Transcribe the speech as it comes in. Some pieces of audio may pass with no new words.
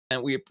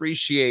We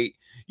appreciate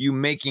you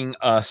making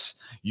us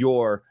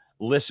your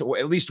listen, or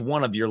at least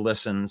one of your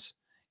listens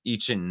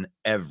each and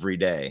every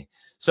day.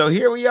 So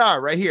here we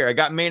are right here. I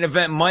got Main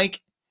Event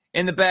Mike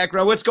in the back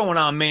row. What's going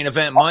on, Main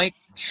Event Mike?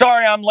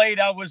 Sorry I'm late.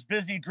 I was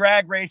busy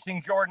drag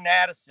racing Jordan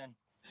Addison.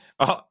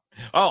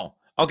 Oh,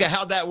 okay.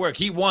 How'd that work?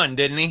 He won,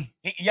 didn't he?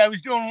 Yeah, he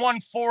was doing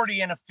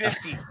 140 and a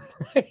 50.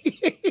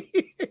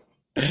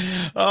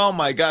 Oh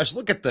my gosh,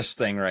 look at this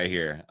thing right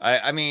here.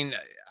 I mean,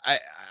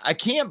 I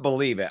can't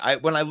believe it.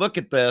 When I look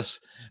at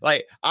this,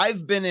 like,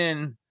 I've been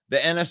in the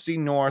NFC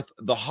North,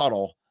 the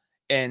huddle,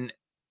 and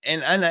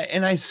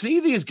I see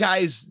these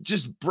guys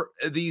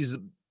these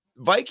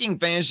Viking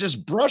fans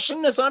just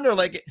brushing this under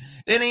like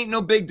it ain't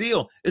no big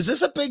deal. Is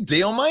this a big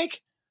deal,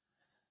 Mike?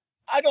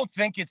 I don't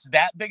think it's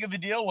that big of a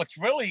deal. What's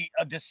really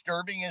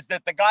disturbing is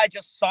that the guy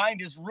just signed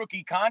his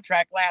rookie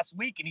contract last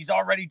week and he's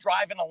already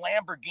driving a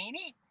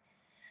Lamborghini.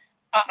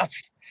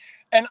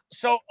 And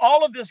so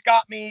all of this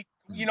got me,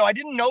 I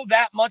didn't know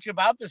that much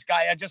about this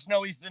guy. I just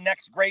know he's the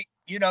next great,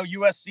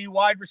 USC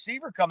wide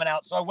receiver coming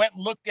out. So I went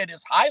and looked at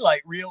his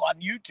highlight reel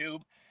on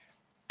YouTube.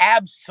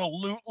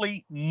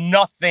 Absolutely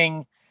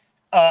nothing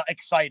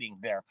exciting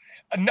there.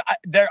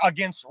 They're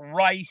against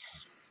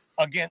Rice,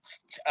 against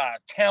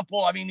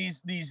Temple. I mean,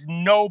 these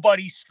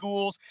nobody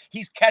schools.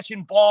 He's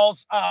catching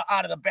balls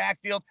out of the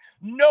backfield.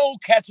 No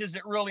catches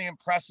that really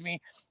impressed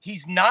me.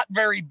 He's not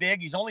very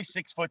big. He's only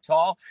 6 foot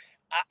tall.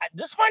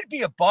 This might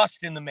be a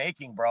bust in the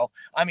making, bro.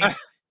 I mean,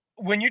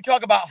 when you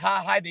talk about how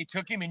high they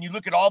took him and you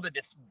look at all the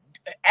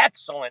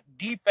excellent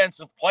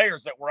defensive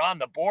players that were on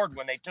the board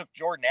when they took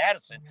Jordan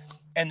Addison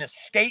and the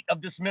state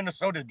of this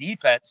Minnesota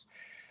defense,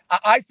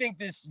 I think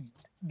this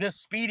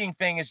speeding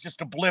thing is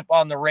just a blip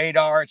on the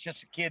radar. It's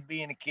just a kid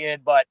being a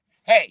kid. But,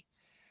 hey,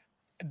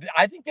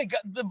 I think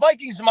the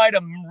Vikings might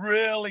have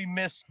really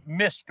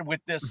missed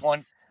with this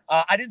one.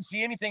 I didn't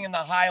see anything in the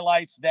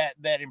highlights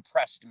that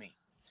impressed me.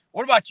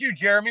 What about you,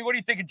 Jeremy? What do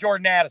you think of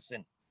Jordan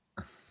Addison?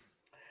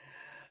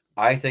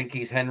 I think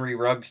he's Henry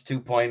Ruggs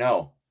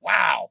 2.0.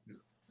 Wow.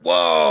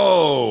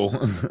 Whoa.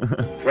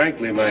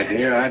 Frankly, my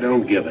dear, I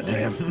don't give a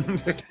damn.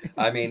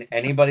 I mean,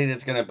 anybody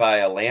that's going to buy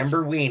a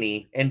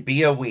Lamborghini and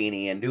be a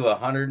weenie and do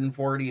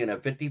 140 and a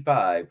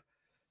 55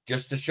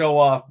 just to show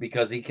off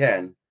because he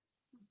can,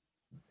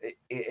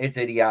 it's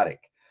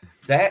idiotic.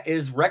 That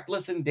is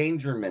reckless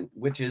endangerment,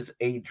 which is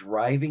a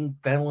driving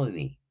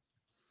felony.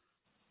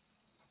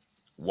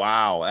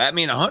 Wow. I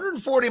mean,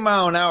 140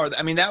 mile an hour.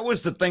 I mean, that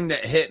was the thing that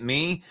hit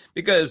me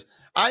because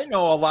I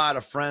know a lot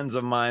of friends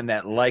of mine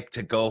that like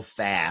to go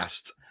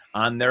fast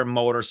on their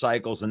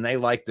motorcycles and they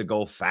like to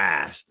go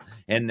fast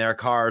in their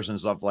cars and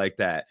stuff like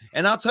that.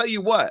 And I'll tell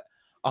you what,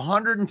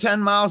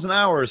 110 miles an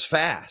hour is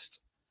fast.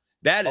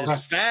 That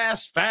is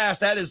fast.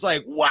 That is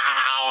like, wow,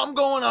 I'm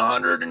going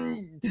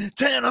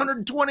 110,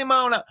 120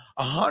 mile an hour,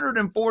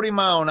 140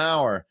 mile an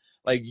hour.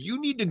 Like, you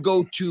need to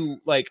go to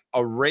like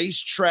a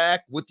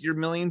racetrack with your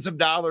millions of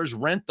dollars,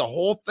 rent the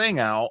whole thing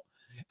out,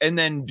 and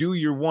then do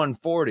your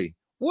 140.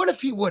 What if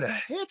he would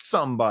have hit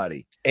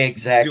somebody?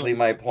 Exactly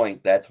my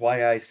point. That's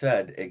why I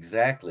said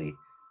exactly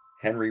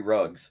Henry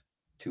Ruggs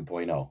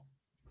 2.0.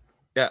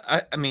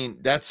 Yeah, I mean,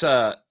 that's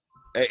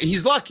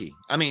he's lucky.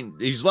 I mean,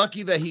 he's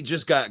lucky that he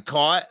just got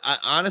caught.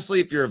 Honestly,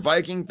 if you're a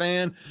Viking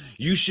fan,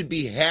 you should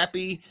be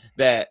happy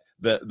that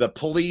the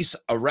police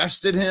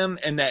arrested him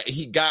and that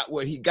he got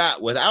what he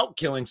got without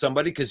killing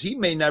somebody, because he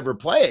may never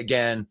play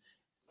again.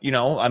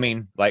 I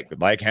mean,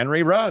 like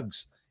Henry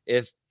Ruggs,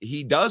 if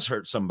he does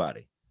hurt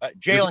somebody.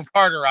 Jalen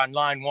Carter on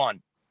line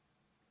 1.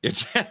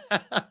 It's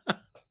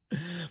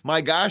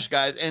my gosh,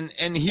 guys.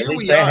 And here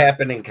we that are.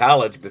 happened in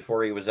college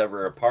before he was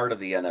ever a part of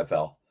the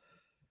NFL.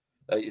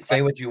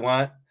 Say what you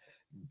want.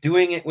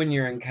 Doing it when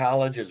you're in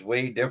college is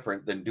way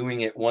different than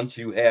doing it once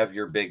you have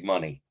your big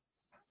money.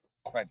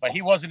 Right, but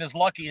he wasn't as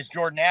lucky as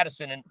Jordan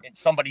Addison, and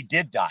somebody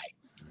did die.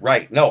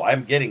 Right. No,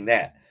 I'm getting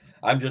that.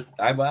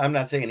 I'm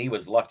not saying he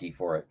was lucky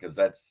for it, because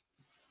that's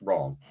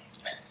wrong.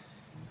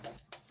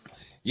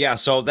 Yeah,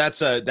 so that's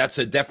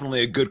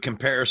definitely a good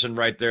comparison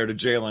right there to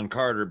Jalen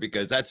Carter,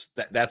 because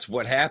that's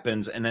what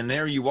happens. And then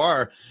there you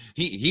are.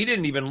 He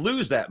didn't even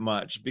lose that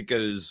much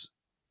because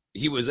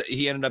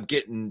he ended up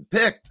getting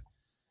picked.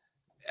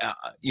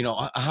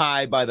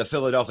 High by the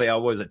Philadelphia,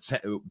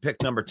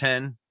 pick number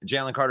 10,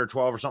 Jalen Carter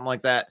 12 or something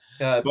like that.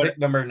 Pick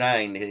number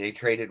 9, they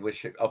traded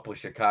up with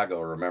Chicago,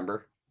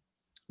 remember?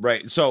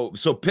 Right. So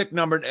pick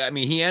number, I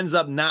mean, he ends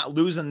up not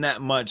losing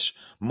that much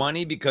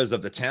money because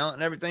of the talent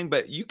and everything,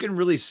 but you can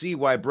really see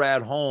why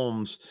Brad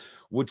Holmes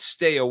would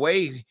stay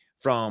away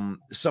from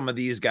some of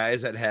these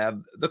guys that have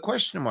the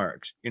question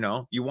marks.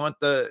 You want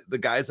the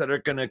guys that are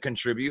going to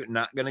contribute,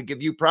 not going to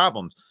give you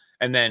problems.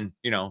 And then,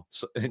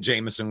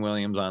 Jameson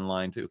Williams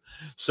online too.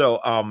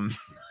 So, I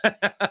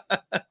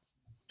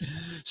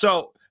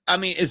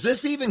mean, is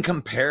this even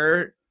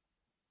compared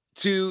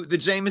to the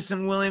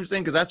Jameson Williams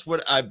thing? Because that's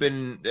what I've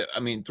been,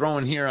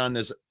 throwing here on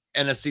this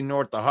NFC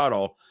North, the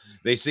huddle.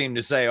 They seem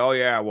to say, oh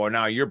yeah, well,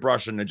 now you're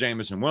brushing the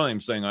Jameson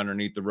Williams thing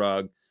underneath the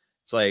rug.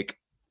 It's like,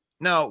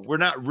 no, we're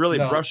not really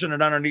brushing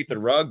it underneath the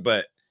rug,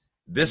 but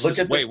This Look is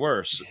at way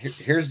worse.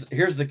 Here's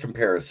the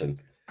comparison.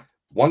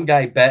 One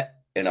guy bet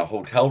in a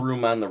hotel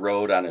room on the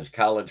road on his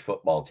college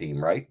football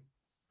team, right?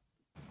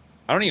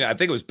 I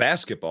think it was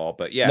basketball,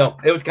 but yeah. No,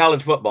 it was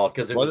college football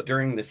because it Was was it?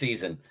 during the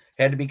season.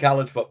 Had to be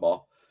college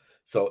football.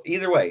 So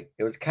either way,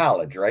 it was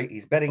college, right?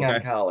 He's betting on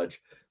Okay.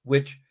 college,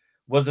 which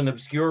was an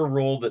obscure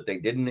rule that they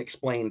didn't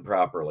explain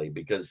properly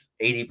because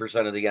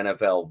 80% of the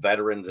NFL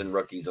veterans and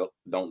rookies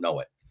don't know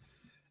it.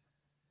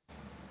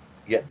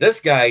 Yet this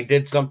guy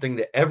did something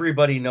that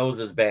everybody knows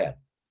is bad.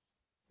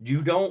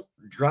 You don't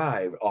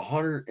drive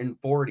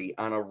 140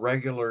 on a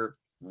regular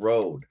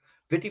road.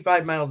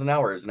 55 miles an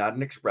hour is not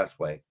an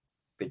expressway.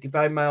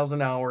 55 miles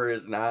an hour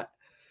is not,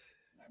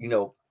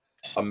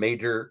 a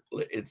major,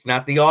 it's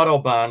not the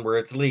Autobahn where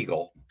it's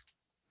legal.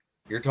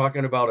 You're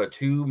talking about a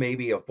 2,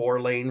 maybe a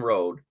 4-lane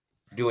road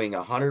doing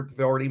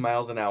 140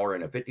 miles an hour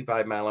in a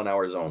 55 mile an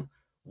hour zone.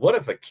 What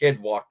if a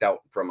kid walked out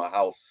from a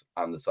house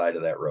on the side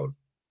of that road?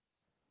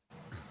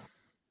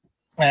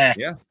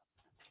 Yeah,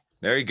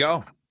 there you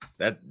go.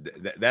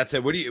 That's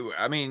it. What do you?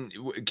 I mean,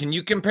 can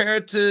you compare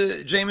it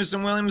to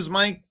Jameson Williams,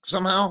 Mike?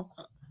 Somehow?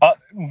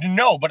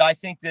 No, but I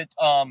think that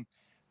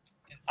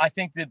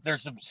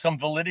there's some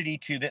validity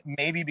to that.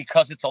 Maybe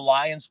because it's a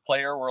Lions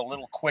player, we're a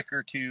little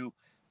quicker to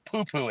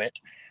poo-poo it,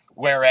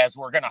 whereas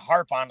we're going to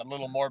harp on it a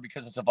little more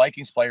because it's a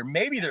Vikings player.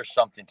 Maybe there's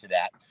something to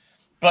that.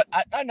 But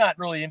I'm not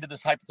really into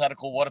this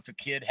hypothetical. What if a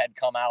kid had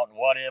come out and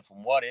what if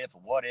and what if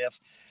and what if?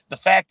 The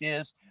fact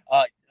is,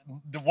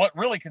 what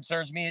really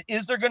concerns me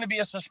is there going to be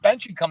a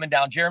suspension coming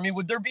down, Jeremy?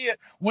 Would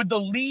the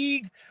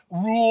league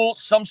rule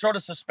some sort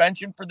of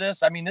suspension for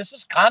this? I mean, this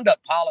is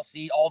conduct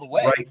policy all the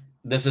way. Right.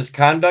 This is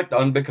conduct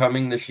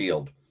unbecoming the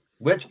shield,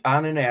 which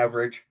on an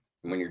average,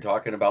 when you're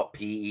talking about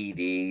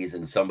PEDs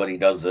and somebody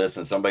does this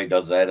and somebody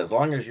does that, as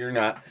long as you're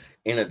not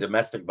in a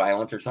domestic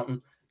violence or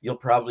something, you'll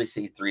probably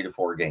see 3 to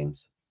 4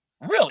 games.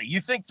 Really? You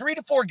think 3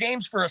 to 4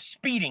 games for a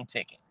speeding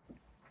ticket?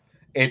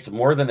 It's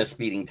more than a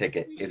speeding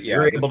ticket. If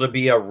you're able to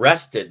be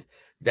arrested,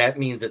 that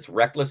means it's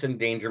reckless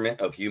endangerment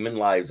of human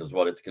lives is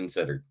what it's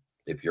considered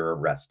if you're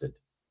arrested.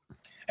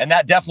 And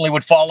that definitely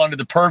would fall under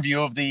the purview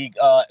of the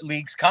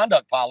league's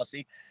conduct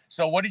policy.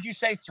 So what did you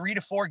say? 3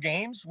 to 4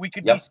 games we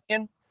could be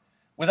seeing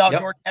without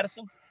George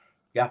Edison?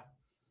 Yeah.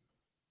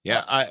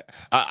 Yeah.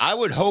 I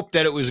would hope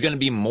that it was going to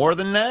be more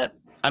than that.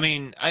 I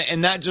mean,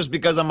 and not just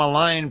because I'm a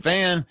Lion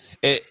fan.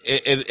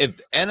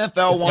 If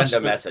NFL wants to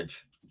send a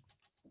message.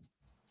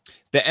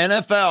 The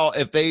NFL,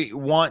 if they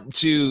want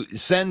to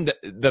send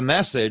the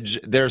message,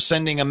 they're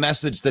sending a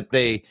message that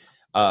they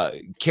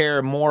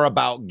care more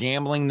about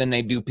gambling than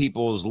they do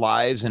people's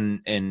lives.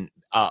 And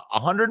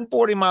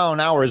 140 mile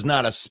an hour is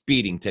not a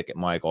speeding ticket,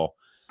 Michael.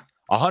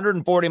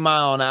 140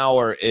 mile an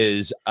hour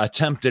is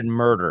attempted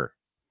murder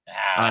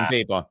on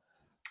people.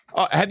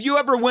 Have you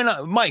ever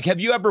Mike, have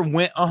you ever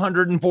went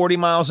 140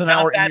 miles an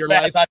hour in your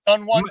life? I've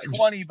done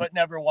 120, but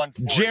never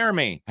 140.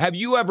 Jeremy, have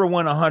you ever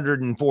went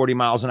 140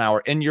 miles an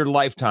hour in your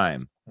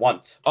lifetime?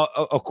 Once.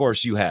 Of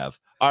course you have.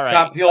 All right.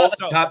 Top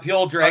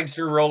Fuel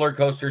Dragster Roller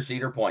Coaster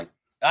Cedar Point.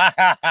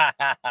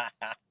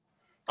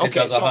 Okay,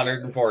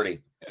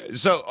 140.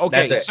 So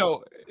okay,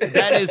 so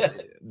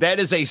that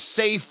is a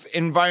safe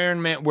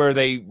environment where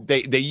they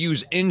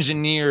use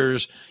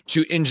engineers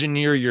to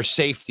engineer your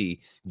safety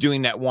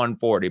doing that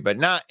 140, but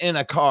not in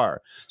a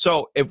car.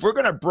 So if we're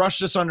gonna brush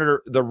this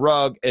under the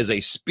rug as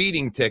a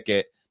speeding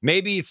ticket,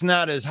 maybe it's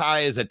not as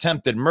high as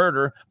attempted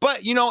murder, but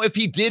if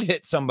he did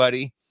hit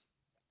somebody,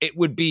 it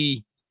would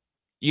be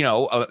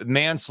a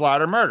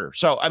manslaughter murder.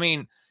 So I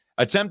mean,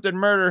 attempted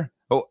murder.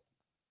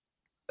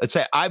 Let's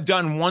say I've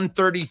done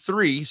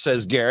 133,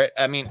 says Garrett.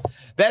 I mean,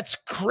 that's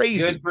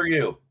crazy. Good for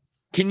you.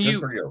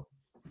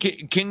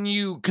 Can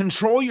you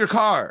control your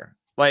car?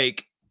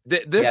 Like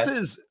this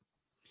is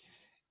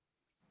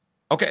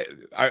okay.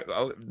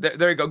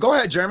 There you go. Go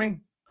ahead,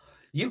 Jeremy.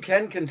 You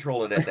can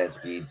control it at that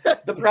speed.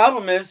 The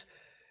problem is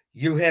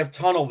you have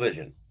tunnel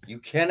vision. You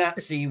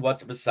cannot see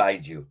what's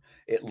beside you.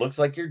 It looks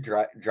like you're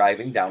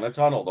driving down a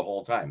tunnel the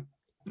whole time.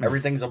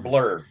 Everything's a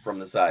blur from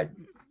the side.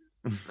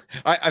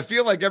 I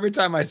feel like every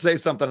time I say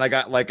something, I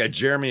got like a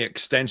Jeremy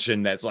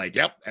extension that's like,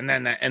 yep, and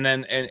then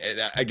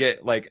I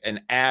get like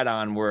an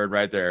add-on word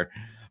right there.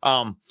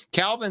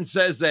 Calvin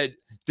says that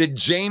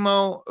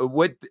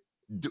what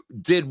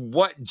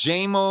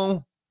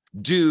JMO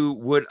do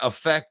would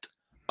affect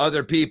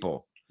other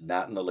people?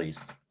 Not in the least.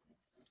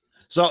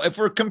 So if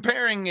we're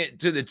comparing it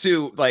to the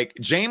two, like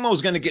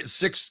JMO's going to get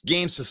 6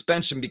 game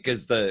suspension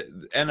because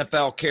the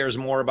NFL cares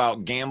more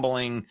about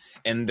gambling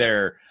and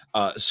their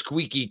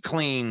squeaky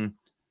clean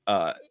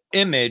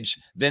image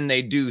than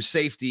they do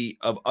safety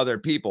of other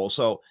people.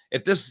 So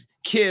if this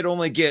kid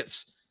only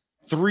gets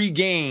 3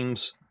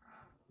 games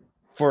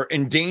for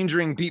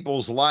endangering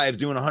people's lives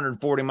doing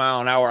 140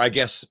 mile an hour, I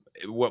guess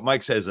what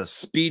Mike says a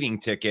speeding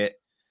ticket,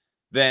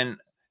 then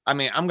I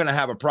mean I'm going to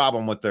have a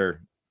problem with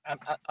their.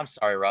 I'm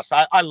sorry, Russ.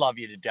 I love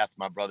you to death,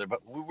 my brother, but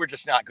we're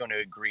just not going to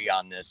agree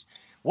on this.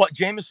 What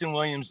Jameson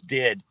Williams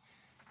did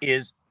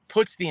is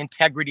puts the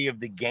integrity of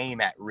the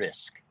game at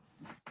risk.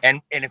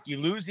 And if you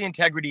lose the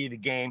integrity of the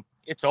game,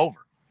 it's over.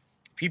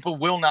 People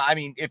will not. I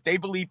mean, if they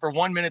believe for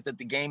 1 minute that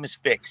the game is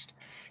fixed,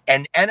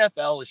 and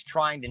NFL is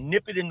trying to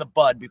nip it in the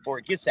bud before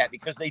it gets that,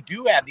 because they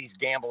do have these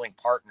gambling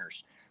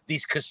partners,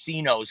 these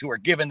casinos who are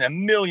giving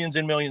them millions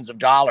and millions of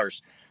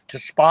dollars to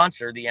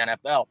sponsor the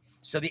NFL.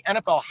 So the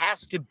NFL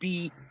has to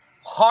be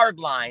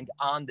hardlined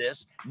on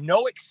this,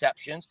 no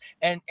exceptions.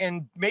 And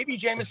maybe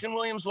Jameson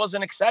Williams was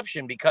an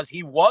exception because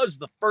he was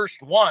the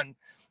first one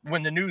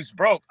when the news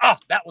broke. Oh,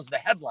 that was the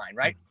headline,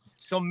 right?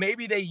 So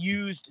maybe they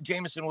used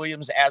Jameson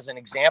Williams as an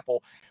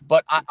example,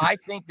 but I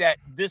think that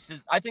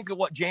I think that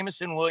what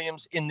Jameson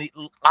Williams in the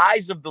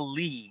eyes of the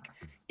league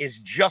is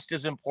just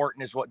as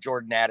important as what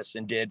Jordan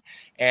Addison did.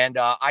 And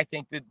I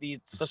think that the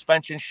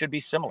suspension should be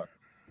similar.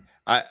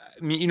 I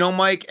mean, you know,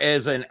 Mike,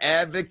 as an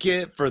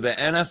advocate for the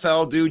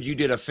NFL, dude, you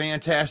did a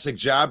fantastic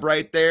job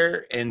right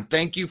there. And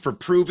thank you for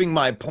proving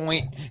my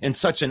point in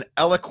such an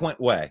eloquent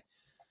way.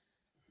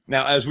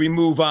 Now, as we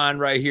move on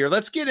right here,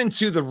 let's get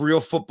into the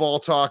real football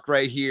talk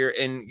right here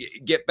and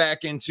get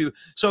back into.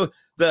 So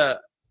the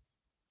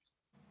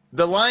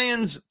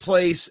Lions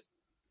place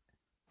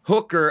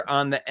Hooker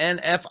on the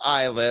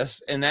NFI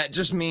list, and that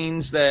just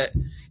means that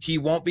he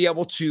won't be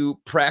able to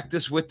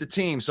practice with the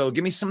team. So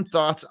give me some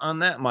thoughts on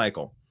that,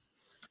 Michael.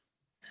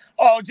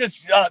 Oh,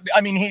 just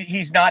I mean,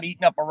 he's not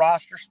eating up a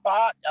roster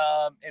spot.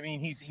 I mean,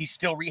 he's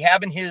still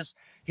rehabbing.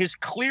 His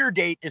clear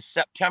date is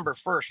September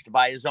 1st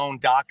by his own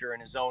doctor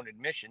and his own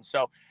admission.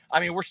 So, I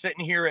mean, we're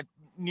sitting here at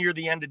near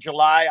the end of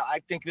July. I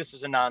think this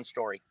is a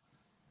non-story.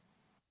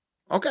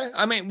 Okay.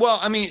 I mean, well,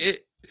 I mean,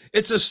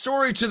 it's a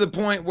story to the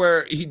point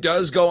where he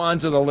does go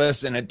onto the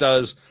list, and it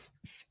does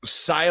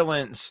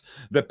silence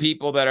the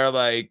people that are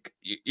like,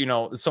 you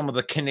know, some of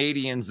the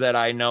Canadians that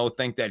I know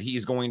think that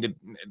he's going to,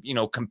 you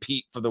know,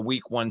 compete for the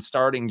week 1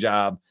 starting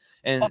job.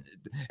 And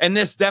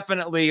this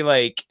definitely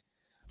like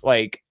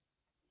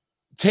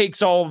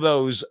takes all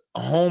those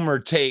homer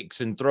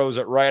takes and throws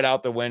it right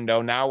out the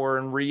window. Now we're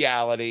in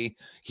reality.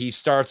 He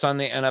starts on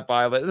the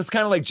NFL list. It's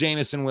kind of like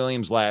Jameson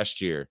Williams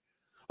last year.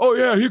 Oh,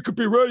 yeah, he could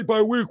be ready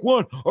by week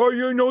 1. Oh,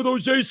 you know,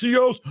 those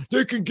ACLs,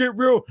 they can get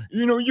real,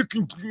 you know, you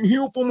can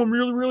heal from them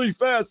really, really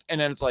fast.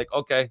 And then it's like,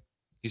 okay,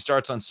 he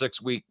starts on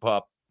 6-week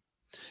pup.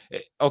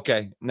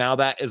 Okay, now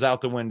that is out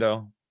the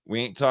window. We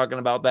ain't talking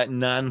about that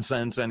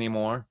nonsense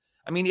anymore.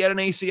 I mean, he had an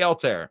ACL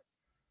tear.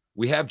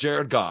 We have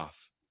Jared Goff.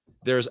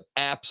 There's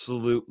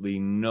absolutely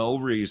no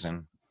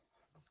reason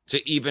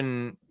to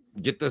even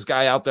get this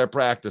guy out there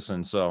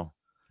practicing. So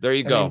there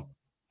you go. Mean,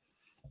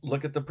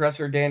 look at the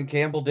presser Dan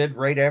Campbell did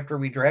right after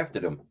we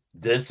drafted him.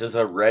 This is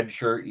a red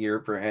shirt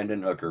year for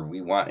Hendon Hooker.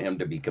 We want him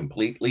to be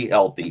completely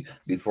healthy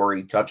before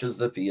he touches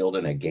the field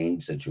in a game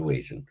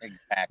situation.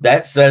 Exactly.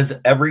 That says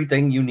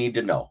everything you need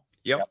to know.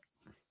 Yep.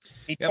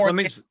 He tore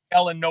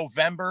ACL in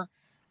November.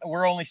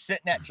 We're only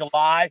sitting at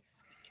July.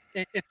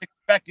 It's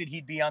expected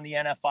he'd be on the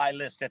NFI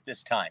list at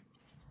this time.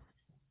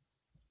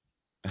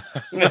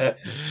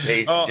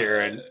 Hey,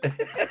 Jared.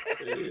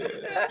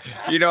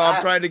 You know,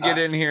 I'm trying to get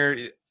in here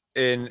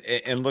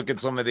and look at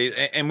some of these,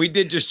 and we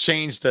did just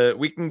change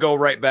we can go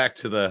right back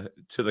to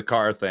the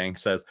car thing.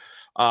 Says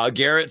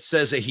Garrett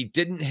says that he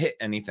didn't hit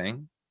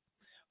anything.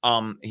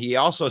 He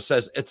also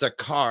says it's a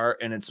car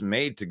and it's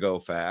made to go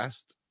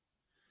fast.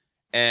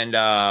 And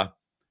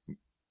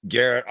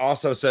Garrett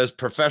also says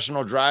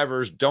professional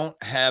drivers don't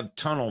have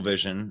tunnel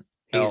vision.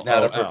 He's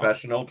not a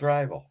professional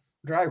driver.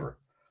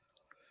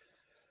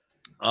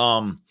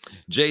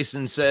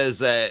 Jason says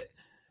that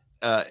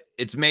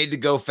it's made to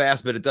go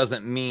fast, but it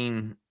doesn't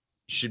mean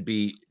should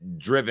be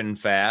driven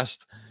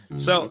fast. Mm-hmm.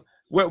 So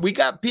we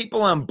got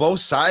people on both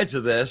sides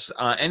of this.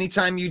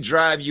 Anytime you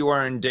drive, you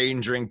are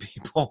endangering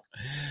people.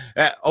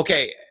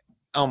 Okay.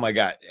 Oh my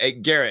God. Hey,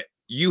 Garrett,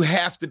 you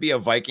have to be a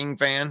Viking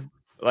fan,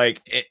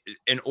 like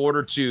in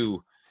order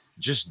to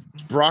just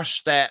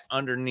brush that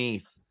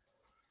underneath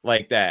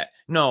like that.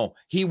 No,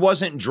 he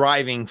wasn't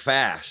driving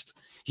fast.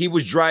 He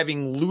was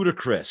driving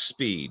ludicrous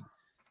speed.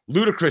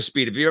 Ludicrous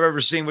speed. Have you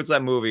ever seen, what's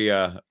that movie?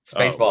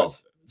 Spaceballs.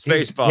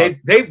 Spaceballs.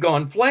 They've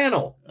gone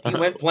flannel. He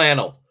went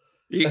flannel.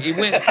 He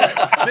went.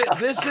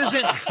 This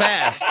isn't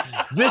fast.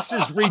 This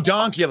is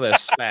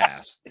redonkulous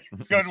fast.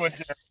 Good one.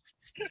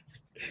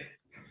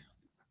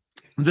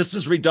 This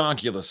is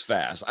redonkulous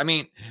fast. I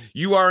mean,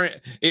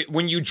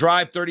 when you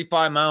drive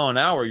 35 miles an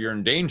hour, you're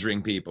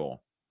endangering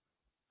people.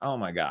 Oh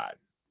my God.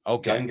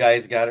 Okay. Young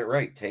guys got it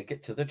right. Take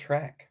it to the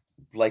track.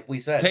 Like we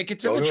said. Take it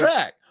to the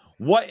track.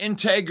 What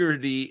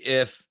integrity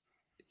if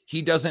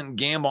he doesn't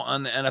gamble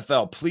on the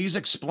NFL? Please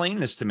explain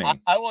this to me.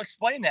 I will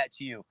explain that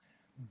to you.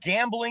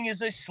 Gambling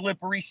is a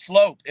slippery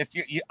slope. If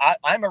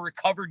I'm a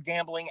recovered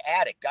gambling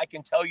addict. I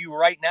can tell you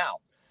right now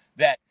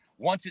that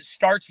once it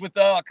starts with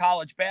a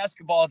college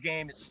basketball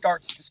game, it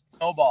starts to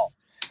snowball,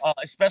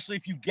 especially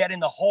if you get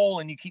in the hole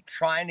and you keep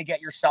trying to get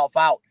yourself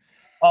out.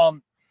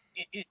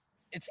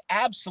 It's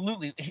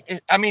absolutely,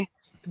 I mean,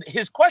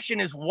 his question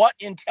is what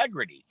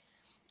integrity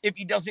if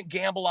he doesn't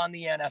gamble on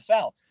the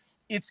NFL?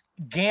 It's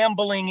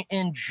gambling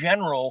in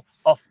general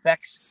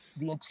affects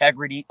the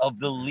integrity of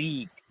the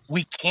league.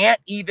 We can't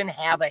even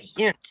have a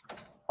hint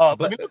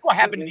of. I mean, look what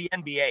happened to the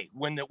NBA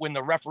when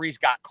the referees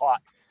got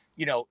caught,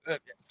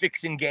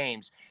 fixing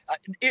games.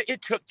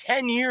 It took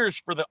 10 years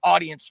for the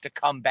audience to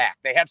come back.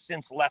 They have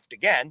since left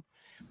again,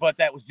 but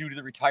that was due to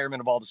the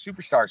retirement of all the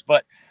superstars.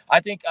 But I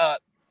think,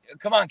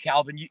 come on,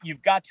 Calvin,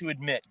 you've got to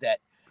admit that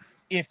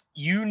if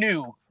you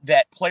knew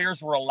that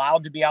players were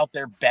allowed to be out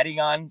there betting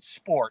on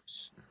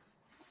sports,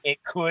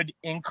 it could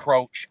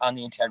encroach on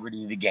the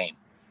integrity of the game.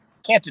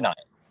 Can't deny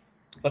it.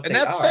 But And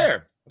that's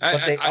fair.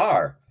 But they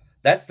are.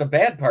 That's the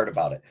bad part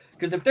about it.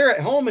 Because if they're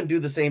at home and do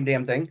the same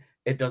damn thing,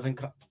 it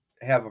doesn't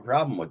have a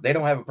problem with. They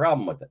don't have a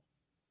problem with it.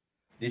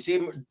 You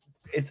see,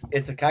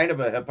 it's a kind of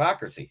a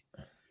hypocrisy.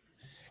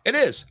 It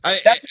is.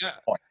 That's a good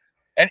point.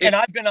 And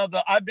I've been of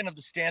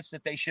the stance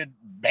that they should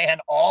ban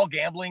all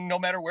gambling, no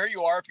matter where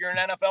you are, if you're an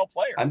NFL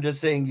player. I'm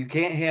just saying you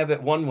can't have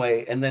it one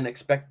way and then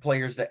expect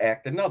players to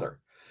act another.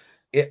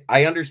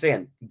 I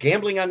understand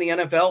gambling on the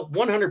NFL,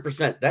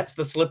 100%. That's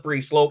the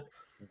slippery slope,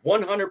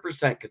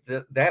 100%.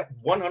 Because that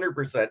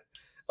 100%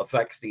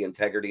 affects the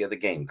integrity of the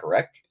game.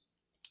 Correct?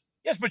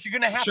 Yes, but you're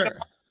going to have to.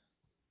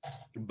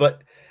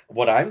 But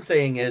what I'm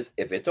saying is,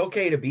 if it's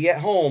okay to be at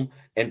home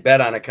and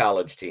bet on a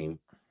college team,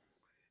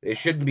 it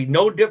shouldn't be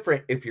no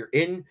different if you're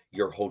in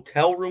your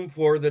hotel room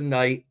for the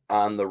night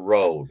on the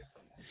road.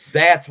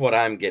 That's what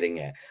I'm getting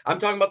at. I'm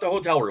talking about the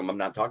hotel room. I'm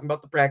not talking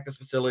about the practice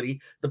facility,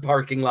 the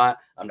parking lot.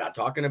 I'm not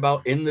talking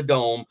about in the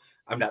dome.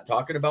 I'm not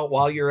talking about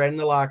while you're in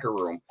the locker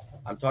room.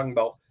 I'm talking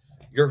about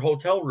your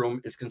hotel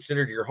room is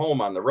considered your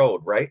home on the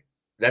road, right?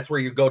 That's where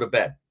you go to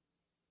bed.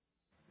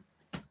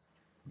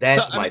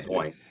 That's my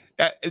point.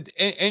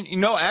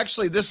 And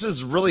actually, this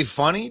is really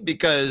funny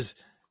because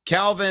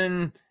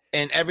Calvin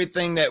and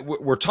everything that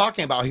we're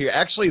talking about here,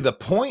 actually, the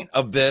point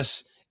of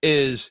this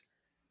is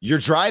you're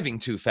driving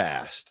too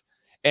fast.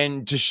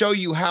 And to show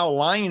you how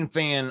Lion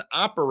Fan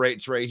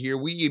operates right here,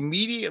 we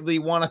immediately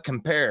want to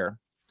compare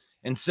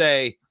and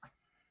say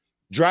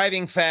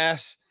driving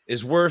fast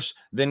is worse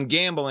than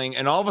gambling.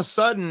 And all of a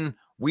sudden,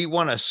 we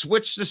want to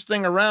switch this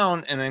thing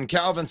around. And then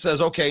Calvin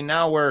says, okay,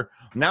 now we're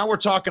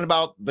talking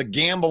about the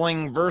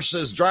gambling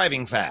versus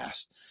driving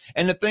fast.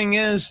 And the thing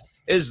is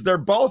they're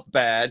both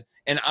bad.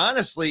 And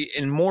honestly,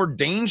 in more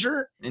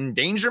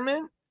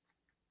endangerment,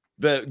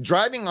 the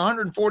driving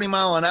 140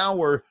 mile an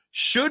hour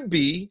should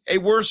be a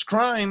worse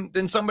crime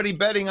than somebody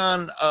betting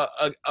on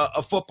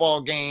a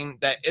football game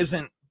that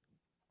isn't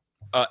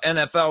an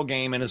NFL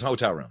game in his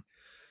hotel room.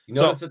 You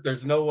notice that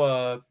there's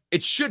no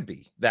it should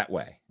be that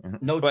way.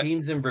 No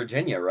teams in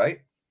Virginia,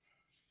 right?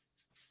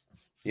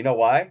 You know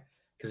why?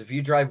 Because if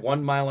you drive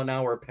 1 mile an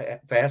hour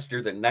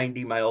faster than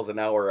 90 miles an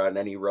hour on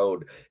any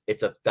road,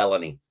 it's a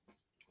felony.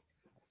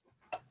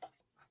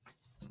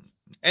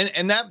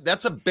 And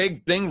that's a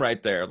big thing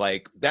right there.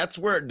 Like, that's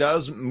where it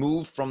does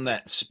move from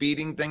that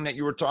speeding thing that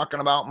you were talking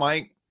about,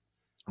 Mike,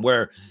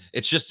 where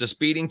it's just a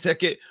speeding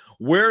ticket.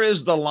 Where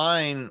is the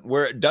line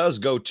where it does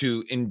go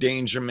to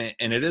endangerment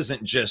and it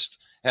isn't just,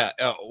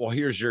 well,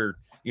 here's your,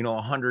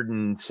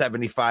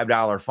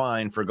 $175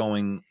 fine for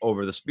going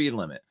over the speed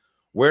limit.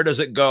 Where does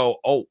it go?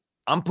 Oh,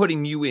 I'm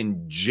putting you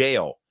in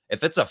jail.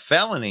 If it's a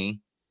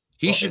felony,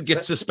 he should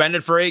get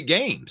suspended for 8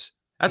 games.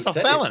 That's a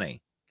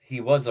felony.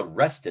 He was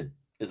arrested.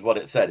 Is what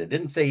it said. It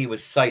didn't say he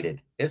was cited.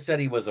 It said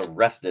he was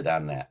arrested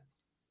on that.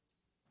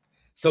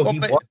 So he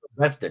was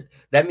arrested.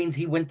 That means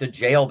he went to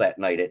jail that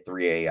night at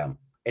 3 a.m.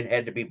 and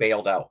had to be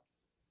bailed out.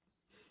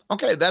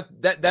 Okay,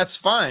 that's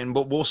fine,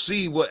 but we'll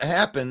see what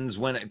happens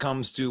when it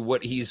comes to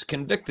what he's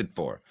convicted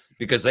for,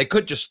 because they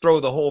could just throw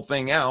the whole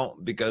thing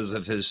out because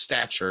of his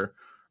stature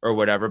or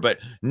whatever. But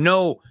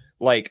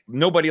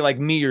nobody like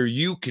me or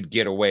you could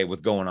get away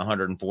with going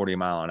 140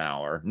 mile an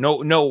hour.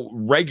 No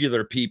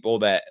regular people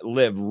that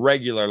live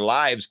regular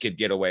lives could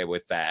get away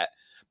with that.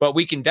 But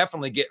we can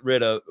definitely get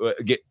rid of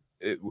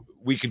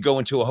we could go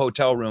into a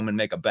hotel room and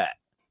make a bet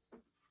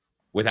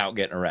without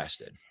getting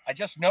arrested. I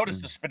just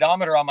noticed the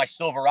speedometer on my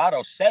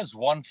Silverado says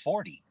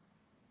 140.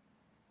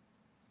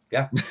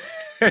 Yeah.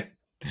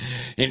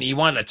 And you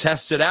want to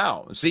test it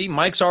out. See,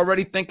 Mike's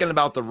already thinking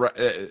about the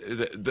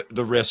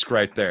risk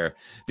right there.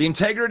 The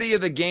integrity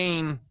of the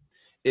game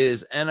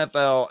is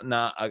NFL,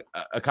 not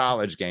a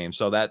college game.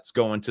 So that's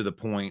going to the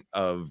point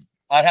of.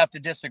 I'd have to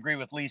disagree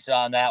with Lisa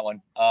on that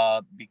one,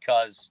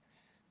 because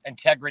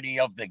integrity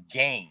of the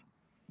game,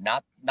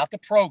 not the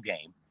pro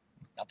game,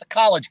 not the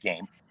college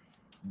game,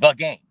 the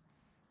game.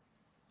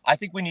 I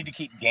think we need to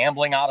keep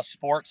gambling out of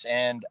sports,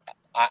 and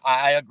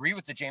I agree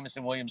with the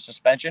Jameson Williams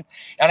suspension,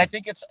 and I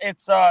think it's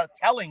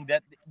telling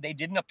that they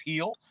didn't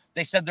appeal.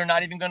 They said they're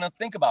not even going to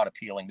think about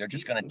appealing. They're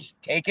just going to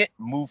take it,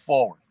 move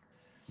forward.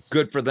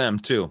 Good for them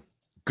too.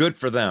 Good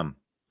for them.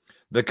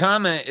 The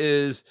comment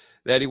is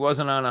that he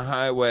wasn't on a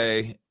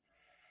highway.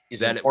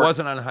 Is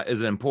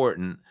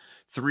important.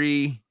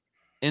 3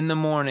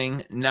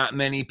 a.m, not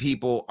many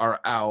people are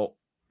out,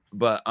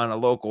 but on a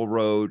local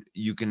road,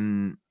 you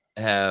can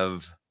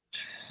have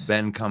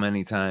Ben come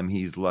anytime.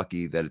 He's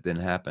lucky that it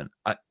didn't happen.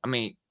 I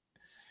mean,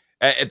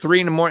 at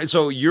 3 a.m.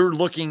 So you're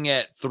looking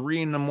at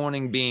 3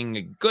 a.m. being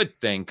a good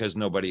thing because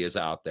nobody is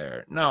out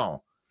there.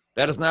 No,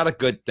 that is not a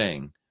good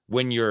thing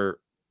when your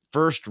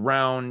first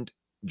round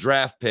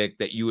draft pick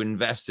that you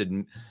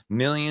invested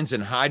millions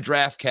in high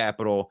draft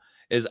capital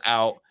is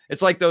out.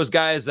 It's like those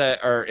guys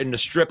that are in the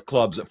strip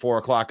clubs at 4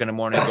 o'clock in the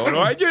morning going,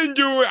 "Oh, I didn't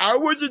do it. I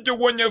wasn't the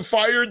one that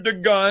fired the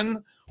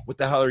gun." What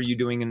the hell are you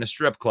doing in the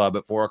strip club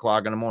at 4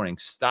 o'clock in the morning?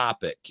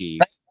 Stop it,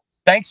 Keith.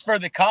 Thanks for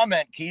the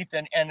comment, Keith,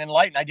 and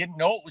enlighten. I didn't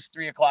know it was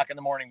 3 o'clock in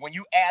the morning. When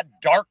you add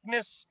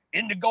darkness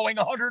into going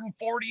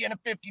 140 in a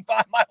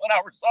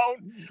 55-mile-an-hour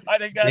zone, I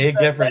think that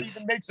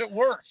even makes it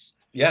worse.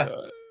 Yeah.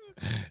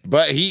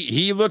 But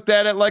he looked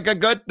at it like a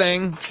good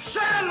thing. Say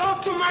hello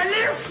to my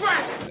little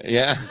friend.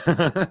 Yeah.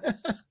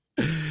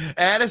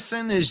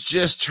 Addison is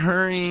just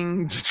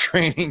turning to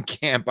training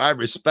camp. I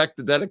respect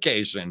the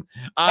dedication.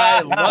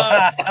 I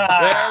love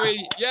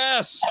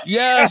yes.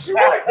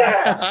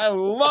 I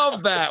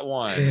love that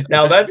one.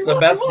 Now that's the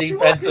best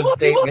defensive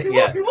statement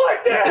yet. You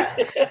like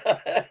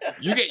that?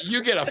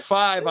 You get a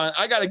 5 on.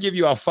 I got to give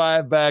you a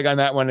 5 bag on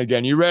that one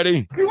again. You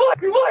ready? You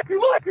like that?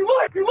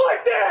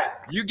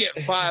 You get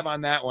 5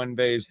 on that one,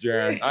 Baze,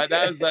 Jaron.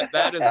 That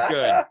is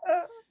good.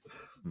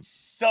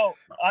 So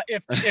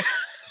if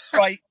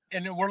right,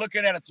 and we're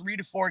looking at a 3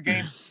 to 4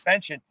 game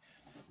suspension.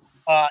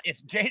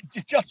 If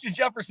Justin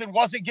Jefferson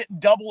wasn't getting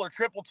double or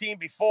triple team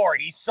before,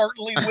 he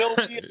certainly will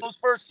be in those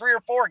first 3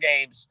 or 4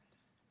 games.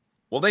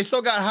 Well, they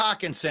still got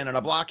Hawkinson and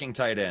a blocking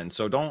tight end,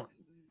 so don't.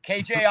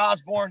 KJ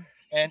Osborne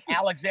and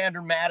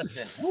Alexander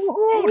Madison.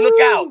 Woo-hoo,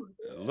 look out!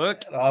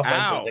 Look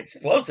out!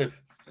 Explosive.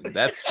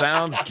 That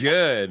sounds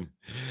good.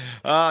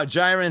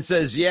 Jiren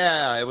says,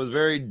 "Yeah, it was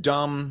very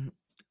dumb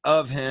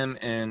of him,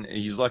 and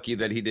he's lucky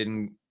that he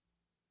didn't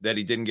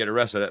get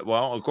arrested."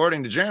 Well,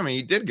 according to Jeremy,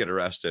 he did get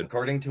arrested.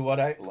 According to what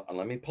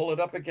let me pull it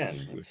up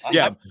again.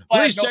 Yeah,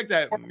 please check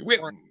that.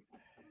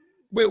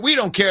 We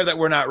don't care that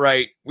we're not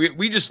right.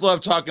 We just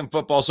love talking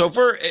football. So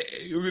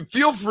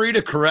feel free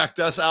to correct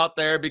us out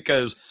there,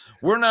 because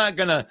we're not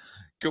gonna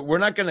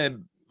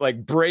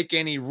like break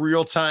any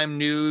real time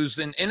news.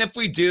 And if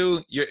we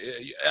do,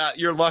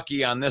 you're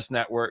lucky on this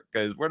network,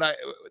 because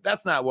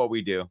that's not what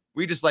we do.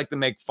 We just like to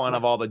make fun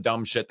of all the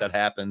dumb shit that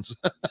happens.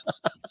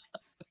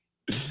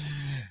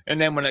 And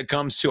then when it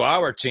comes to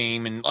our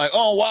team and like,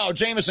 oh, wow,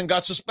 Jameson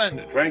got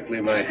suspended. Frankly,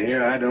 my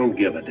dear, I don't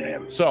give a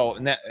damn. So,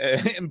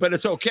 but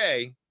it's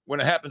okay when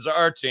it happens to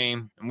our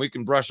team and we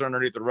can brush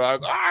underneath the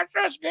rug. Oh, it's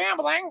just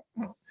gambling.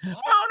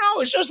 Oh,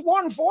 no, it's just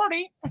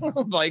 140.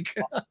 Like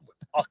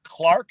a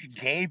Clark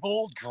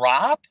Gable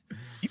drop?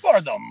 You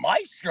are the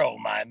maestro,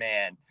 my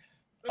man.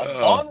 A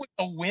Gone with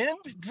the Wind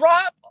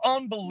drop?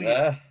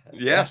 Unbelievable.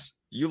 Yes,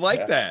 you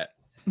like that.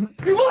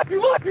 You like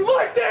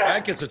that?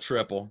 That gets a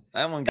triple.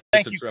 That one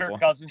gets a triple. Kirk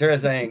Cousins. Sure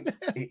thing.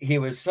 He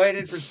was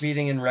cited for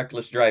speeding and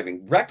reckless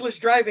driving. Reckless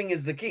driving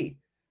is the key.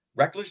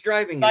 Reckless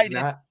driving is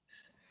not.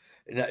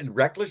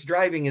 Reckless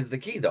driving is the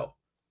key, though.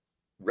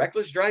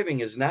 Reckless driving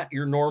is not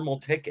your normal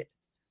ticket.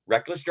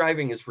 Reckless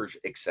driving is for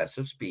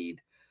excessive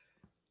speed.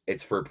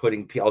 It's for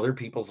putting other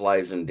people's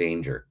lives in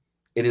danger.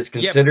 It is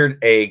considered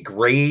a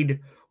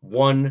grade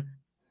 1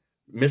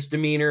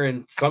 misdemeanor.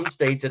 In some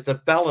states, it's a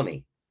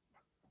felony.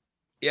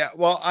 Yeah,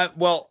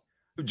 well,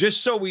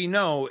 just so we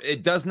know,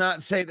 it does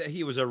not say that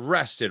he was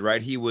arrested,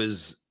 right? He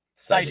was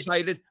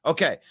cited.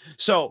 Okay,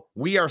 so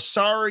we are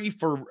sorry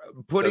for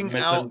putting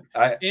out.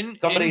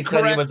 Somebody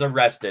said he was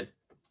arrested,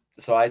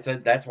 so I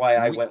said that's why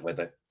I went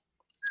with it.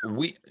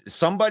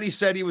 Somebody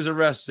said he was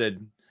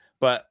arrested,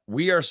 but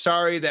we are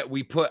sorry that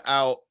we put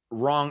out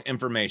wrong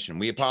information.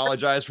 We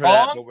apologize for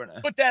that. But we're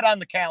not. Put that on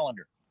the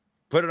calendar.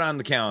 Put it on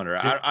the calendar.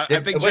 I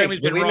think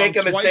Jeremy's been wrong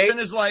twice in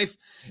his life.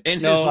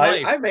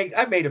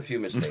 I made a few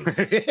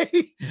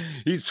mistakes.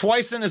 He's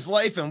twice in his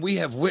life, and we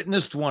have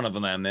witnessed one of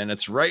them, and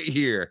it's right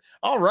here.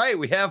 All right,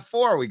 we have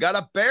 4. We got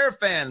a Bear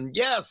fan.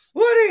 Yes,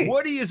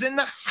 Woody is in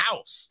the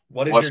house.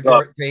 What is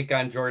your take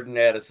on Jordan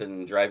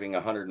Addison driving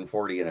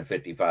 140 in a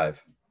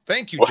 55?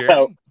 Thank you,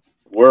 Jeremy.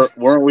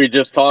 Weren't we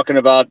just talking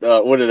about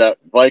what did that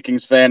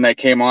Vikings fan that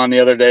came on the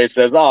other day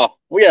says? Oh,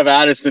 we have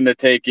Addison to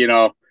take,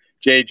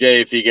 JJ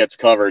if he gets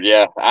covered.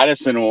 Yeah,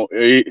 Addison will.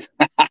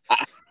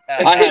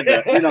 I had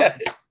to,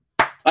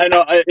 I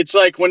know it's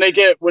like when they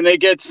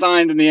get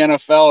signed in the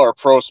NFL or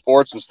pro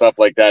sports and stuff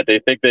like that, they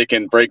think they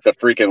can break the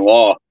freaking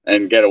law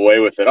and get away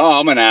with it. Oh,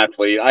 I'm an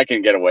athlete, I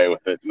can get away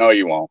with it. No,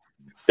 you won't.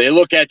 They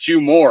look at you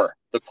more,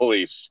 the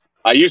police.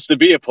 I used to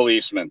be a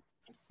policeman.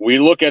 We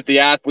look at the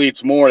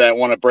athletes more that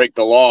want to break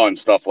the law and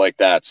stuff like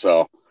that.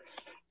 So,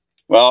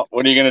 well,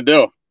 what are you going to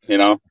do?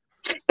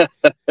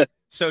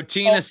 So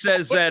Tina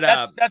says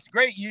that's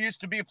great. You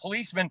used to be a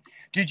policeman.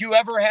 Did you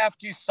ever have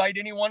to cite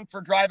anyone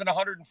for driving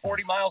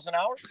 140 miles an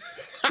hour?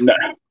 No,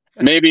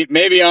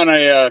 maybe on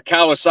a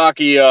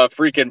Kawasaki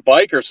freaking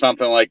bike or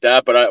something like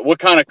that. But what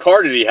kind of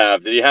car did he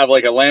have? Did he have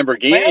like a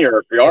Lamborghini or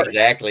a Ferrari?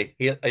 Exactly.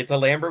 It's a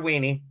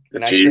Lamborghini.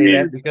 And I say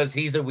that because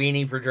he's a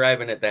weenie for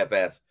driving it that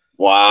fast.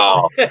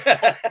 Wow.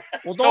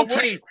 Well, don't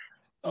take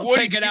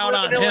it out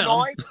on him.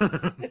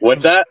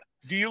 What's that?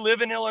 Do you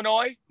live in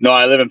Illinois? No,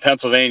 I live in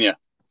Pennsylvania.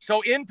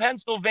 So in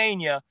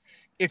Pennsylvania,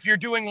 if you're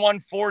doing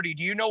 140,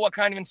 do you know what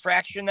kind of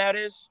infraction that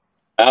is?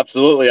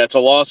 Absolutely. That's a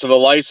loss of a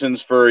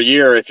license for a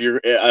year. If you're,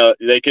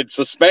 they could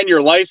suspend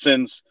your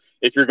license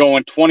if you're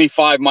going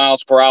 25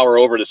 miles per hour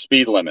over the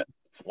speed limit.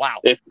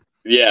 Wow.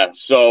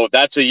 So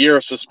that's a year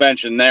of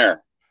suspension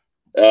there.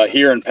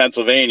 Here in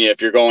Pennsylvania,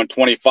 if you're going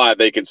 25,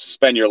 they can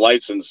suspend your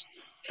license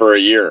for a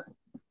year.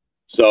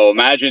 So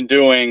imagine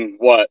doing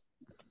what,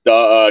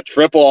 the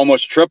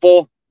almost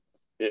triple.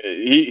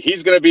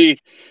 He's gonna be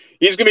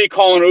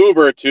calling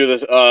Uber to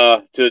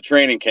the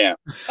training camp.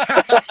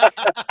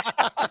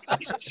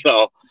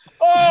 So.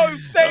 Oh,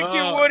 thank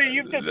you, Woody.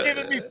 You've just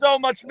given me so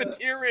much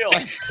material.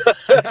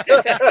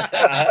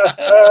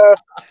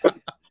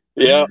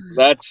 Yeah,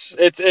 it's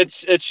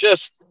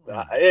just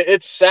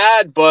it's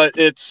sad, but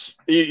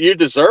you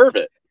deserve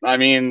it. I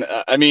mean,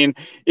 even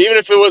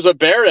if it was a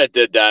bear that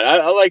did that,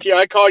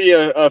 I call you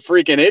a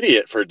freaking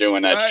idiot for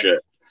doing that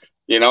shit.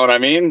 You know what I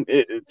mean?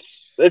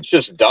 It's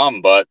just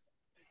dumb, but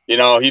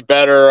he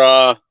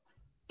better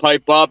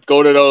pipe up,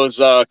 go to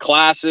those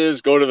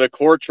classes, go to the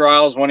court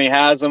trials when he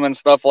has them and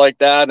stuff like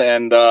that,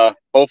 and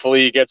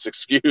hopefully he gets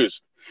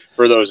excused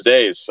for those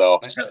days.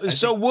 So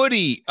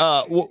Woody,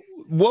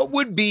 what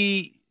would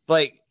be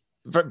like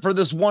for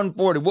this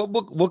 140?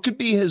 What could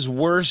be his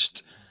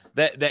worst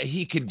that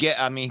he could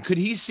get? I mean, could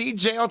he see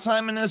jail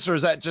time in this, or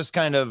is that just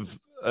kind of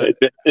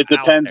it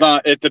depends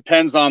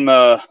on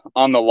the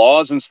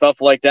laws and stuff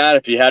like that.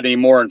 If you had any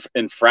more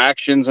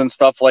infractions and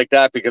stuff like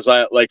that, because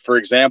for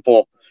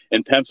example,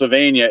 in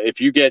Pennsylvania,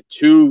 if you get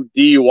 2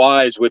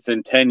 DUIs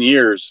within 10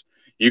 years,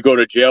 you go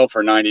to jail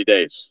for 90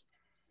 days.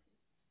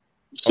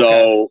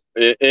 So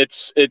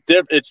it's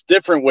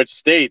different with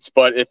states,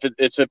 but if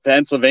it's in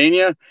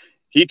Pennsylvania,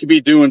 he could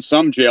be doing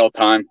some jail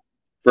time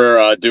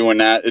for doing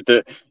that.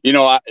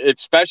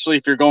 Especially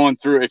if you're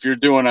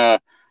doing a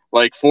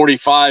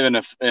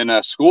 45 in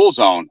a school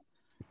zone,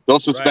 they'll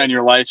suspend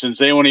your license.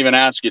 They won't even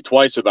ask you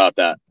twice about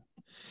that.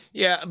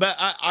 Yeah, but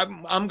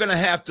I'm gonna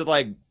have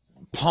to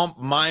pump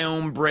my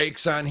own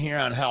brakes on here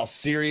on how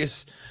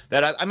serious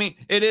that I mean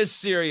it is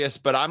serious,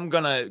 but I'm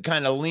gonna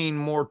kind of lean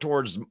more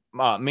towards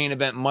main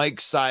event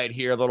Mike's side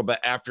here a little bit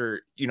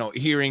after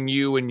hearing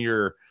you and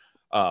your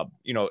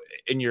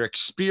in your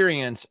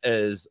experience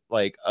as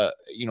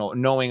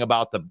knowing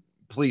about the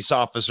police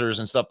officers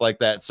and stuff like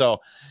that. So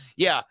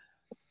yeah,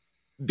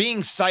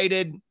 being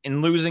cited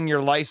and losing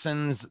your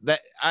license,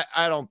 that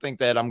I don't think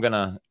that I'm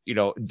gonna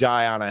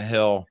die on a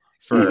hill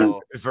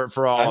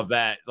for all of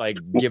that,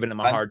 giving him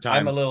a hard time.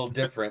 I'm a little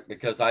different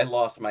because I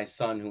lost my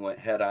son who went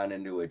head on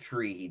into a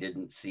tree he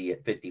didn't see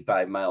at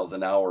 55 miles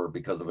an hour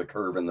because of a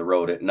curve in the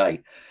road at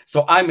night.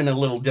 So I'm in a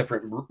little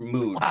different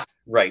mood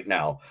right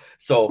now.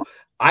 So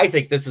I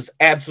think this is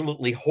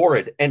absolutely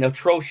horrid and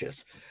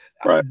atrocious.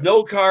 Right.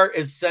 No car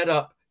is set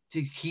up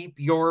to keep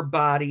your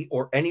body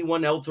or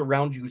anyone else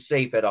around you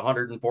safe at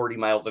 140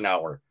 miles an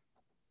hour.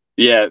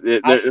 Yeah,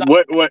 there's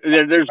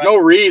no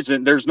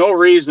reason. There's no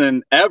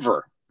reason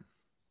ever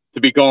to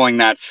be going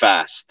that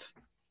fast.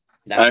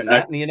 Not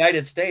in the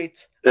United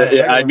States.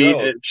 I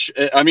mean,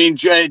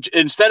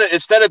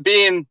 instead of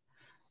being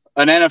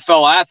an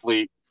NFL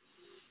athlete,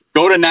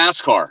 go to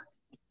NASCAR.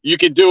 You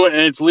can do it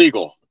and it's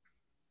legal.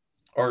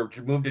 Or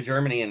move to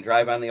Germany and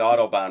drive on the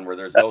Autobahn where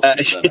there's no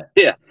speed limit.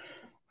 Yeah,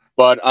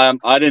 but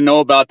I didn't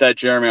know about that,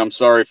 Jeremy. I'm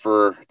sorry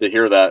to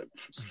hear that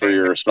for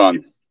your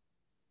son.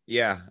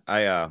 Yeah,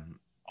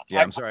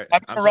 I'm sorry.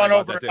 I'm going to run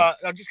over.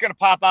 I'm just going to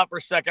pop out for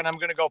a second. I'm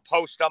going to go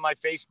post on my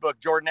Facebook.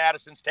 Jordan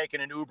Addison's taking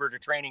an Uber to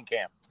training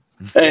camp.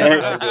 Hey,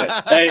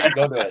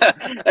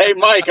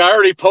 Mike, I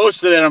already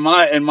posted it in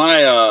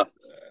my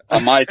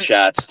on my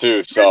chats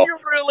too. So did you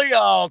really?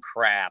 Oh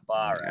crap!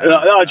 All right.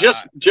 No,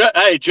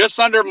 just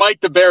under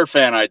Mike the Bear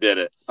fan, I did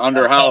it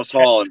under House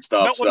Hall and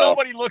stuff. No,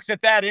 nobody looks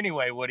at that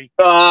anyway, Woody.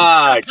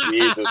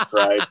 Jesus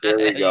Christ! There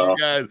we go.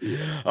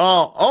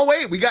 Oh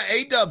wait, we got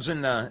A-Dubs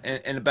in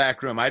the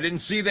back room. I didn't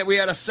see that we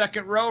had a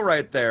second row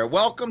right there.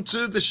 Welcome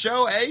to the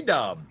show,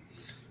 A-Dub.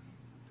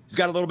 He's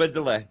got a little bit of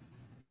delay.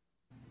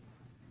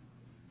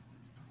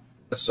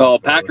 So all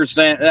Packers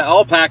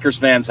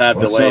fans have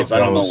delays. I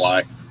don't know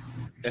why.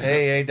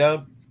 Hey,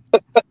 A-Dub.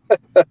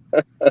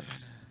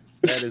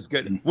 That is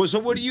good. Well, so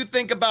what do you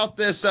think about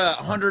this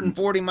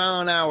 140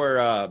 mile an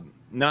hour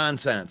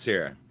nonsense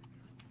here?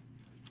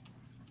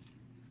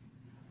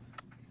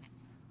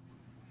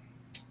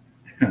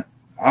 I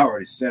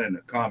already said in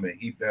the comment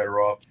he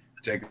better off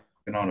taking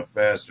on a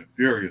Fast and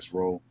Furious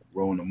role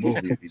in the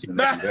movie if he's going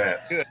to do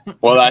that.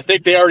 Well, I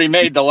think they already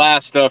made the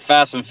last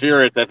Fast and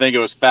Furious. I think it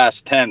was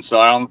Fast 10. So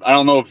I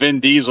don't know if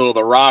Vin Diesel or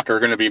The Rock are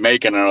going to be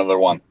making another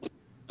one.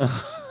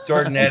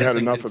 Jordan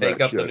Addison can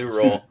take up the new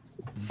role.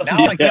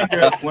 Now I think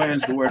there are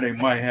plans to where they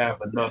might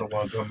have another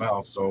one come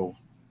out. So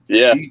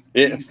yeah,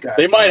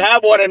 they might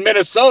have one in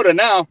Minnesota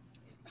now.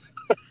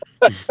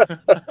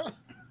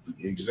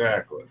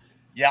 Exactly.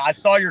 Yeah, I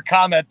saw your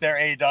comment there,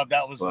 A-Dub.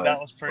 That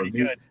was pretty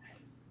good.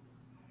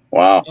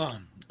 Wow.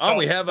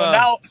 We have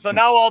so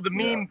now all the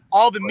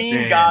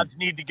meme gods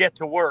need to get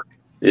to work.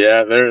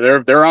 Yeah,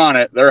 they're on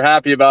it. They're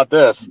happy about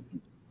this.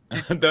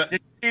 Did you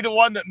see the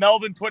one that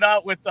Melvin put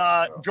out with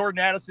Jordan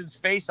Addison's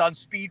face on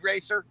Speed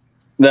Racer?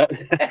 No.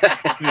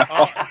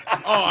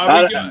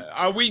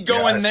 Are we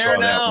going there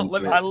now?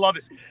 I love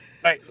it.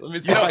 Right. Let me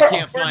see if I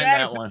can't find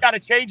that one. Got to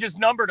change his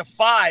number to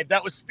 5.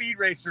 That was Speed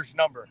Racer's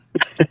number.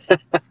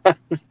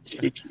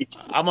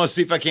 Jeez. I'm gonna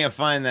see if I can't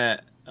find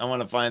that. I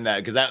want to find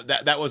that because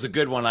that was a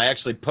good one. I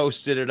actually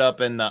posted it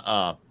up in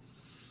the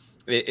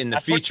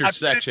featured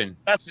section.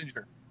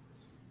 Messenger.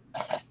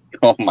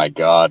 Oh my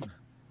God.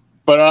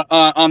 But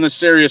on the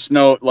serious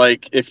note,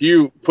 like if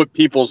you put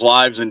people's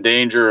lives in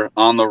danger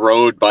on the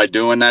road by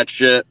doing that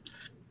shit,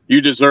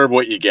 you deserve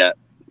what you get.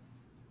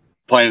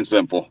 Plain and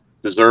simple.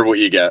 Deserve what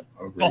you get.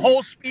 The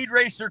whole Speed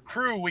Racer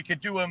crew, we could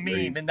do a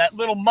meme, and that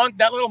little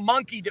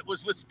monkey that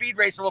was with Speed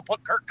Racer will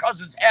put Kirk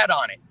Cousins' head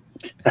on it.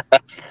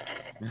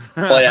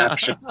 Play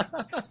action.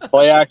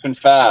 Play action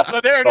fast.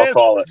 So there it I'll is.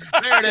 call it.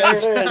 There it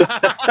is.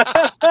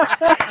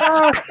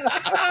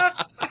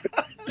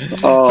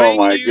 Oh Thank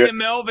my you God. to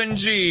Melvin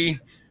G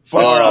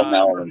for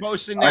Melvin.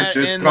 posting I that.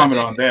 just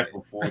commented on that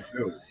before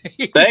too.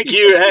 Thank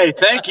you. Hey,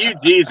 thank you,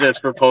 Jesus,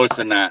 for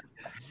posting that.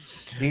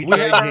 Detroit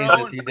have our Jesus,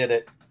 own- you did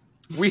it.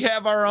 We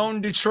have our own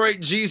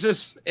Detroit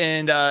Jesus,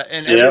 and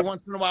every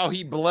once in a while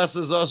he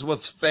blesses us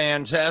with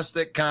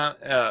fantastic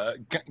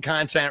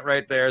content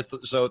right there.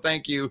 So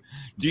thank you,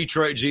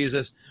 Detroit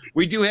Jesus.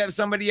 We do have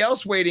somebody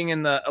else waiting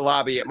in the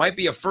lobby. It might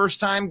be a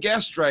first-time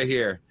guest right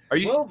here. Are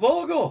you? Well,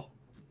 Vogel.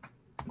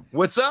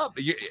 What's up?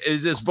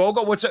 Is this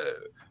Vogel?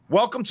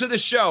 Welcome to the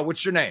show.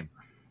 What's your name?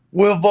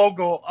 Will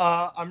Vogel.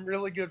 I'm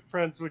really good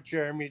friends with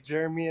Jeremy.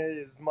 Jeremy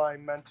is my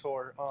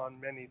mentor on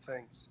many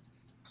things.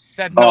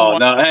 Said no. Oh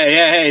no!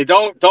 Hey!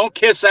 Don't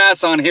kiss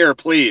ass on here,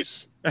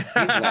 please.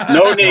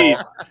 No need.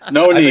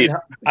 No need.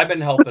 I've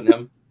been helping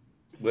him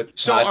with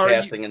So are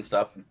podcasting and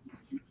stuff.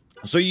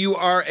 So you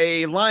are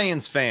a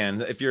Lions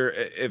fan, if you're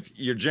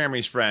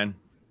Jeremy's friend.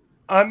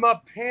 I'm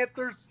a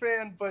Panthers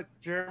fan, but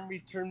Jeremy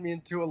turned me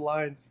into a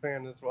Lions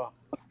fan as well.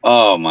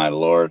 Oh my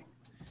Lord.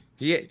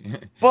 Yeah,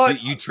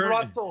 But you turned.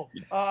 Russell,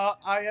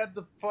 I had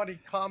the funny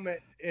comment,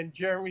 and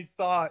Jeremy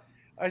saw it.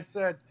 I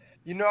said,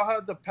 you know how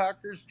the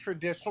Packers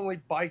traditionally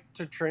bike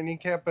to training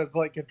camp as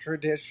like a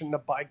tradition to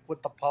bike with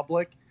the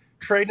public?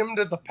 Trade him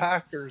to the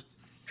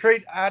Packers.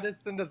 Trade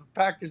Addison to the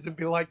Packers and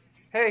be like,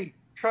 hey,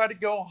 try to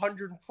go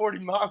 140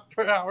 miles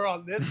per hour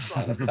on this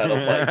side. You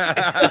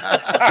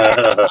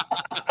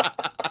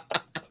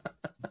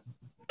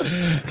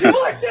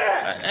like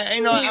that?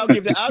 You know, I'll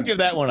give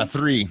that one a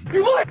 3.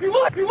 You like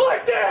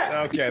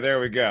that? Okay, there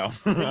we go.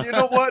 And you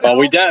know what? Oh,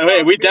 we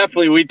definitely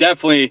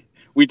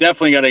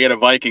got to get a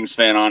Vikings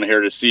fan on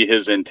here to see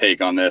his intake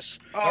on this.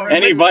 Oh,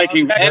 Any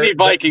Viking They're fan.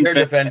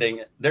 defending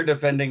it. They're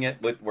defending it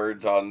with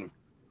words on.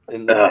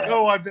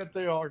 Oh, I bet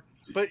they are.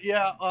 But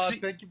yeah, See,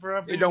 thank you for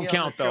having it me don't on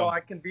count, the show. though. I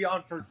can be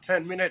on for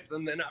 10 minutes,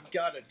 and then I've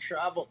got to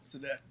travel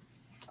today.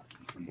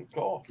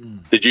 Cool.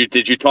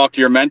 Did you talk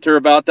to your mentor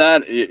about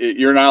that?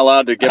 You're not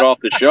allowed to get off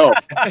the show.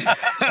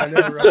 I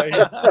know, right?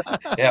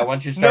 Yeah,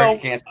 once you start, No, you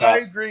can't I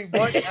stop. agree.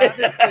 What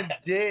Addison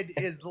did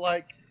is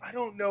like, I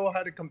don't know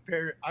how to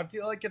compare it. I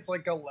feel like it's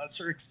like a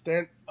lesser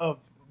extent of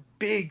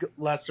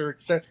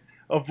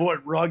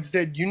what Ruggs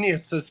did. You need to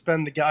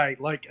suspend the guy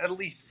like at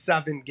least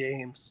 7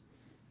 games,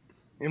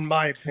 in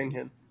my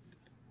opinion.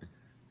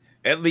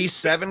 At least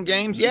 7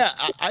 games? Yeah,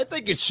 I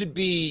think it should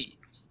be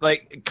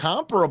like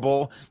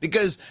comparable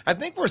because I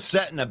think we're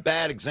setting a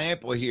bad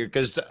example here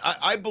because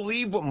I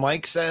believe what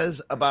Mike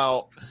says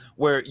about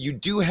where you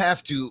do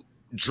have to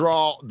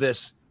draw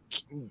this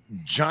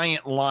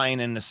giant line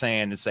in the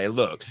sand and say,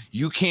 look,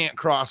 you can't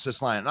cross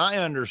this line. And I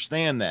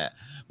understand that.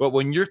 But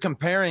when you're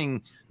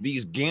comparing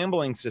these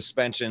gambling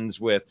suspensions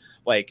with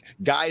like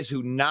guys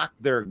who knock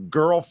their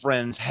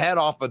girlfriend's head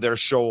off of their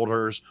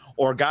shoulders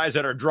or guys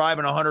that are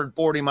driving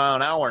 140 mile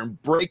an hour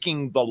and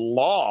breaking the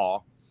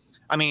law,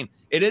 I mean,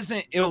 it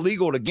isn't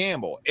illegal to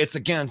gamble. It's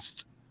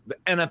against the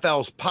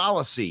NFL's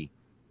policy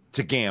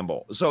to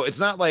gamble. So it's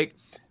not like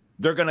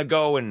they're going to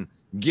go and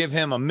give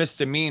him a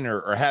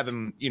misdemeanor or have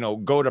him,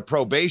 go to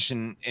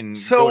probation and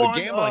go to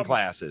gambling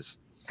classes.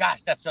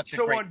 Gosh, that's such a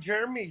So great. on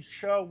Jeremy's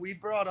show, we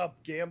brought up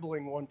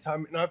gambling one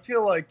time, and I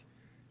feel like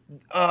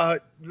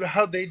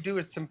how they do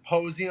a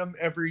symposium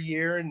every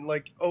year, and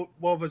like, oh,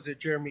 what was it,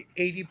 Jeremy?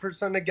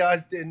 80% of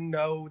guys didn't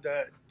know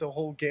that the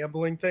whole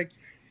gambling thing.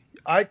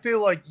 I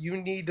feel like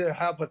you need to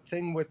have a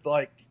thing with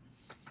like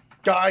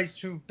guys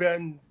who've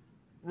been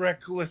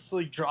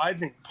recklessly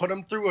driving, put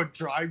them through a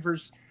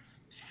driver's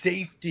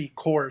safety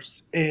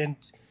course, and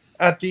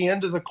at the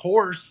end of the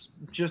course,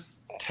 just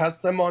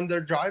test them on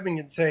their driving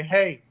and say,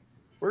 hey,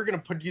 we're going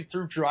to put you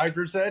through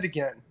driver's ed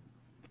again.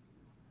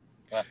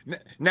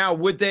 Now,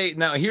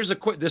 here's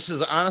this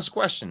is an honest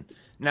question.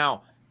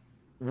 Now,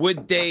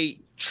 would they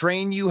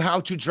train you how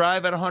to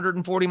drive at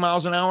 140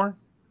 miles an hour?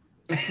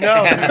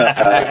 No.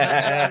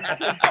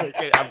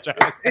 Okay, I'm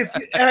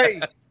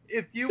trying.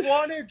 If you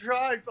want to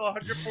drive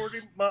 140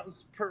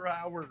 miles per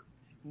hour,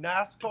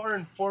 NASCAR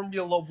and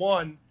Formula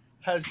One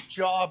has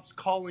jobs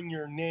calling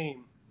your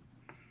name.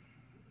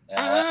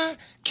 I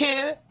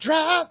can't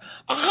drive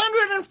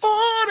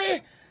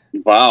 140.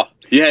 Wow.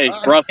 Yeah,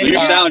 Russell, you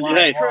sound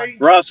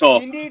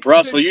Russell,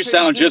 you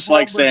sound just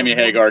like Sammy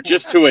Hagar,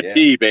 just to a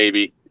T,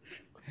 baby.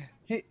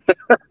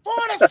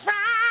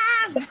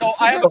 45 So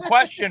I have a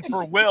question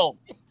for Will.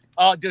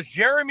 Does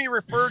Jeremy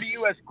refer to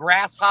you as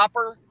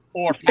grasshopper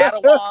or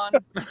Padawan?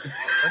 Or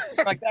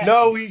something like that?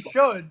 No, he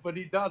should, but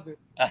he doesn't.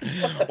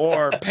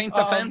 Or paint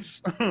the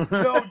fence.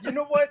 No, you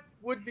know what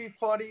would be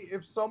funny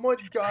if someone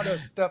got a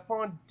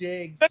Stephon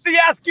Diggs. Did he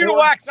ask you to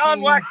wax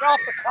on, wax off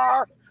the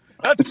car?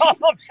 That's all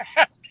I'm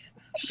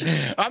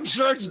asking. I'm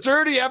sure it's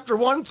dirty after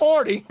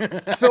 140.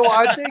 So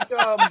I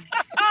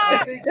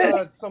think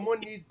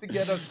someone needs to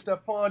get a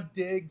Stephon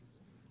Diggs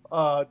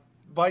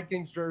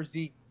Vikings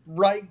jersey,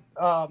 write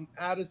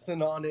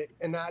Addison on it,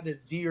 and add a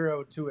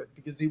 0 to it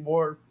because he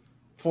wore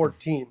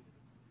 14.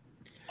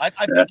 I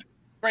think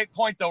great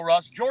point though,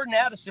 Russ. Jordan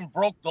Addison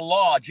broke the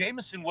law.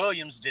 Jameson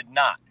Williams did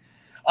not.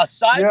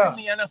 Aside from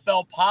the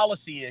NFL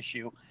policy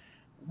issue,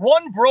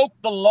 one broke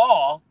the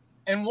law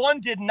and one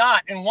did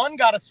not, and one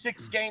got a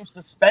 6-game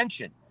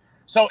suspension.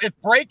 So if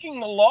breaking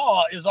the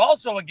law is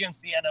also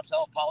against the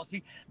NFL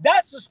policy,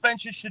 that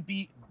suspension should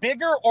be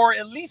bigger or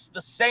at least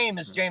the same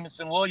as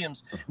Jameson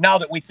Williams, now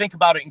that we think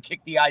about it and kick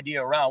the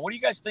idea around. What do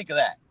you guys think of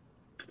that?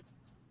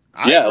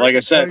 Yeah, like I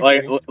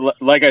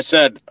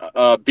said,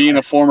 being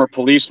a former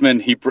policeman,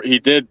 he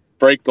did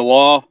break the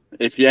law.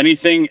 If you,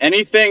 anything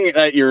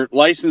that your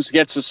license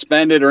gets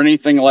suspended or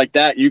anything like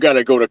that, you got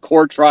to go to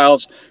court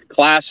trials,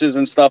 classes,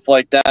 and stuff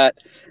like that.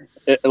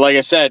 Like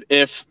I said,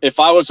 if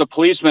I was a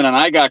policeman and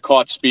I got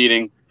caught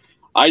speeding,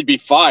 I'd be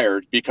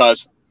fired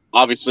because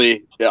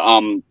obviously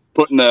I'm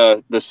putting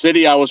the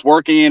city I was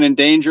working in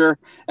danger,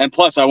 and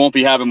plus I won't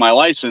be having my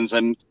license,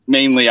 and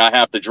mainly I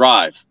have to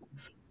drive.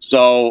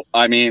 So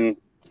I mean,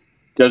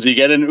 does he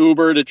get an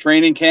Uber to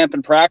training camp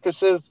and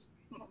practices?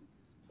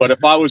 But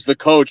if I was the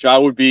coach, I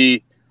would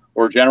be,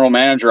 or general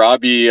manager,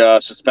 I'd be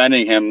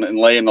suspending him and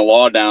laying the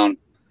law down.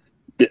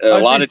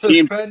 A lot of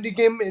teams suspending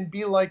him and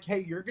be like, "Hey,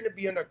 you're going to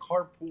be in a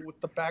carpool with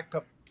the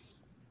backups."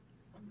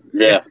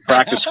 Yeah,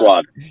 practice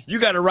squad. You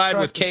got to ride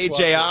with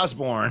KJ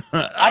Osborne.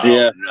 No.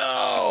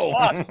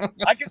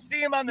 I can see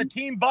him on the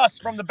team bus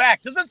from the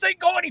back. Does this thing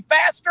go any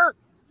faster?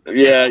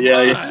 Yeah.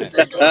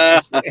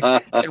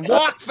 And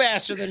walk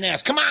faster than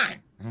this. Come on.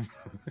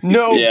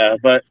 No. Yeah,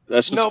 but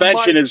a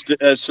suspension is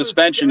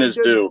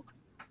due.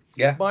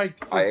 Yeah, Mike,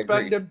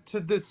 suspend him to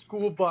the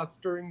school bus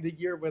during the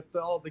year with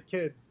all the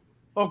kids.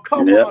 Oh,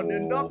 come on,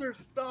 another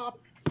stop.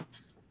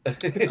 All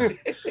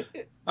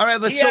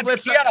right, let's he had a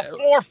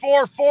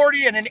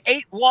 4.440 and an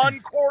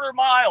 8.1 quarter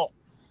mile.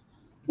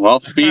 Well,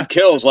 speed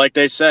kills, like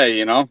they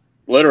say,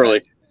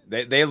 literally.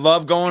 They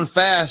love going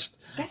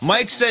fast.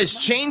 Mike says,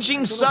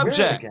 changing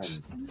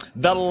subjects.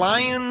 The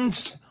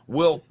Lions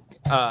will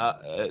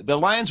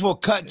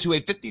cut to a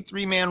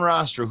 53-man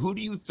roster. Who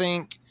do you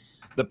think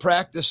the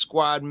practice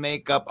squad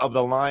makeup of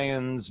the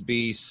Lions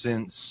be,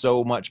 since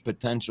so much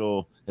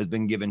potential has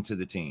been given to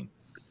the team?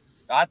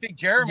 I think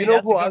Jeremy. You know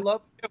who I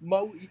love?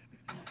 Mo.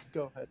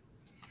 Go ahead.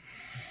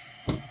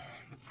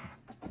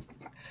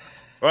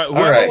 All right,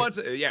 whoever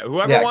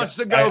wants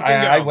to go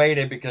can go. I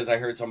waited because I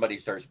heard somebody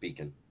start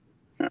speaking.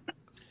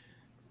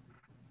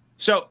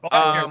 So,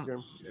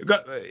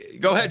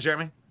 go ahead,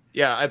 Jeremy.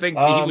 Yeah, I think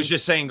he was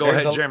just saying, go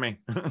ahead, Jeremy.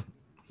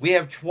 We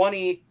have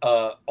 20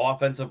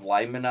 offensive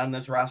linemen on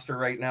this roster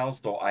right now,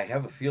 so I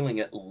have a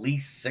feeling at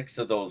least 6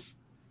 of those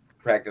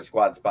practice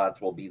squad spots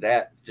will be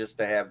that, just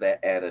to have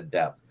that added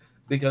depth.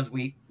 Because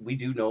we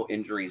do know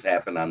injuries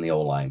happen on the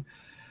O-line.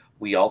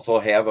 We also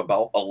have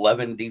about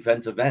 11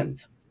 defensive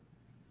ends.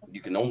 You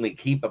can only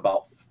keep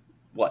about,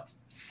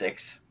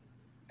 6?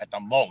 At the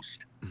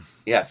most.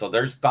 Yeah, so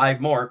there's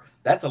 5 more.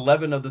 That's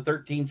 11 of the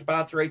 13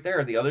 spots right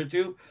there. The other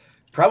 2,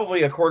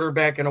 probably a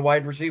quarterback and a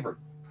wide receiver.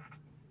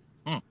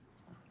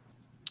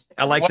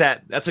 I like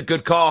that. That's a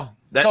good call.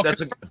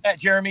 That's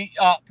Jeremy.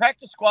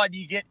 Practice squad,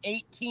 you get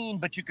 18,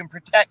 but you can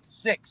protect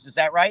 6. Is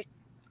that right?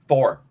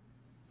 4.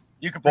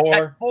 You can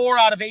protect 4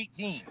 out of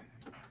 18.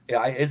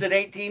 Yeah, is it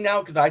 18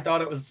 now? Because I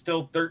thought it was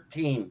still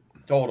 13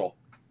 total.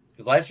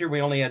 Because last year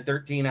we only had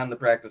 13 on the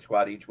practice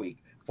squad each week.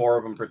 4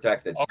 of them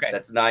protected. Okay,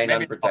 that's 9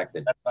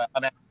 unprotected.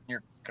 I'm asking you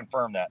to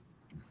confirm that.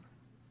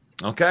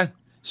 Okay,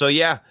 so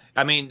yeah,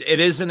 I mean, it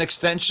is an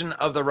extension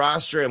of the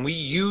roster, and we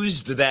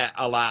used that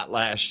a lot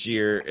last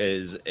year.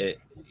 As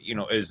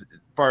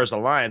far as the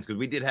Lions, because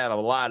we did have a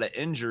lot of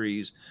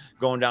injuries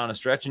going down the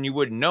stretch, and you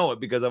wouldn't know it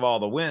because of all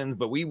the wins,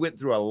 but we went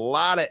through a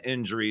lot of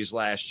injuries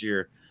last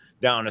year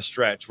down the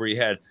stretch where you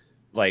had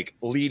like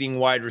leading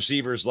wide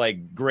receivers,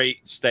 like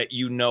greats that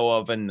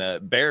of in the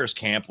Bears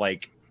camp,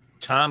 like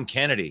Tom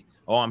Kennedy.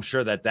 Oh, I'm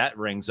sure that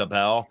rings a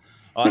bell.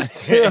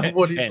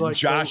 And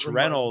Josh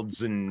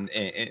Reynolds and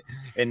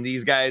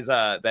these guys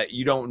that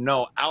you don't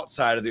know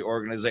outside of the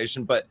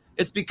organization, but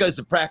it's because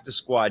the practice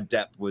squad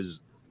depth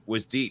was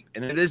deep,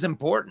 and it is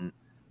important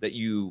that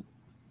you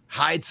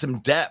hide some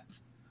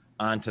depth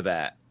onto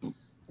that.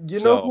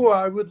 You know who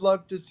I would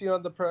love to see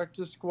on the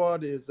practice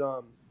squad is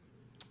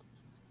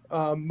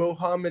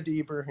Mohamed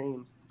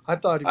Ibrahim. I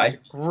thought he was a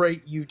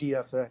great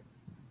UDFA.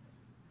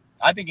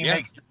 I think he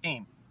makes the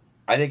team.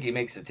 I think he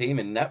makes the team,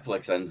 and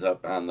Netflix ends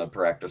up on the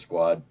practice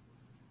squad.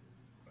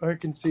 I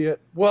can see it.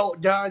 Well,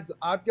 guys,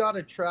 I've got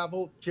to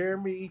travel.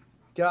 Jeremy,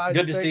 guys,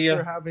 good to see you.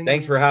 For having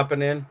Thanks me. For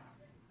hopping in.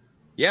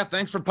 Yeah,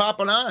 thanks for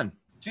popping on.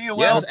 See you,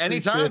 Will. Yes,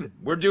 anytime.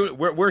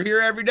 We're here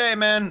every day,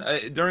 man.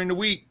 During the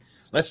week,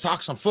 let's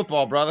talk some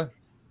football, brother.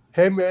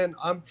 Hey, man,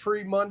 I'm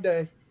free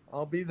Monday.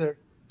 I'll be there.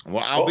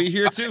 Well, I'll be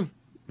here too.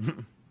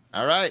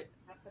 All right.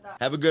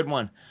 Have a good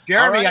one,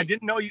 Jeremy. Right. I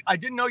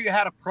didn't know you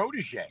had a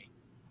protege.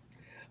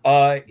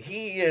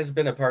 He has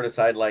been a part of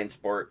Sideline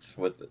Sports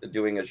with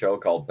doing a show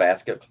called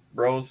Basket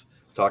Bros,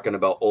 talking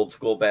about old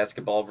school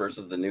basketball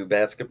versus the new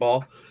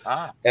basketball.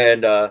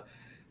 And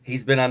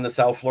he's been on the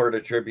South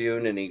Florida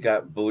Tribune, and he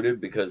got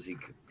booted because he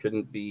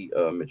couldn't be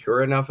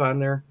mature enough on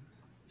there.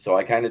 So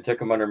I kind of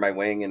took him under my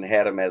wing and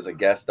had him as a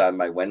guest on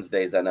my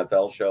Wednesdays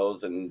NFL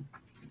shows. And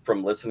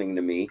from listening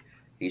to me,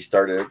 he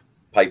started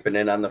piping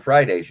in on the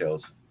Friday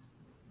shows.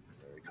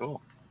 Very cool.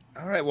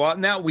 All right. Well,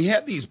 now we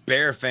have these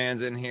Bear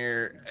fans in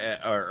here,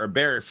 or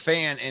Bear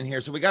fan in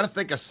here. So we got to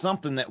think of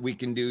something that we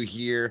can do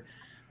here.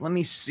 Let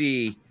me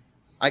see.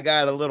 I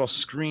got a little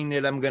screen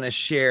that I'm going to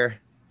share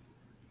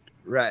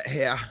right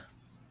here.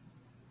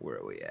 Where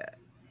are we at?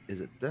 Is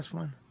it this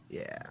one?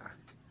 Yeah.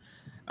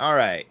 All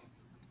right.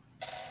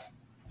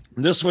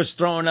 This was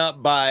thrown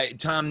up by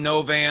Tom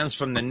Novans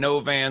from the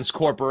Novans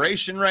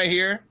Corporation right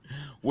here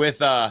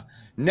with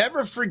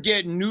never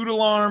forget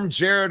noodle arm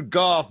Jared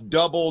Goff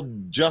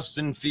doubled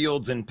Justin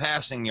Fields in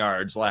passing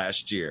yards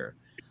last year.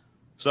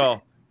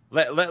 So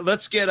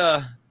let's get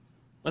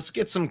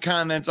some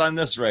comments on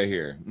this right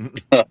here.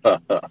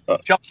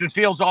 Justin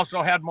Fields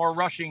also had more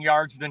rushing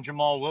yards than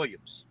Jamal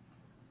Williams.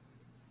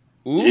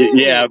 Ooh,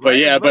 yeah,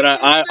 but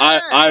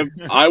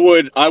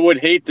I would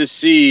hate to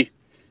see.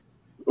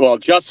 Well,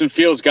 Justin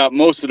Fields got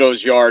most of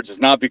those yards.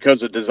 It's not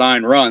because of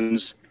design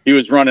runs. He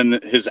was running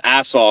his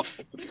ass off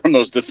from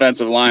those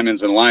defensive linemen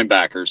and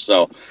linebackers.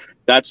 So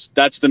that's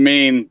the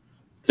main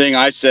thing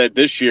I said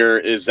this year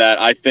is that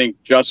I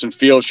think Justin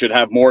Fields should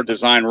have more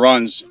design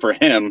runs for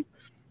him.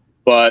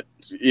 But,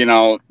 you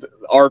know,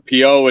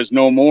 RPO is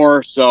no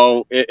more.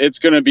 So it's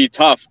going to be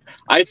tough.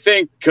 I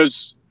think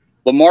because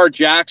Lamar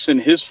Jackson,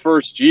 his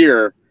first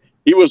year,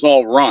 he was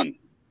all run.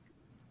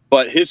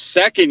 But his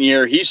second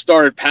year, he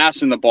started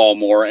passing the ball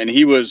more, and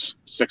he was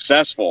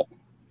successful.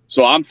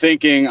 So I'm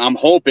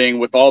hoping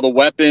with all the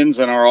weapons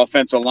and our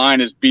offensive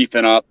line is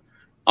beefing up,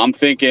 I'm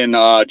thinking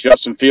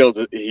Justin Fields,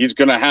 he's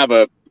going to have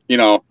a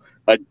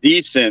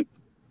decent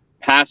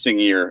passing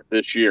year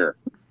this year.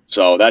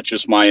 So that's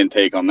just my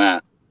intake on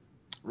that.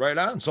 Right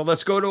on. So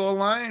let's go to a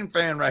Lion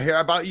fan right here.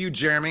 How about you,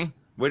 Jeremy?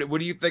 What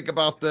do you think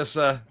about this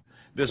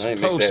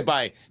post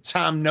by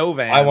Tom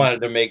Novan? I wanted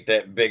to make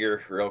that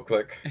bigger real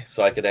quick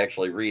so I could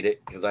actually read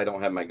it because I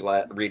don't have my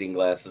reading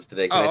glasses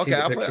today. Can I see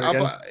the picture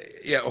again?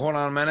 Yeah, hold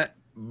on a minute.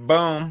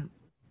 Boom.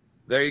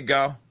 There you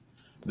go.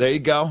 There you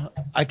go.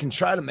 I can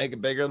try to make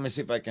it bigger. Let me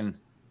see if I can.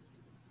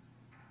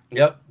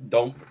 Yep.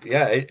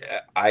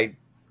 I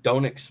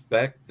don't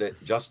expect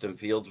that Justin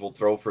Fields will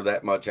throw for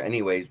that much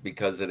anyways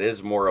because it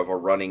is more of a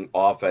running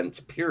offense,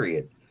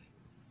 period.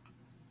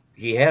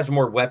 He has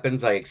more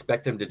weapons. I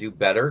expect him to do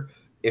better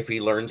if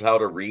he learns how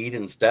to read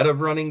instead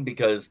of running,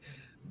 because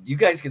you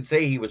guys can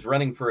say he was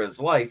running for his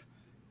life,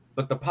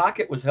 but the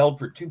pocket was held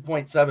for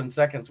 2.7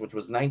 seconds, which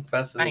was 9th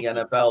best in the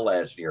NFL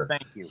last year.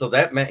 Thank you. So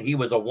that meant he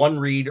was a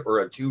 1-read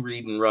or a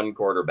 2-read and run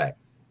quarterback.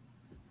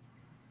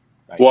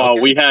 Well,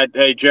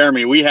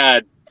 Jeremy, we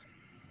had,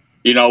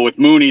 with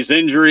Mooney's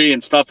injury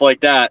and stuff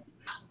like that,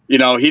 he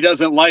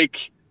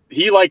liked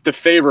to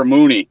favor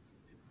Mooney,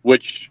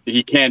 which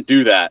he can't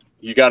do that.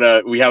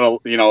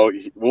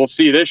 We'll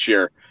see this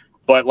year.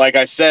 But like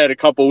I said a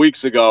couple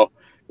weeks ago,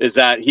 is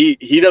that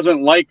he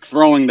doesn't like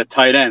throwing the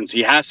tight ends.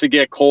 He has to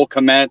get Cole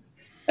Kmet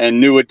and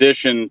new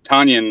addition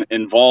Tanyan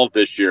involved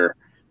this year.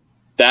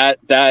 That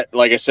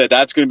like I said,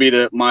 that's going to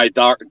be my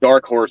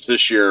dark horse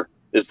this year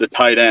is the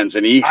tight ends,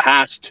 and he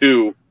has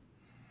to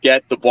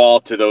get the ball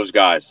to those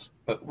guys.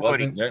 But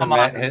wasn't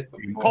Kmet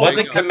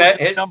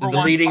hit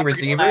the leading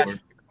receiver?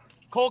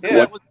 Cole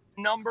Kmet was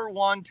number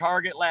 1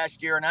 target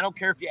last year, and I don't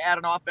care if you add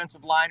an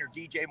offensive line or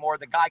DJ Moore,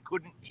 the guy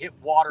couldn't hit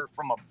water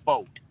from a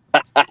boat.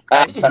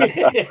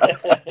 Okay?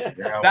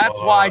 That's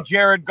why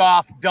Jared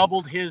Goff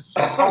doubled his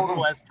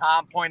total, as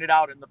Tom pointed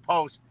out in the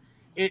post.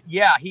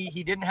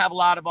 He didn't have a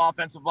lot of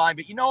offensive line,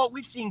 but you know what?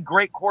 We've seen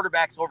great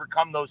quarterbacks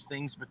overcome those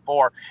things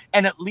before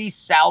and at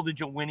least salvage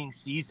a winning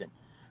season.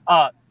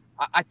 I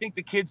think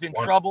the kid's in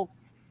trouble.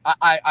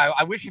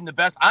 I wish him the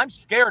best. I'm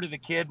scared of the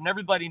kid,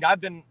 and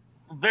I've been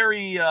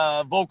very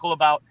vocal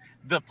about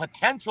the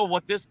potential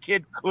what this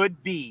kid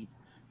could be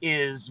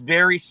is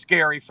very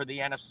scary for the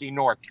NFC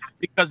North,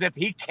 because if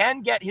he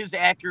can get his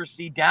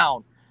accuracy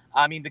down,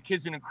 I mean, the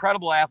kid's an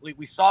incredible athlete.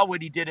 We saw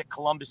what he did at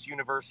Columbus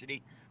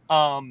University.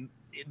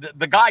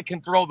 The guy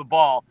can throw the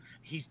ball.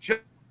 He's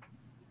just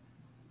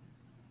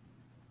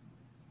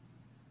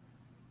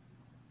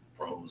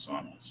froze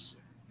on us.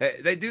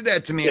 They do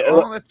that to me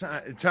all the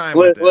time.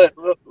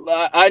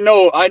 I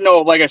know.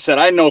 Like I said,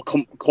 I know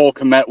Cole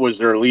Kmet was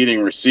their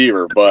leading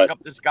receiver, but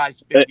this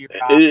guy's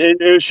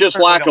it was just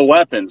lack of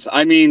weapons.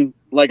 I mean,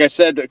 like I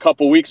said a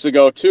couple weeks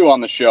ago too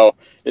on the show,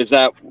 is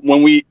that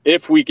when we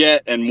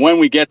get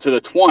to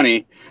the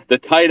 20, the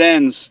tight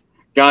ends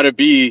got to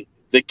be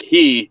the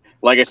key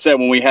like I said,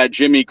 when we had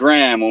Jimmy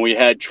Graham, when we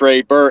had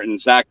Trey Burton,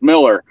 Zach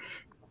Miller,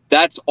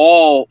 that's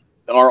all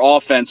our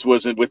offense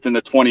was within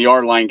the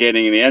 20-yard line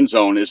getting in the end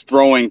zone is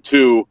throwing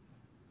to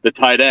the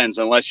tight ends.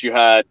 Unless you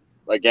had,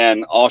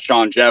 again,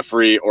 Alshon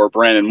Jeffrey or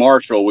Brandon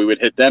Marshall, we would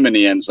hit them in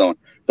the end zone.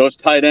 Those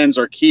tight ends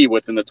are key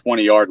within the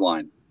 20-yard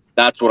line.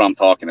 That's what I'm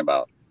talking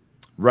about.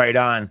 Right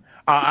on.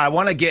 I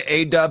want to get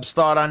A-Dub's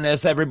thought on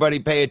this. Everybody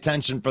pay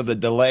attention for the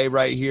delay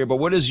right here. But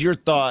what is your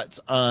thoughts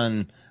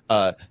on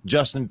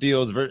Justin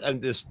Fields versus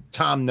this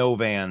Tom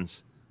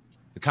Novan's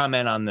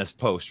comment on this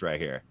post right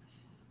here?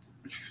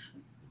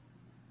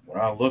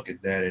 When I look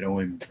at that, it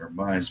only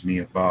reminds me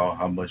about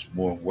how much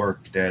more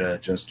work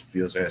that Justin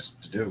Fields has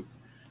to do.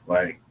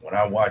 Like, when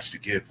I watch the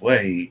kid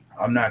play,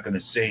 I'm not going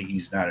to say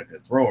he's not a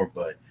good thrower,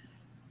 but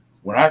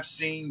when I've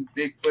seen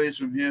big plays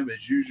from him,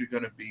 it's usually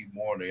going to be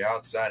more on the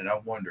outside, and I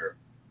wonder,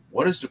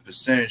 what is the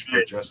percentage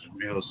for Justin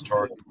Fields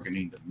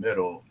targeting the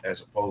middle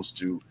as opposed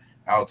to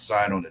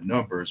outside on the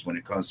numbers when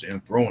it comes to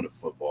him throwing the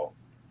football?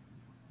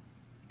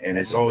 And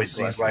it always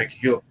seems like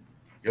he'll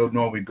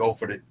normally go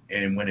for the –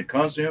 and when it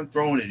comes to him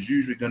throwing, it's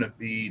usually going to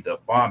be the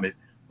bomb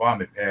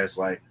it pass.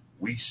 Like,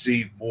 we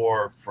see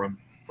more from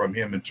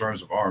him in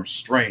terms of arm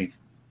strength,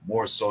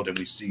 more so than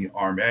we see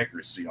arm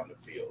accuracy on the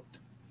field.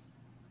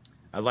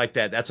 I like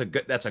that. That's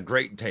a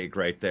great take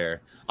right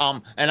there.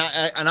 And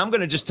I'm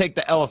going to just take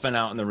the elephant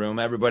out in the room.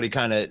 Everybody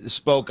kind of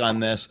spoke on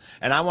this,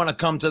 and I want to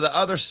come to the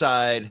other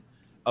side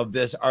of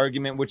this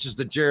argument, which is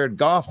the Jared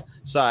Goff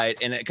side,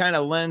 and it kind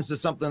of lends to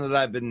something that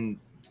I've been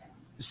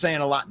saying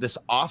a lot this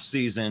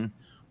offseason,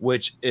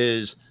 which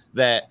is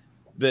that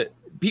the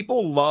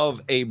people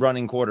love a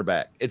running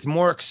quarterback. It's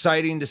more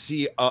exciting to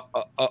see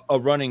a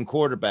running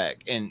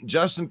quarterback, and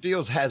Justin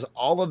Fields has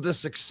all of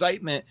this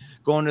excitement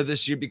going to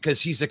this year because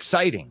he's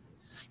exciting.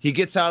 He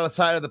gets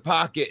outside of the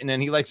pocket and then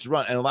he likes to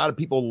run. And a lot of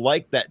people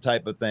like that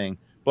type of thing.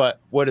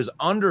 But what is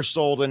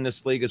undersold in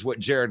this league is what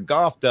Jared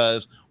Goff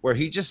does, where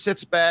he just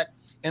sits back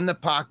in the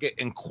pocket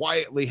and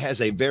quietly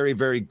has a very,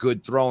 very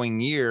good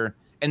throwing year,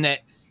 and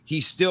that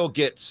he still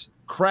gets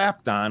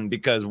crapped on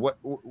because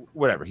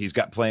whatever, he's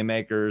got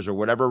playmakers or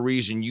whatever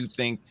reason you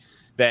think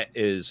that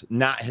is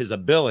not his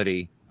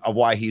ability of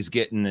why he's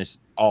getting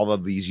all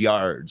of these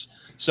yards.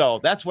 So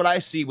that's what I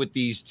see with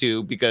these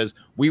two, because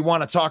we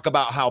want to talk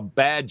about how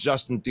bad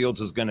Justin Fields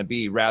is going to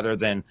be rather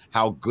than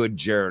how good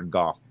Jared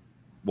Goff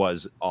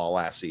was all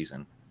last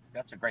season.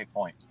 That's a great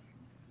point.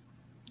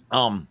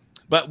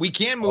 But we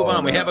can move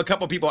on. We have a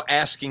couple people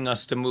asking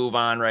us to move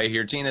on right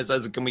here. Tina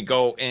says, can we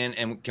go in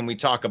and can we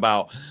talk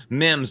about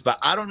Mims? But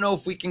I don't know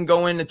if we can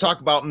go in and talk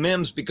about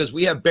Mims because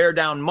we have Bear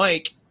Down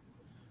Mike,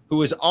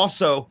 who is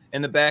also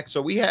in the back. So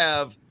we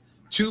have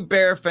 2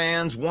 Bear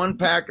fans, 1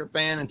 Packer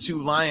fan, and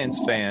 2 Lions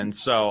fans.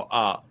 So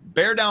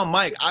Bear Down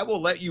Mike, I will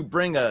let you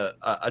bring a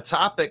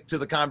topic to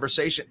the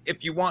conversation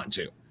if you want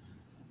to.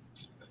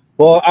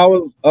 Well,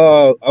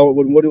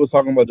 when he was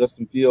talking about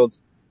Justin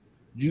Fields,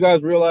 did you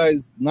guys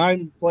realize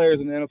 9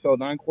 players in the NFL,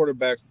 9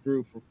 quarterbacks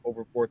threw for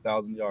over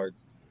 4,000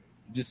 yards?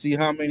 Did you see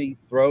how many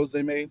throws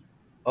they made?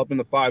 Up in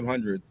the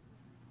 500s.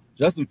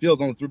 Justin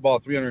Fields only threw the ball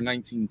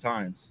 319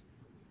 times.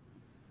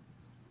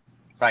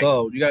 Right.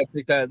 So you got to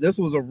think that this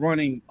was a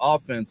running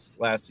offense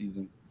last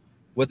season.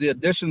 With the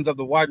additions of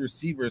the wide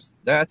receivers,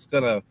 that's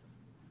going to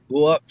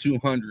go up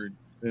 200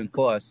 and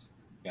plus.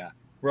 Yeah.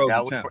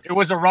 It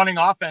was a running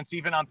offense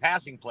even on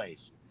passing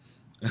plays.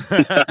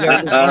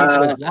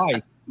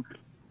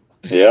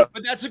 Yeah.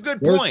 But that's a good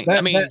point.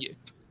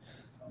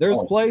 There's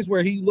plays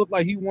where he looked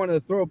like he wanted to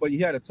throw, but he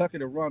had to tuck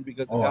it and run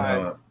because the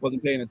guy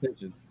wasn't paying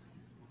attention.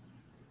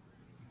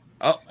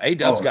 Oh,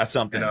 A-Dub's got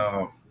something.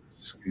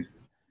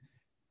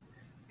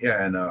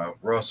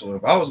 Russell,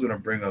 if I was going to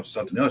bring up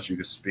something else you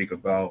could speak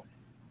about,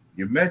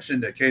 you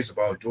mentioned the case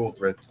about dual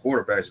threat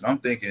quarterbacks, and I'm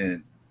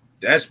thinking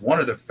that's one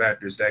of the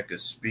factors that could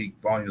speak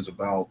volumes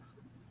about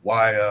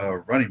why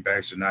running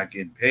backs are not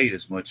getting paid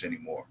as much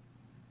anymore.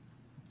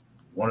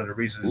 One of the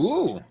reasons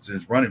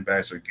is running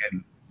backs are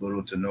getting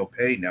little to no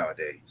pay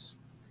nowadays.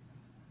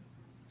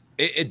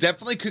 It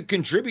definitely could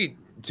contribute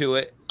to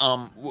it.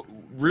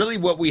 Really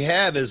what we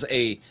have is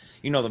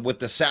with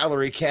the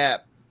salary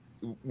cap,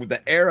 with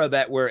the era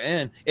that we're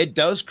in, it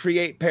does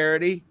create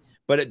parity,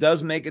 but it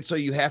does make it so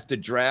you have to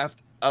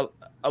draft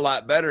a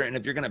lot better. And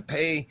if you're going to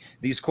pay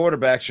these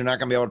quarterbacks, you're not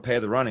going to be able to pay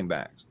the running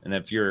backs. And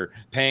if you're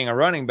paying a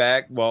running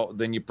back, well,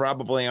 then you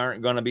probably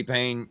aren't going to be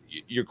paying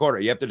your quarter.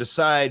 You have to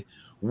decide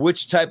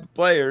which type of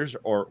players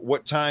or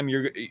what time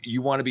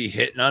you want to be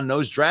hitting on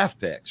those draft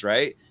picks,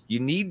 right? You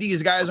need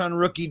these guys on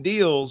rookie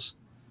deals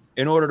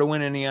in order to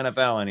win in the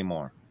NFL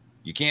anymore.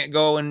 You can't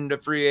go into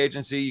free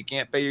agency. You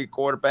can't pay your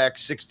quarterback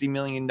 $60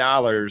 million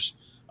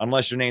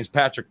unless your name's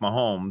Patrick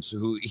Mahomes,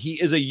 who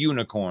he is a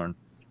unicorn.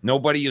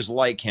 Nobody is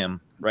like him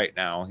right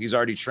now. He's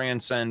already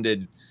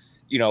transcended,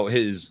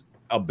 his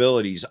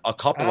abilities a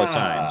couple of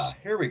times.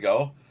 Here we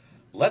go.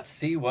 Let's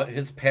see what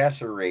his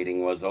passer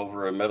rating was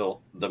over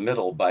the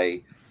middle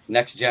by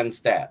Next Gen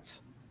Stats.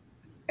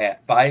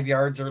 At 5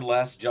 yards or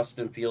less,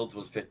 Justin Fields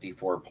was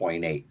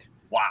 54.8.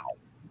 Wow.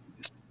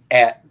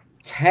 At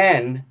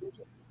 10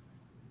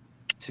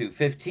 to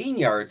 15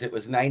 yards, it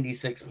was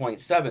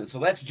 96.7. So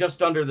that's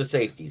just under the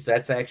safeties.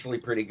 That's actually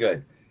pretty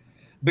good.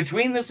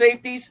 Between the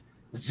safeties,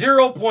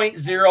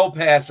 0.0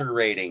 passer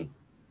rating.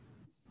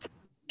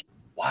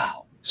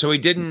 Wow. So he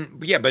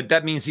didn't, yeah, but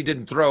that means he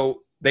didn't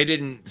throw, they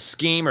didn't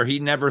scheme, or he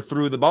never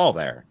threw the ball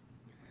there.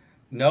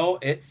 No,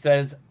 it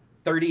says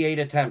 38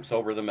 attempts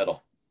over the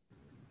middle.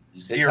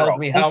 Zero. It tells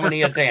me how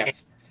many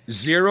attempts.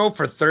 0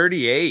 for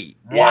 38.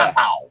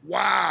 Wow.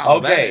 Wow.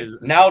 Okay,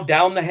 now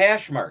down the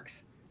hash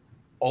marks.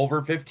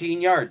 Over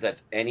 15 yards.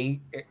 That's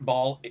any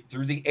ball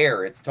through the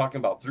air. It's talking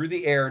about through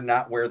the air,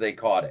 not where they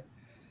caught it.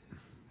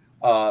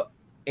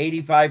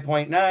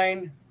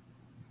 85.9.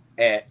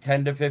 At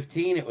 10 to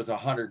 15, it was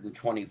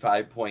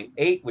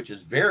 125.8, which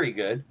is very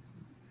good.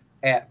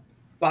 At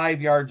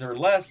 5 yards or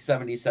less,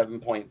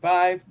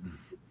 77.5.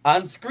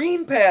 On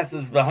screen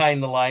passes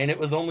behind the line, it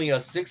was only a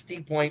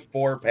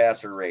 60.4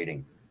 passer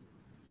rating.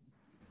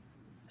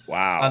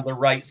 Wow. On the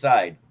right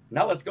side.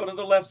 Now let's go to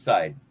the left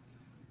side.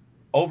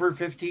 Over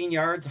 15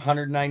 yards,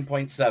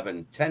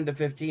 109.7. 10 to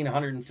 15,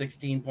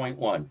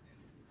 116.1.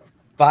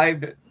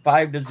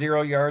 5 to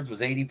 0 yards was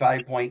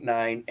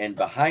 85.9. And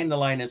behind the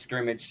line of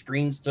scrimmage,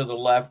 screens to the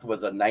left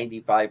was a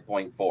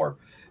 95.4.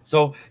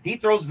 So he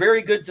throws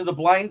very good to the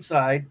blind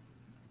side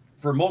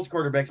for most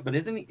quarterbacks, but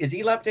is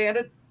he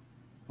left-handed?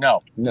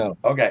 No.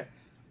 Okay.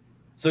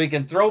 So he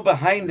can throw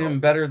behind him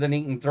better than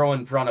he can throw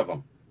in front of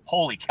him.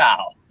 Holy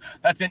cow.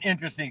 That's an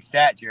interesting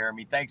stat,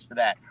 Jeremy. Thanks for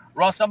that.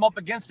 Russ, I'm up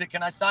against it.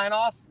 Can I sign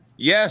off?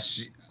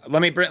 Yes.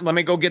 Let me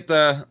go get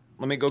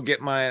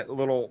my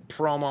little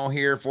promo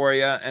here for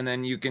you, and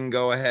then you can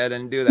go ahead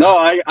and do that. No,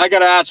 I got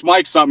to ask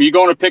Mike something. You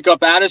going to pick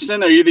up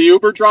Addison? Are you the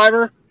Uber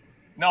driver?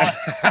 No.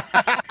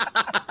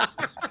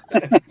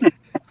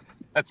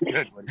 That's a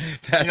good one.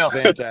 That's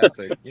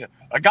fantastic.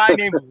 A guy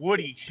named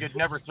Woody should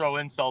never throw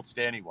insults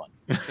to anyone.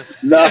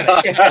 No.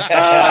 Hey,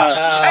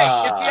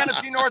 it's the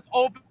NFC North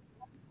Open.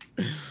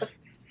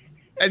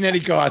 And then he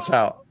goes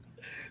out.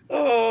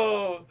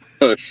 Oh,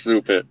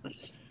 stupid.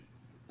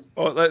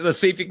 Well, let's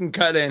see if you can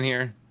cut in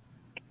here.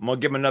 I'm going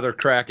to give him another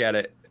crack at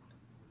it.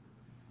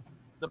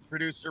 The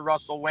producer,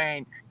 Russell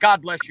Wayne.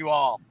 God bless you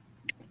all.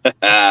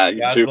 God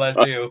bless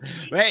you.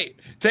 Hey,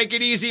 take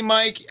it easy,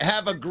 Mike.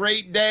 Have a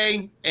great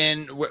day.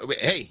 And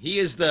hey, he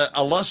is the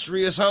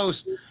illustrious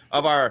host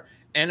of our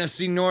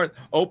NFC North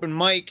Open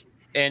Mic.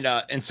 And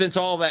since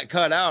all that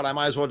cut out, I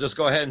might as well just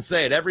go ahead and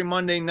say it. Every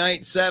Monday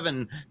night,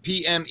 7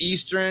 p.m.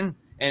 Eastern.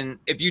 And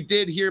if you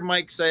did hear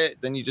Mike say it,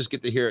 then you just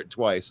get to hear it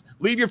twice.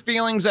 Leave your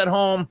feelings at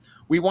home.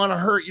 We want to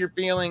hurt your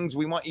feelings.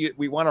 We want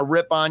to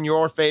rip on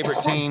your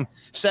favorite team.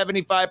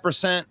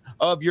 75%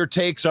 of your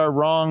takes are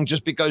wrong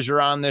just because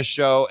you're on this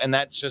show, and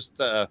that's just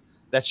the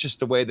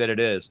way that it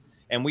is.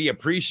 And we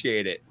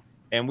appreciate it.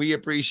 And we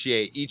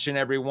appreciate each and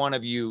every one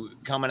of you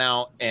coming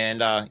out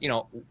and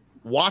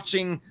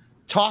watching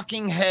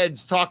talking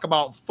heads talk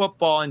about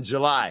football in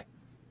July.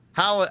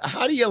 How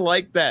do you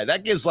like that?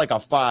 That gives like a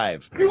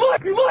 5. You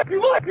like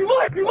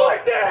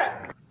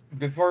that?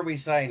 Before we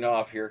sign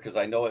off here, because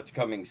I know it's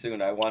coming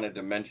soon, I wanted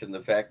to mention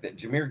the fact that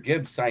Jahmyr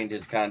Gibbs signed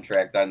his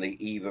contract on the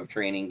eve of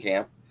training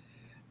camp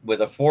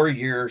with a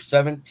 4-year,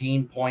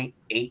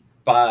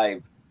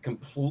 $17.85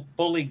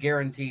 fully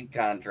guaranteed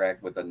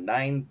contract with a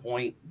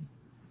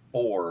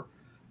 $9.4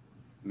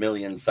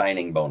 million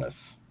signing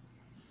bonus.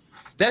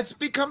 That's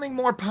becoming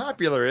more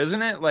popular,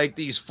 isn't it? Like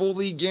these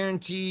fully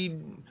guaranteed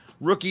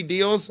rookie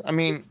deals. I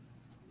mean,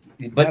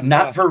 but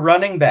not for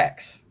running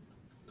backs,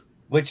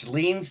 which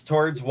leans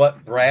towards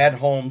what Brad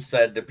Holmes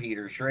said to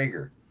Peter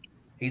Schrager.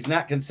 He's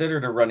not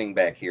considered a running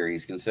back here.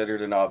 He's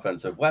considered an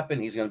offensive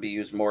weapon. He's going to be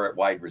used more at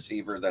wide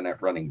receiver than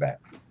at running back.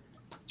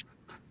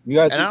 You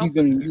guys think he's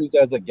going to be used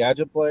as a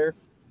gadget player?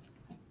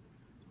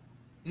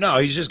 No,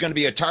 he's just going to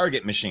be a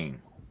target machine.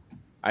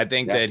 I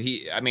think that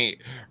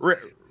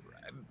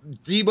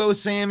Deebo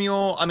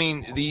Samuel, I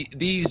mean,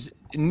 these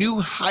new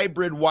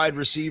hybrid wide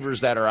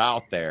receivers that are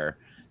out there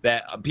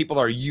that people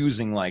are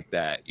using like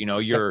that,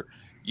 you're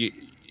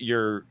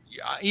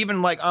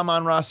even like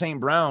Amon-Ra St.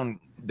 Brown,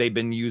 they've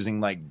been using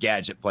like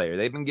gadget player.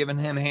 They've been giving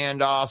him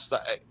handoffs.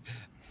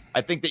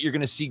 I think that you're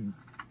going to see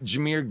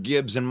Jahmyr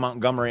Gibbs and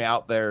Montgomery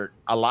out there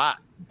a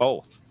lot,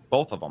 both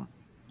of them.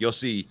 You'll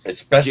see,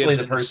 especially Gibbs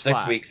the first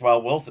 6 weeks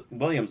while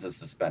Williams is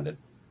suspended.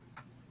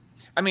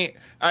 I mean,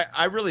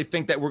 I really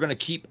think that we're going to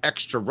keep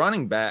extra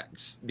running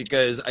backs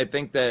because I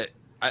think that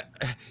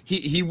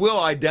he will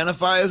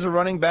identify as a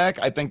running back.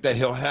 I think that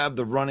he'll have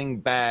the running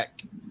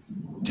back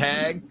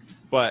tag.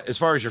 But as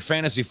far as your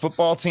fantasy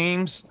football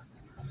teams,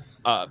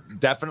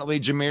 definitely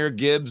Jahmyr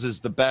Gibbs is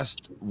the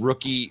best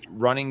rookie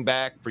running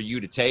back for you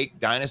to take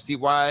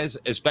dynasty-wise,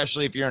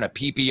 especially if you're in a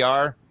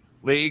PPR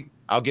league.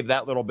 I'll give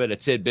that little bit of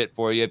tidbit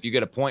for you. If you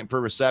get a point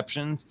per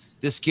receptions,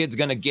 this kid's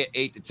going to get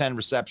 8 to 10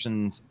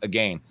 receptions a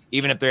game,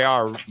 even if they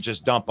are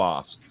just dump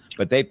offs.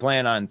 But they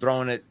plan on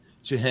throwing it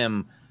to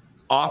him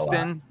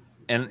often.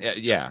 And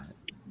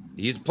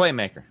he's a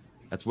playmaker.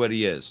 That's what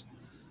he is.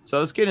 So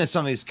let's get into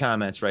some of these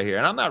comments right here.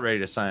 And I'm not ready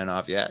to sign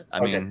off yet. I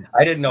mean,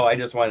 I didn't know. I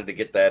just wanted to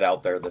get that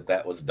out there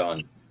that was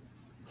done.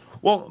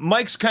 Well,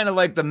 Mike's kind of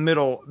like the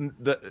middle,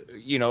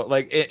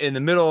 like in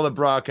the middle of the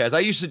broadcast. I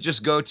used to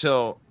just go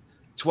till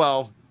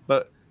 12,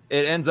 but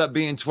it ends up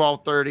being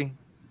 12:30.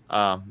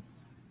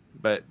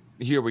 But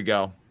here we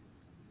go.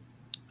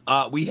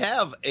 We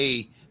have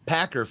a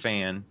Packer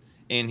fan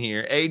in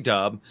here,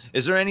 A-Dub.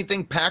 Is there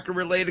anything Packer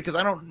related? Because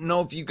I don't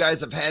know if you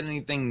guys have had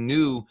anything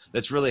new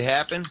that's really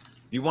happened.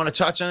 You want to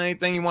touch on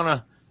anything? You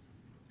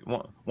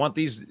want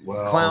these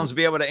clowns to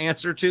be able to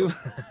answer to?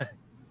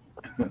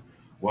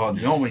 Well,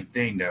 the only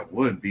thing that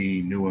would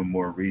be new and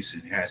more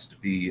recent has to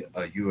be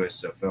a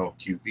USFL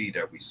QB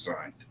that we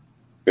signed.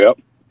 Yep.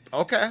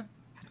 Okay.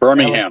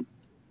 Birmingham.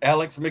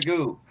 Alex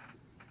Magoo.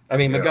 I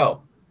mean, Magoo.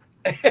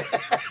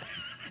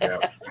 Yeah,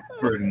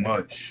 pretty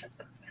much.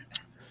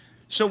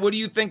 So what do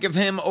you think of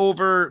him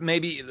over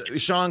maybe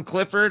Sean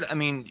Clifford? I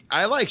mean,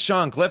 I like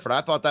Sean Clifford.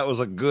 I thought that was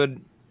a good,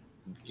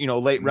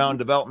 late round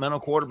developmental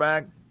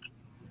quarterback.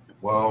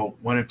 Well,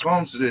 when it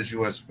comes to this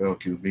USFL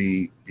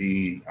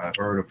QB, I've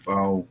heard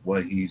about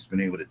what he's been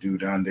able to do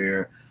down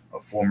there, a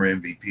former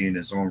MVP in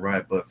his own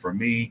right. But for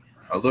me,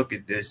 I look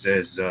at this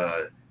as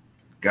a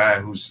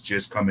guy who's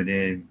just coming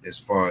in as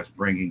far as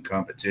bringing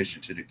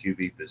competition to the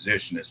QB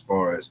position, as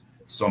far as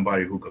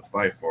somebody who could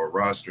fight for a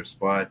roster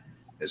spot,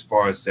 as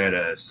far as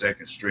that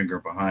second stringer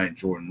behind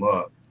Jordan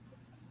Love.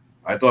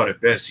 I thought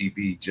at best he'd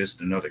be just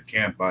another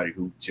camp body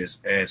who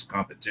just adds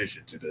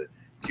competition to the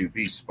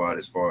QB spot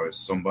as far as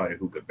somebody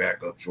who could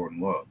back up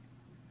Jordan Love.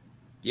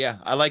 Yeah,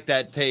 I like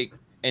that take.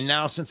 And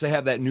now since they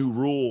have that new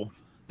rule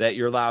that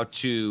you're allowed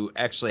to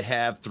actually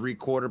have 3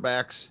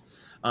 quarterbacks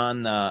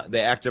on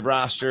the active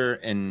roster,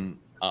 and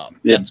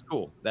that's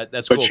cool.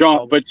 That's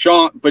cool. But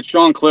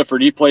Sean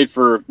Clifford, he played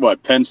for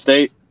what, Penn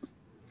State?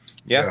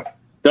 Yeah.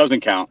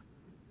 Doesn't count.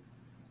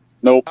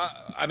 Nope.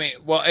 I mean,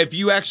 well, if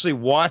you actually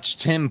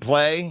watched him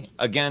play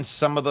against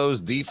some of those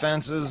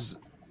defenses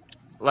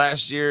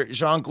last year,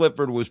 Sean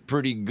Clifford was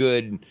pretty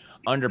good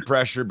under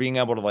pressure, being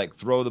able to like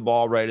throw the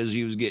ball right as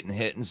he was getting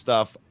hit and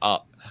stuff.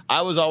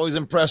 I was always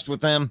impressed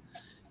with him,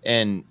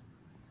 and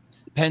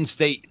Penn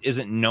State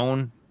isn't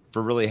known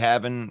for really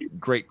having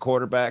great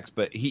quarterbacks,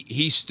 but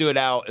he stood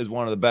out as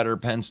one of the better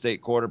Penn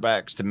State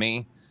quarterbacks to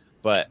me.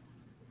 But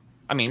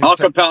I mean, I'll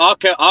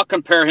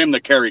compare him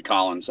to Kerry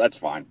Collins. That's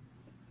fine.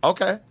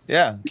 Okay,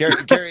 yeah,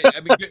 Kerry. I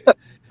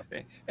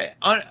mean,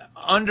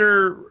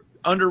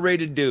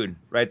 underrated dude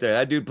right there.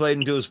 That dude played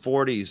into his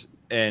 40s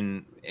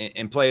and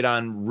played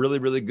on really,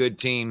 really good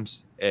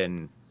teams.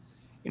 And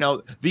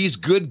these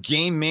good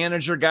game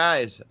manager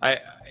guys. I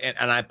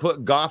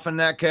put Goff in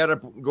that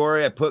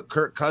category. I put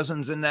Kirk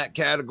Cousins in that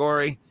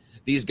category.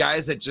 These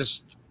guys that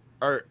just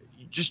are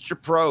just your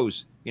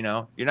pros.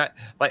 You're not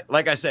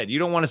like I said. You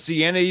don't want to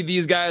see any of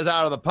these guys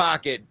out of the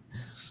pocket.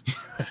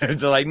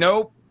 It's like,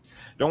 nope,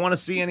 don't want to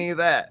see any of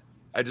that.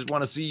 I just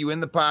want to see you in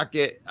the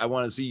pocket. I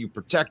want to see you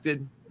protected,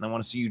 and I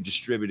want to see you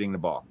distributing the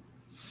ball.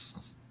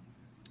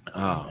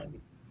 Oh,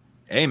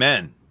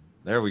 amen.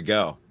 There we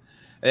go.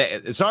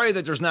 Sorry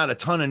that there's not a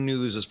ton of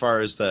news as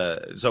far as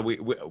so we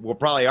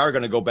probably are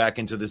going to go back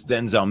into this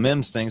Denzel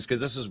Mims things, because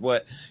this is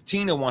what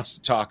Tina wants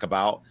to talk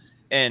about.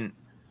 And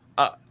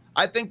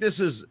I think this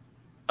is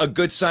a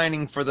good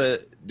signing for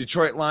the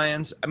Detroit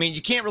Lions. I mean,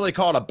 you can't really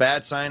call it a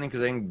bad signing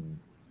because they didn't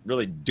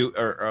really do,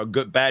 or a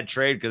bad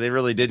trade because they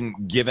really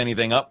didn't give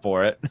anything up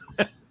for it.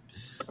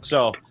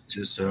 So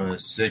just a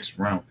 6th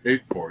round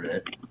pick for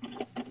that.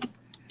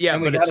 Yeah,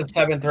 and we got a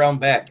 7th round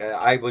back.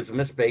 I was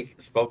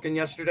misspoken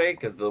yesterday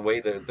because the way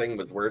the thing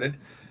was worded.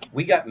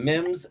 We got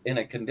Mims in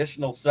a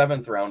conditional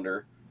 7th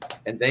rounder,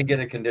 and they get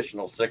a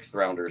conditional 6th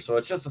rounder. So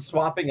it's just a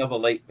swapping of a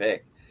late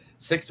pick.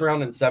 6th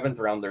round and 7th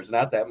round, there's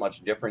not that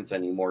much difference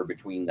anymore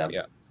between them.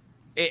 Yeah.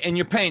 And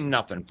you're paying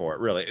nothing for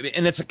it, really.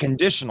 And it's a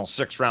conditional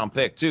 6th round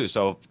pick, too.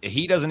 So if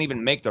he doesn't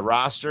even make the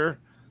roster,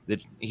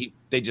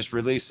 they just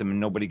release him and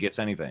nobody gets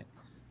anything.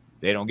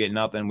 They don't get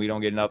nothing. We don't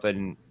get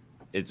nothing.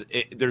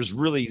 There's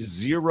really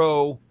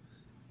zero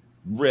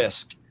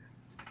risk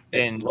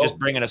in just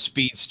bringing a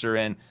speedster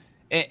in.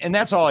 And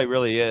that's all he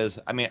really is.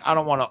 I mean, I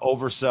don't want to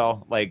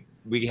oversell like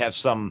we have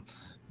some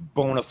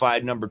bona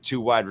fide number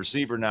 2 wide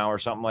receiver now or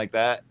something like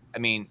that. I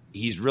mean,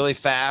 he's really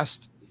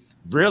fast,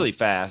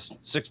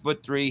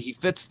 6'3". He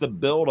fits the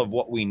build of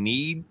what we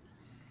need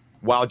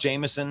while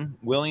Jameson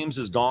Williams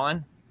is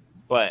gone.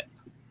 But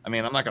I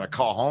mean, I'm not going to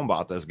call home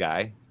about this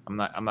guy. I'm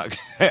not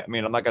I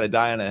mean, I'm not going to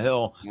die on a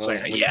hill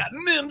saying, yeah,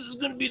 Mims is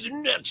going to be the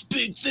next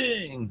big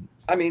thing.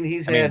 I mean,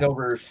 he's had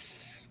over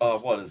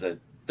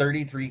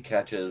 33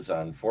 catches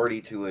on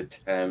 42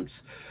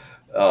 attempts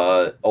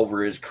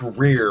over his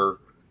career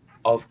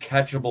of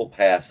catchable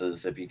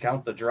passes. If you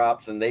count the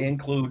drops, and they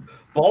include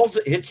balls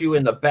that hit you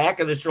in the back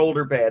of the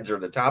shoulder pads or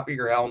the top of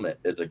your helmet,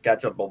 is a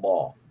catchable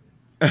ball.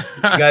 You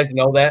guys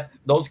know that?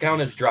 Those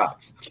count as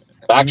drops.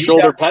 Back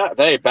shoulder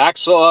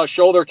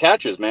shoulder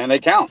catches, man, they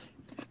count.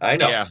 I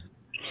know. Yeah.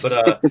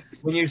 But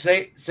when you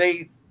say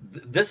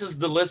this is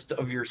the list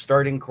of your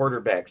starting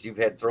quarterbacks you've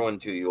had thrown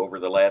to you over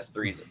the last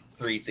three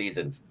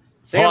seasons.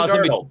 Sam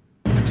Darnold.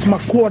 It's my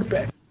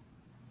quarterback.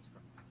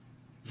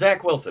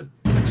 Zach Wilson.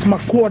 It's my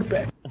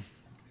quarterback.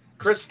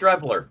 Chris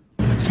Streveler.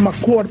 It's my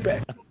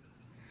quarterback.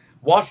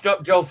 Washed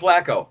up Joe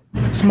Flacco.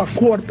 It's my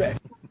quarterback.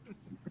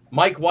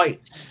 Mike White.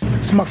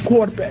 It's my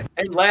quarterback.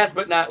 And last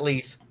but not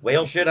least,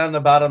 whale shit on the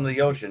bottom of the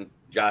ocean,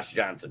 Josh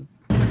Johnson.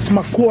 It's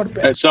my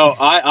quarterback. And so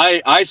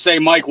I say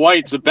Mike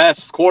White's the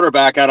best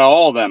quarterback out of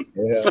all of them.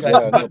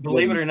 Yeah,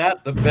 Believe it or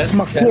not, the best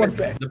my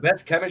quarterback. the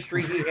best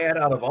chemistry he had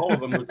out of all of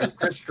them was with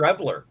Chris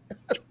Strebler.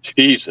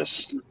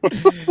 Jesus.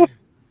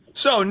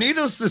 So,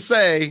 needless to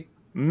say,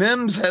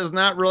 Mims has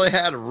not really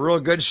had a real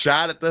good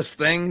shot at this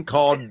thing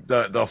called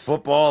the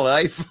football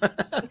life.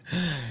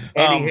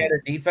 And he had a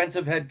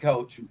defensive head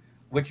coach,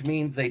 which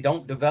means they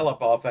don't develop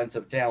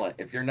offensive talent.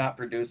 If you're not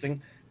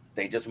producing,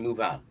 they just move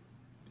on.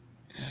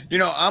 You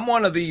know, I'm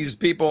one of these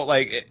people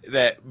like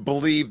that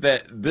believe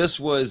that this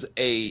was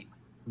a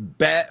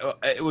bad.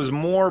 It was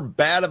more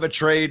bad of a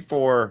trade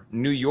for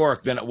New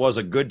York than it was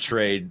a good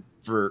trade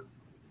for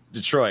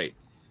Detroit.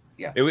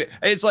 Yeah,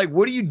 it's like,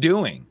 what are you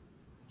doing?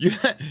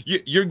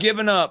 You're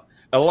giving up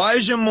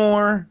Elijah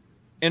Moore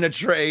in a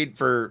trade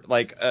for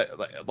like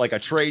a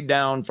trade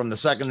down from the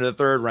second to the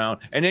third round,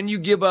 and then you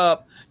give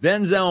up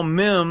Denzel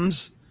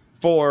Mims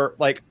for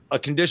like a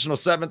conditional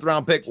 7th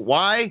round pick.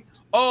 Why?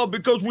 Oh,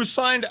 because we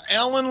signed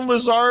Alan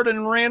Lazard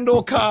and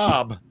Randall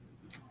Cobb.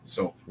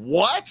 So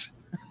what?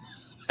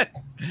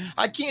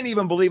 I can't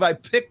even believe I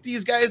picked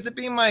these guys to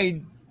be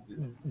my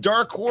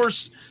dark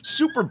horse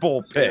Super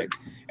Bowl pick,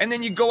 and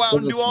then you go out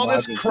and do all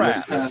this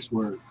crap.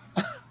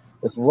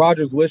 It's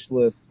Rodgers' wish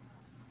list.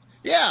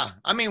 Yeah,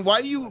 I mean,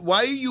 why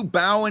are you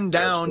bowing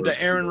down to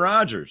Aaron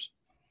Rodgers?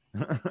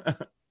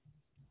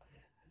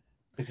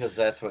 Because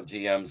that's what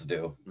GMs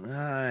do.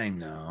 I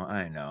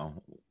know.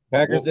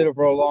 Packers did it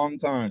for a long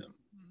time.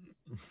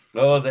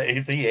 Oh, the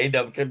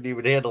A-Dub couldn't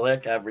even handle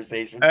that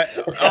conversation. No,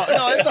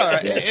 it's all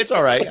right. It's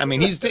all right. I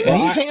mean, he's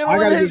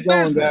handling his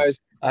business. Guys.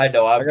 I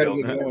know. I gotta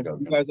get going.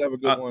 You guys have a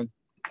good one.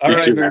 All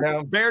right, Bear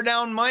Down. Bear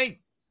Down, Mike.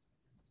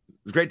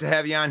 It's great to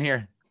have you on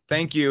here.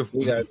 Thank you.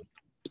 You guys.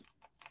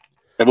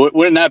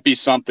 Wouldn't that be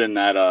something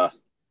that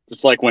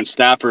just like when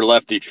Stafford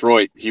left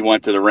Detroit, he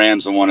went to the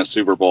Rams and won a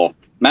Super Bowl.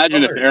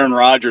 Imagine if Aaron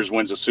Rodgers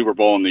wins a Super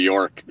Bowl in New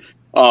York.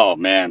 Oh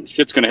man,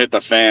 shit's gonna hit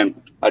the fan.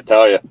 I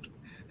tell you.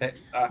 Hey,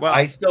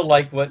 I still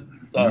like what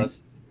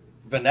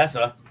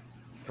Vanessa,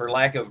 for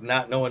lack of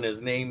not knowing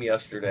his name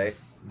yesterday,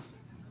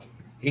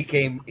 he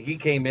came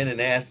in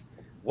and asked,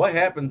 what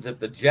happens if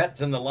the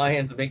Jets and the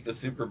Lions make the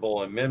Super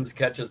Bowl and Mims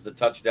catches the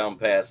touchdown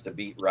pass to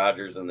beat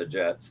Rodgers and the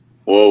Jets?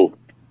 Whoa.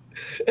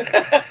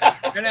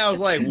 And I was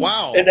like,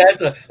 wow. And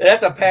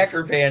that's a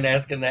Packer fan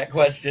asking that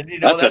question. You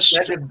know, that's a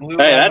stretch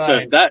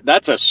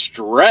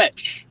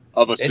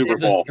of a Super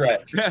Bowl.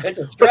 It's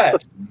a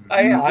stretch.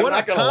 I'm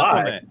not gonna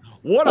lie.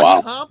 What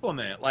a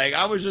compliment. Like,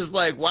 I was just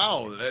like,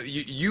 wow,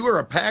 you are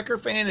a Packer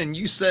fan and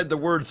you said the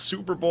word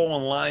Super Bowl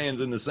and Lions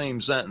in the same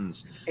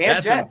sentence.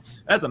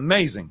 That's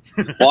amazing.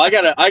 Well, I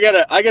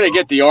gotta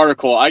get the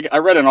article. I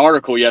read an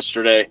article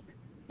yesterday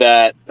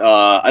that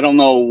I don't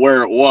know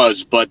where it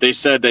was, but they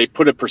said they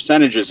put a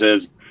percentages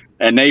in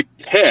and they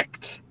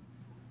picked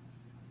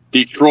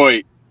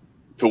Detroit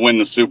to win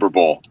the Super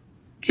Bowl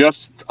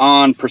just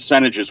on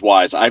percentages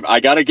wise. I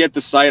gotta get the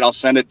site. I'll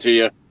send it to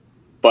you.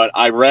 But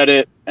I read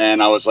it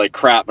and I was like,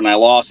 crap, and I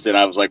lost it.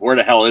 I was like, where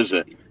the hell is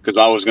it? Because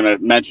I was going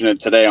to mention it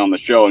today on the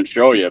show and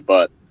show you.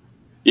 But,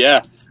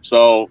 yeah,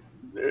 so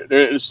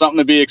there's something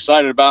to be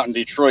excited about in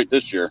Detroit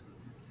this year.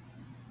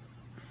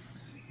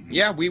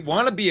 Yeah, we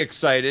want to be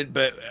excited,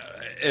 but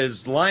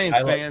as Lions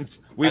fans,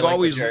 we've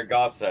always – Jared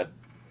Goff said.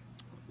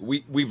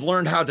 We've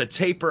learned how to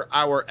taper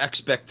our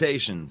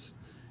expectations.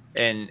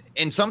 And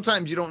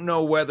sometimes you don't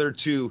know whether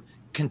to –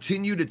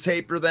 continue to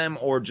taper them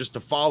or just to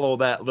follow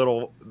that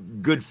little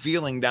good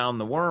feeling down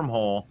the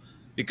wormhole,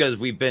 because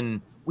we've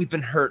been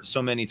hurt so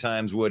many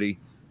times, Woody.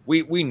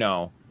 We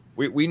know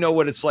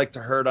what it's like to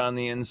hurt on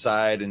the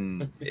inside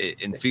and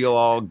feel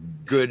all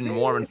good and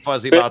warm and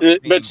fuzzy about the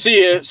team. But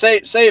see,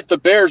 say if the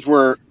Bears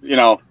were,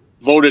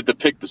 voted to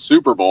pick the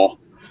Super Bowl,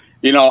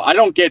 I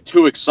don't get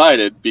too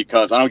excited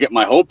because I don't get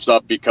my hopes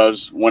up,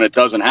 because when it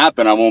doesn't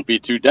happen, I won't be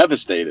too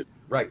devastated.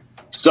 Right.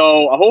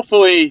 So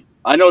hopefully,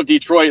 I know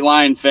Detroit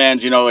Lion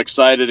fans,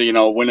 excited,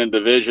 winning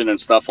division and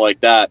stuff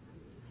like that.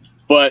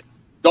 But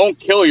don't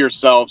kill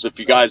yourselves if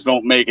you guys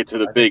don't make it to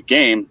the big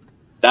game.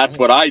 That's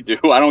what I do.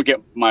 I don't get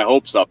my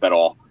hopes up at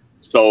all.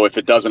 So if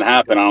it doesn't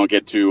happen, I don't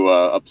get too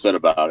upset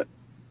about it.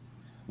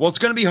 Well, it's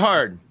going to be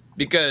hard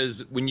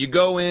because when you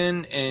go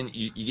in and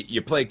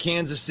you play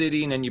Kansas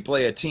City and then you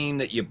play a team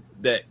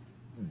that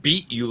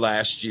beat you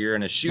last year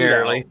in a shootout.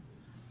 Barely.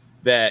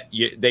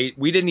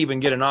 We didn't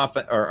even get an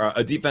or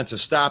a defensive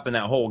stop in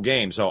that whole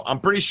game. So I'm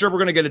pretty sure we're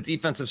going to get a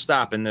defensive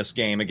stop in this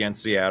game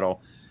against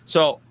Seattle.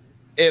 So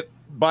if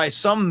by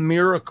some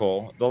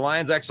miracle the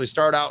Lions actually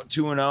start out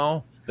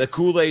 2-0, the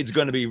Kool-Aid's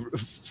going to be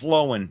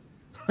flowing.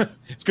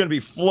 It's going to be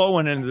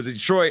flowing into the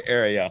Detroit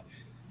area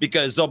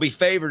because they'll be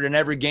favored in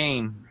every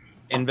game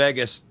in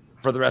Vegas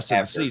for the rest of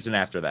the season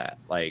after that.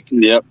 Like,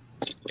 yep.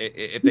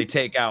 If they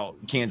take out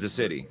Kansas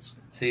City.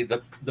 See,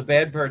 the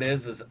bad part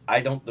is I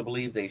don't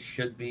believe they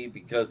should be,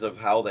 because of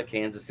how the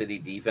Kansas City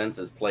defense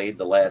has played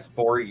the last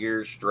 4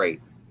 years straight.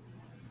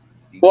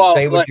 You can Well,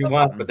 say what like- you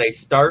want, but they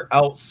start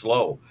out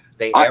slow.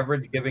 They I-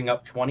 average giving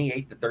up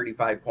 28 to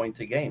 35 points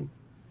a game.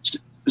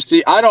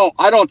 See, I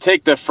don't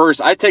take the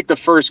first. I take the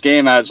first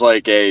game as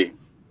like a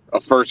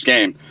first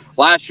game.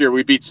 Last year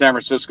we beat San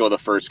Francisco the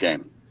first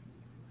game.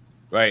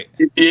 Right.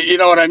 You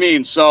know what I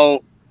mean?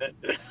 So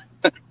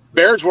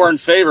Bears weren't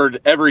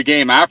favored every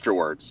game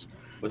afterwards.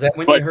 Was that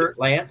when But- you hurt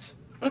Lance?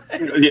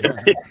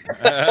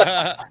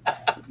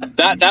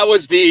 That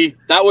was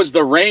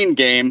the rain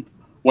game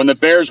when the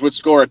Bears would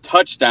score a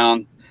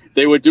touchdown.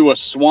 They would do a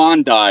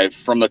swan dive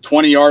from the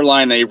 20-yard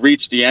line. They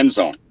reached the end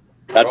zone.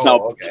 That's how.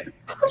 Okay.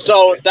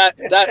 So that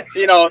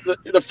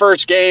the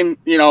first game,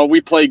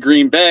 we play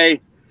Green Bay.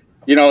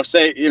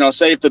 Say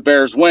if the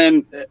Bears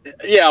win,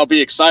 yeah, I'll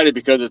be excited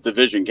because it's a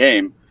division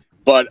game.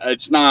 But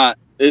it's not.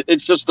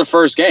 It's just the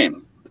first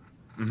game.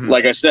 Mhm.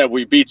 Like I said,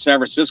 we beat San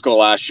Francisco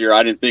last year.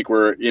 I didn't think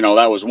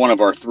that was one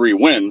of our 3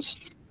 wins.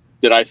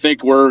 Did I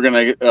think we're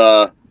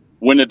gonna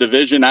win the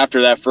division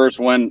after that first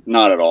win?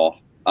 Not at all.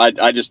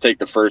 I just take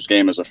the first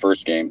game as a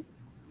first game.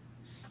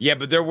 Yeah,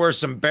 but there were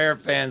some Bear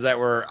fans that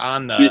were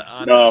on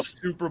the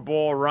Super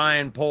Bowl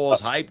Ryan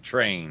Poles hype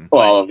train.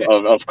 Well,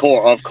 of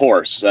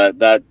course.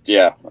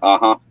 Yeah.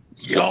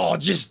 Y'all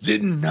just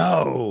didn't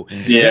know.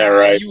 Yeah,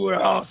 right. You were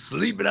all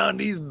sleeping on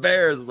these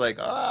Bears. Like,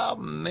 oh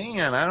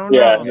man, I don't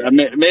Yeah. know. I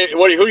mean,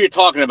 who are you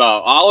talking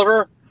about?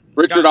 Oliver?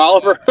 Richard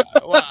Oliver?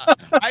 Well,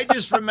 I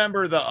just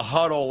remember the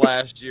huddle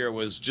last year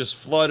was just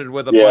flooded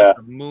with a Yeah. bunch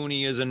of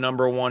Mooney as a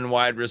number 1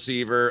 wide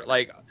receiver,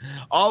 like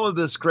all of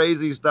this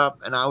crazy stuff.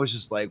 And I was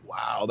just like,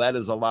 wow, that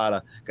is a lot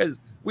of,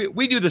 because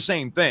we do the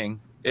same thing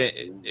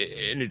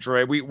in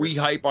Detroit. We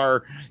hype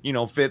our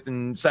 5th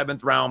and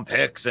 7th round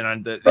picks,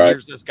 and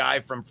here's this guy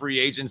from free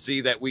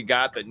agency that we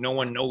got that no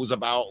one knows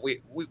about.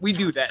 We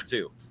do that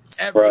too.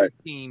 Every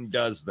team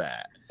does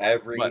that.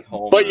 Every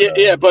home. But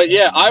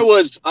I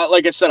was,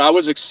 like I said, I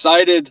was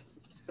excited,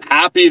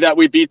 happy that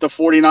we beat the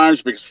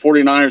 49ers because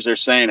 49ers are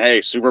saying, hey,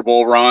 Super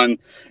Bowl run,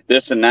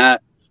 this and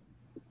that.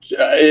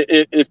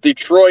 If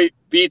Detroit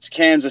beats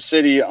Kansas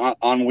City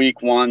on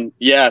week 1,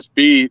 yes,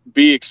 be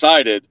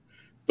excited,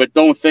 but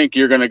don't think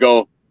you're going to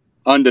go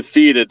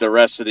undefeated the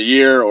rest of the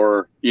year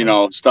or,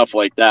 stuff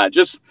like that.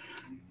 Just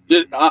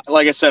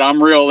like I said,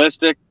 I'm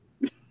realistic.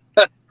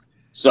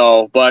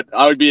 So, but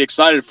I would be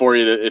excited for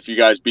you if you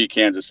guys beat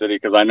Kansas City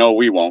because I know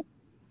we won't.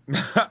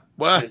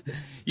 Well,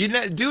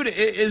 dude,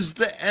 it is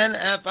the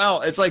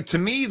NFL. It's like, to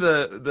me,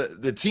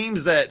 the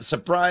teams that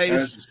surprise.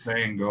 As the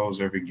saying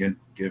goes, every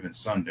given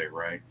Sunday,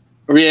 right?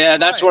 Yeah,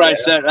 that's what I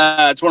said.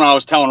 That's when I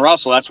was telling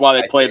Russell. That's why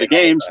they play the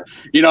games.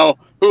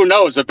 Who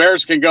knows? The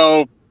Bears can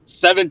go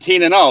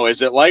 17-0.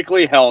 Is it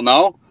likely? Hell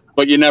no.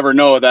 But you never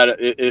know that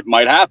it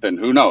might happen.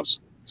 Who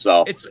knows?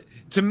 So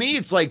To me,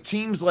 it's like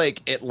teams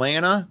like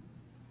Atlanta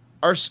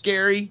are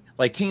scary.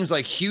 Like teams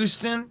like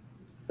Houston.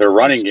 Their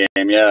running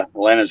game, yeah.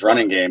 Atlanta's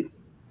running game.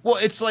 Well,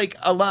 it's like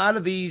a lot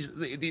of these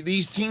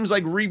teams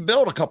like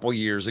rebuilt a couple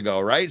years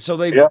ago, right? So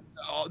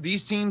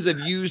these teams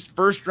have used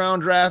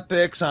 1st-round draft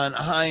picks on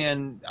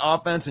high-end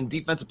offense and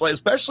defensive play,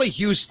 especially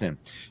Houston.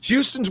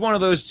 Houston's one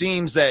of those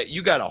teams that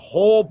you got a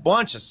whole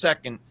bunch of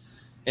 2nd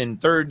and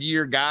 3rd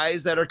year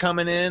guys that are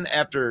coming in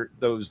after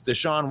those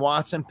Deshaun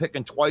Watson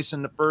picking twice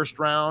in the 1st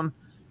round,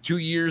 2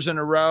 years in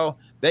a row.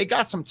 They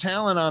got some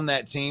talent on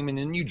that team, and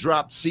then you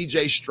dropped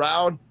CJ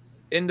Stroud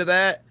into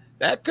that.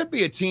 That could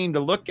be a team to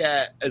look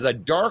at as a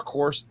dark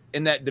horse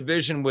in that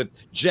division with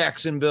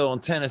Jacksonville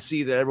and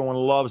Tennessee that everyone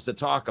loves to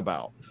talk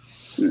about.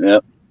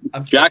 Yep.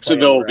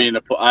 Jacksonville will be in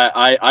the.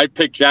 I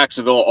picked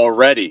Jacksonville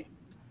already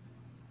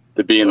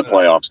to be in the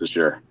playoffs this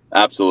year.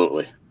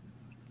 Absolutely.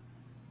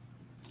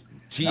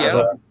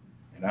 TL.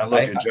 And I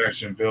look at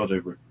Jacksonville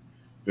to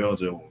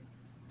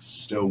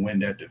still win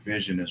that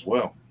division as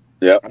well.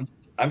 Yeah.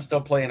 I'm still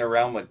playing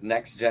around with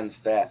next gen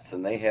stats,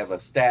 and they have a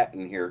stat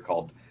in here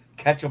called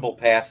catchable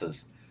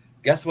passes.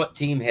 Guess what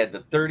team had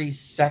the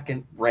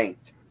 32nd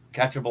ranked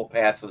catchable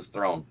passes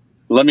thrown?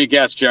 Let me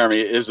guess,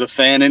 Jeremy. Is the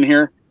fan in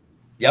here?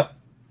 Yep.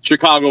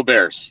 Chicago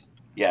Bears.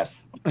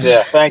 Yes.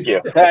 Yeah. Thank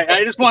you.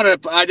 I just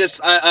want to.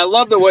 I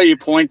love the way you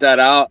point that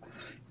out.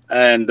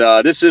 And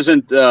this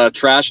isn't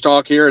trash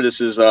talk here. This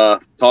is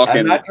talking.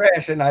 I'm not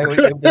trashing.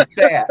 It's a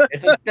stat.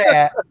 It's a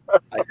stat.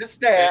 It's a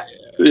stat.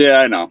 Yeah,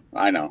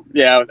 I know.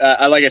 Yeah,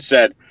 like I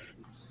said,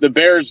 the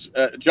Bears,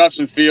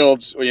 Justin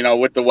Fields,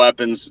 with the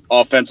weapons,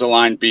 offensive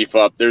line beef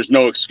up. There's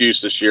no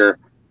excuse this year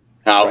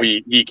how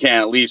he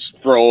can't at least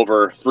throw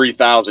over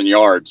 3,000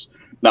 yards.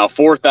 Now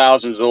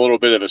 4,000 is a little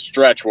bit of a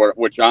stretch,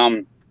 which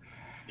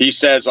he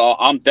says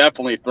I'm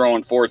definitely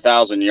throwing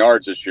 4,000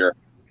 yards this year.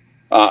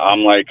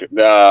 I'm like,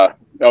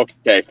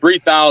 okay,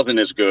 3,000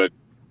 is good.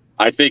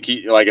 I think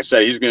like I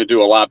said, he's going to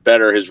do a lot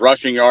better. His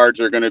rushing yards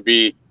are going to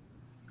be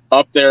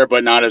up there,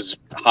 but not as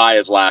high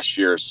as last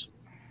year's.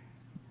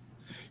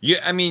 Yeah,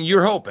 I mean,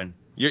 you're hoping.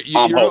 You're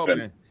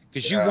hoping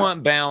because you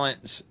want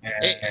balance.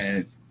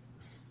 And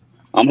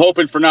I'm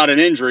hoping for not an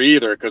injury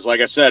either, because like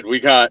I said, we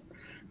got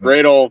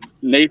great old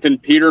Nathan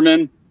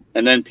Peterman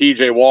and then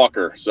PJ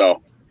Walker.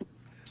 So,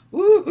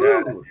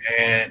 yeah,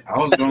 and I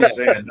was going to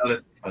say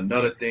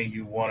another thing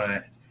you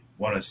want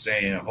want to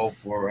say and hope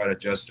for out of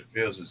Justin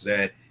Fields is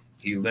that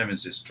he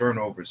limits his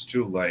turnovers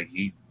too. Like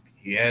he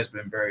has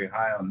been very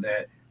high on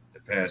that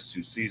the past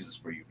 2 seasons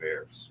for you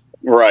Bears.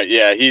 Right.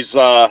 Yeah. He's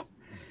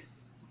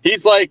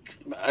like,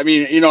 I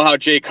mean, you know how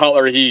Jay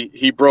Cutler,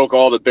 he broke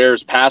all the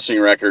Bears passing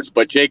records,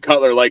 but Jay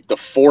Cutler liked to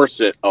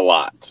force it a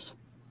lot.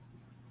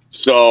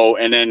 So,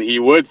 and then he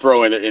would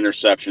throw in the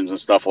interceptions and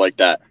stuff like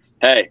that.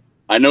 Hey,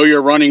 I know you're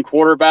a running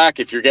quarterback.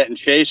 If you're getting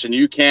chased and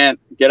you can't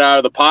get out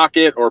of the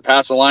pocket or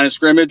pass the line of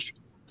scrimmage,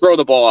 throw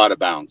the ball out of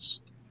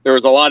bounds. There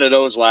was a lot of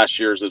those last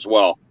year's as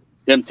well.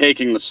 Him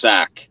taking the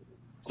sack,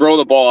 throw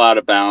the ball out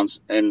of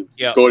bounds, and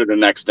go to the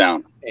next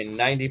down. And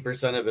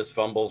 90% of his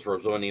fumbles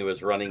was when he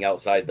was running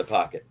outside the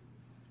pocket.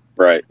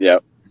 Right.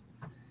 Yep.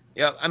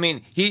 Yeah, I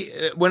mean,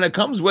 when it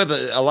comes with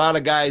a lot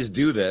of guys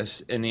do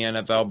this in the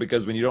NFL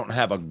because when you don't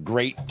have a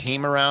great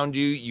team around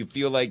you, you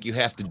feel like you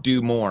have to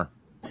do more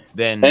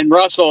than. And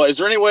Russell, is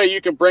there any way you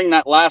can bring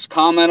that last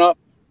comment up?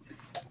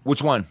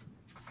 Which one?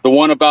 The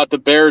one about the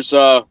Bears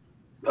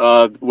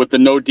with the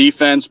no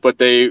defense, but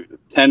they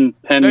 10.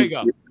 There you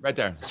go, right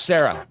there,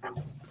 Sarah.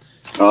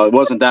 It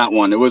wasn't that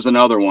one. It was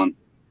another one.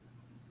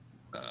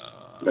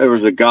 There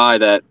was a guy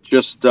that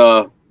just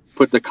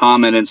put the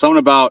comment in. Something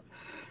about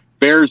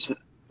Bears.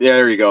 Yeah,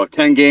 there you go.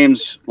 10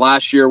 games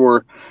last year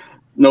were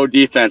no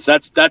defense.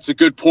 That's a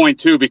good point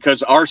too,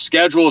 because our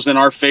schedule is in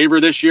our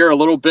favor this year a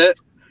little bit,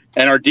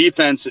 and our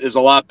defense is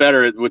a lot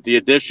better with the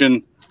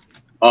addition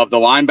of the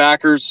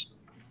linebackers,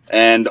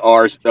 and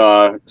our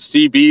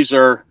CBs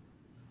are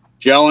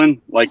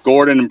gelling like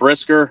Gordon and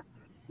Brisker.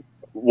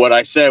 What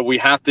I said, we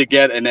have to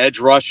get an edge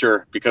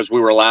rusher because we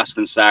were last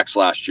in sacks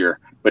last year,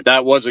 but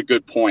that was a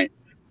good point.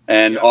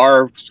 And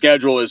our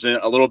schedule is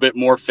a little bit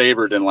more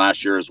favored than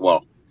last year as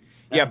well.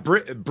 Yeah,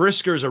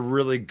 Brisker's a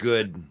really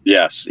good.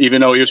 Yes, even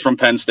though he was from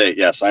Penn State.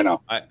 Yes, I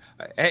know.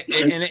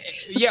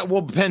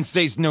 Well, Penn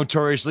State's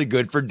notoriously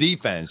good for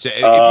defense.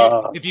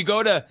 If you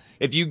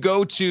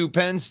go to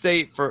Penn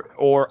State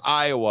or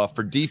Iowa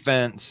for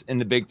defense in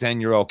the Big Ten,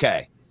 you're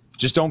okay.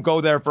 Just don't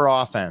go there for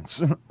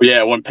offense.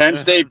 Yeah, when Penn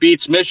State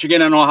beats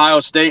Michigan and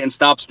Ohio State and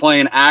stops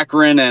playing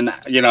Akron and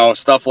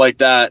stuff like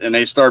that, and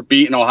they start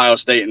beating Ohio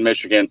State and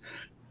Michigan,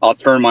 I'll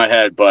turn my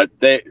head. But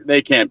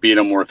they can't beat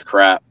them worth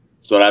crap.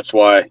 So that's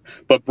why.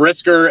 But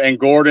Brisker and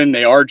Gordon,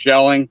 they are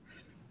gelling,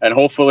 and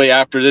hopefully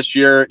after this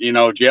year,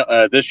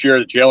 this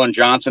year Jalen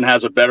Johnson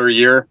has a better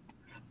year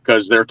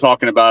because they're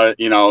talking about it.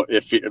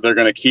 If they're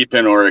going to keep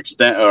him or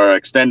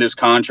extend his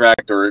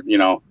contract or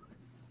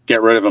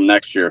get rid of him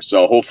next year.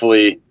 So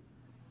hopefully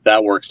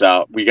that works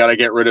out. We got to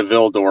get rid of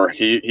Vildor.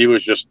 He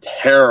was just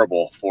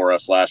terrible for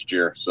us last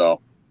year.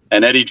 So,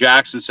 and Eddie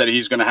Jackson said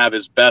he's going to have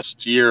his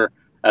best year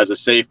as a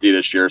safety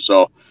this year.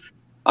 So.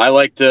 I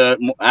like to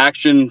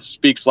action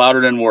speaks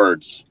louder than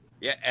words.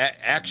 Yeah,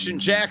 Action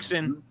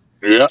Jackson.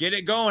 Yeah, get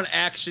it going,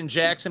 Action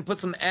Jackson. Put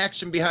some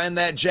action behind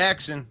that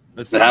Jackson.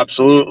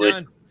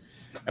 Absolutely.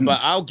 But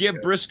I'll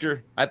give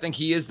Brisker. I think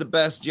he is the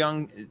best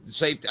young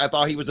safety. I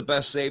thought he was the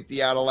best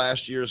safety out of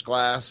last year's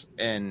class,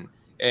 and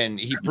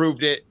he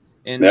proved it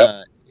in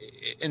the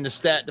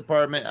stat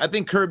department. I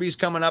think Kirby's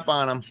coming up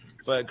on him,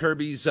 but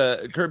Kirby's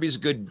a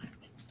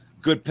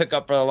good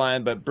pickup for the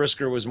line. But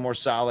Brisker was more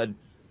solid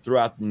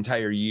throughout the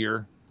entire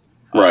year.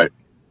 Right.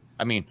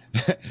 I mean,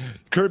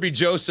 Kirby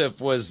Joseph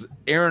was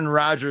Aaron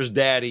Rodgers'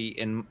 daddy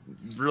and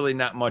really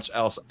not much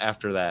else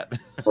after that.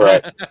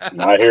 Right.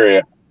 I hear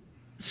you.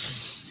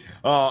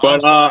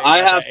 But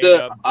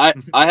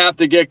I have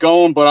to get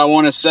going, but I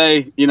want to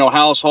say,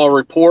 House Hall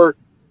Report,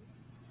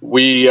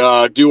 we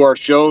do our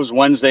shows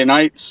Wednesday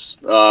nights.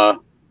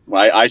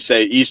 I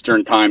say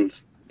Eastern time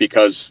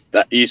because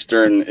that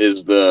Eastern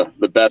is the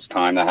best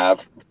time to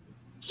have.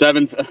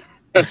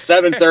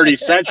 7:30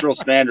 Central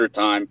Standard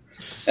Time,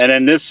 and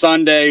then this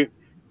Sunday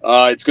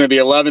it's going to be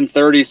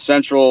 11:30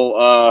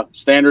 Central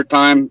Standard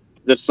Time.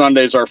 This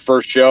Sunday is our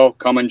first show.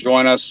 Come and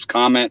join us,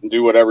 comment, and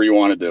do whatever you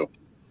want to do.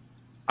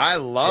 I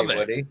love it.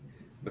 Woody,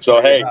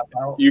 So hey,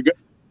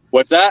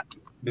 what's that?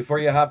 Before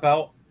you hop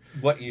out,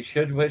 what you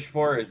should wish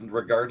for is,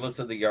 regardless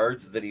of the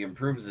yards, that he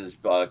improves his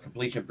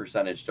completion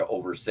percentage to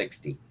over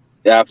 60.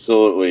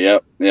 Absolutely.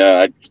 Yep.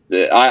 Yeah.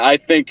 I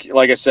think,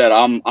 like I said,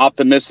 I'm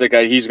optimistic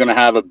he's going to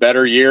have a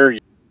better year.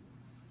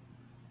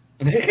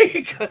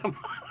 Did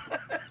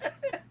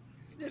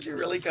you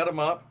really cut him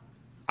off?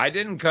 I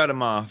didn't cut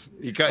him off.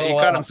 He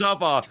cut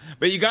himself off.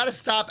 But you got to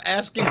stop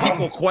asking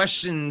people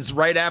questions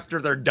right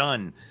after they're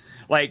done.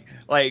 Like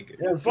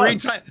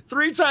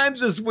three times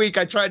this week,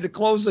 I tried to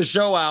close the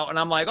show out, and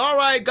I'm like, all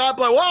right, God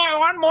bless. Whoa,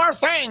 one more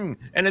thing.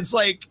 And it's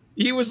like,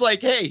 he was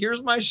like, hey,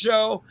 here's my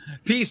show.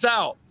 Peace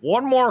out.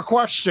 One more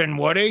question,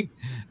 Woody.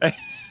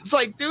 It's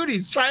like, dude,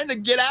 he's trying to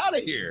get out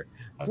of here.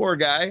 Poor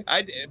guy.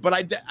 I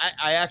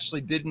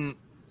actually didn't.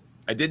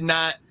 I did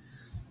not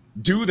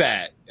do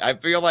that. I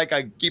feel like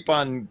I keep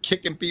on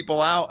kicking people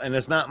out, and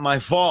it's not my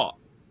fault.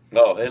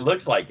 No, it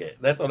looks like it.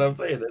 That's what I'm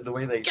saying. The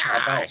way they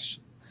pop out.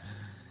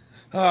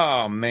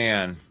 Oh,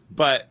 man.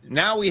 But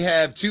now we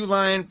have 2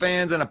 Lion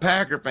fans and a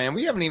Packer fan.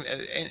 We haven't even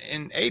 –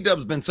 and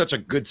A-Dub's been such a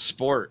good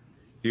sport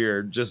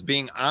here, just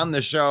being on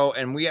the show,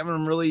 and we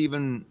haven't really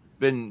even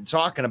been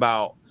talking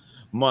about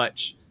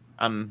much.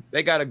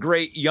 They got a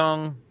great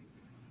young,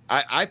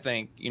 I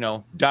think, you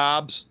know,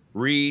 Dobbs,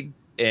 Reed,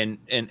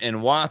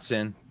 and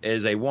Watson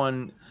is a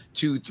 1,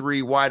 2,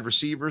 3 wide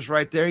receivers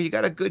right there. You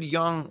got a good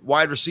young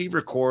wide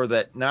receiver core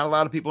that not a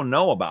lot of people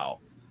know about.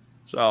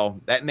 So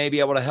that may be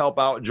able to help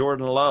out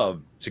Jordan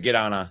Love to get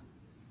on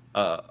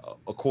a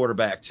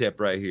quarterback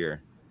tip right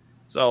here.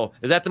 So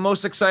is that the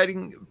most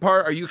exciting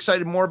part? Are you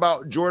excited more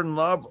about Jordan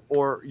Love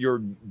or your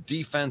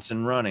defense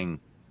and running?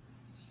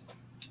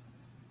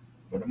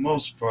 For the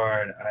most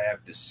part, I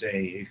have to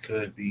say it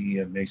could be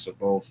a mix of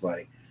both.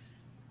 Like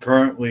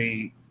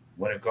currently,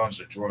 when it comes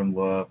to Jordan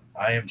Love,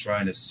 I am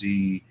trying to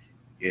see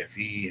if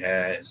he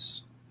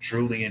has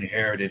truly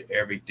inherited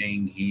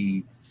everything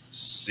he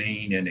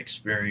seen and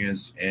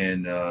experienced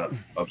and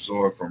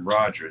absorbed from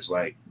Rodgers.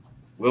 Like,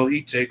 will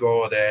he take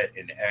all of that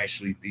and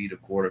actually be the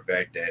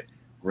quarterback that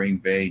Green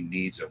Bay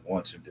needs and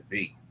wants him to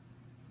be?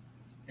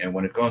 And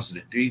when it comes to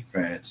the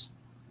defense,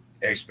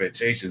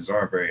 expectations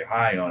aren't very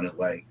high on it.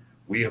 Like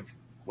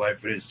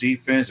for this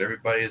defense,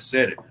 everybody has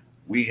said it.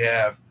 We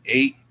have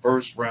 8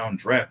 first-round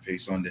draft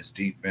picks on this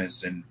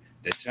defense, and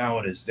the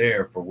talent is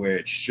there for where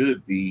it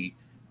should be,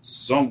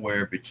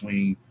 somewhere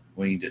between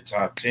the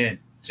top 10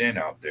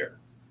 out there.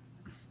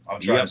 I'm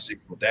trying to see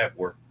what that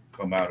work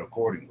come out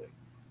accordingly.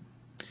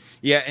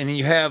 Yeah, and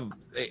you have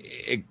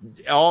it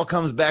all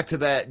comes back to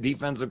that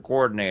defensive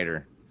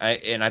coordinator.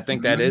 And I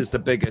think that is the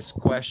biggest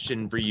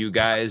question for you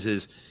guys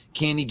is,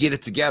 can he get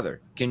it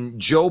together? Can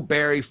Joe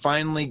Barry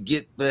finally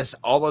get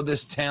all of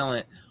this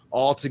talent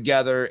all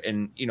together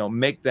and, you know,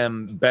 make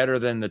them better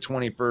than the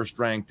 21st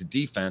ranked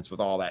defense with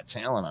all that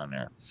talent on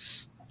there?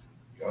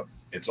 Yep.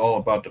 It's all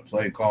about the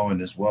play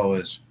calling as well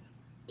as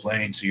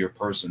playing to your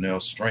personnel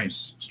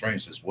strengths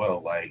as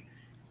well. Like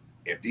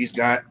if these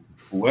guys,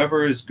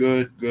 whoever is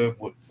good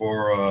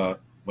for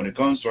when it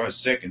comes to our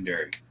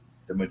secondary,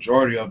 the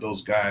majority of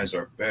those guys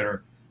are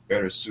better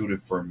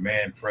suited for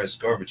man press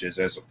coverages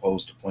as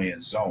opposed to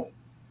playing zone.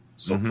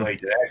 So play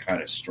to that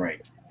kind of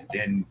strength. And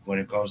then when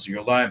it comes to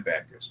your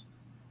linebackers,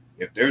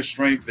 if their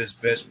strength is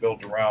best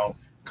built around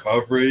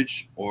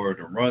coverage or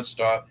the run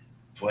stop,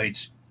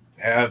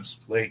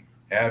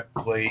 have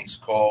plays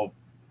called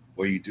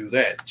where you do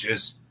that.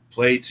 Just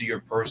play to your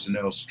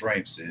personnel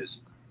strengths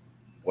is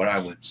what I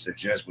would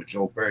suggest with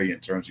Joe Barry in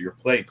terms of your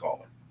play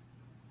calling.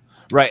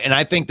 Right, and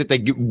I think that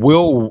they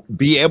will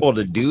be able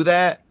to do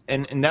that,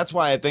 and that's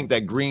why I think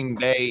that Green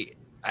Bay,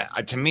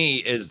 to me,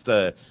 is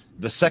the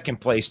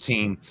second place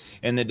team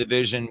in the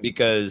division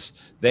because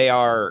they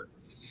are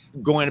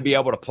going to be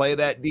able to play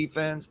that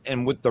defense,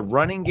 and with the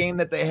running game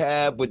that they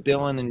have with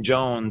Dillon and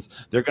Jones,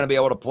 they're going to be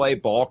able to play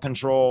ball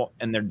control,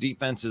 and their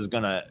defense is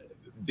going to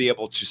be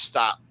able to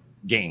stop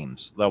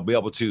games. They'll be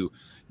able to,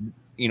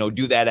 you know,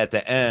 do that at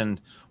the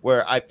end.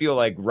 Where I feel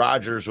like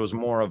Rodgers was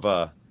more of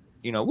a,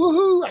 you know,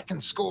 woohoo, I can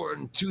score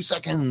in 2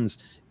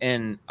 seconds.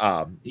 And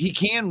he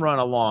can run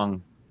a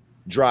long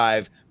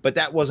drive, but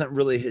that wasn't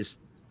really his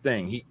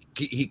thing. He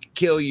could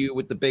kill you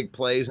with the big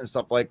plays and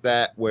stuff like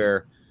that,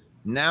 where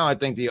now I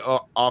think the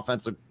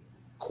offensive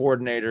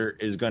coordinator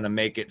is going to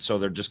make it so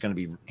they're just going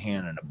to be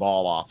handing the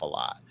ball off a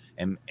lot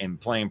and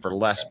playing for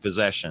less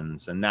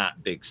possessions and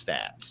not big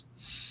stats.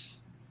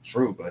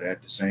 True, but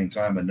at the same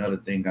time, another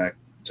thing I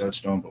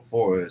touched on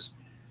before is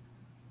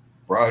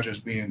Rodgers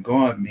being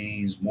gone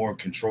means more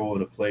control of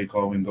the play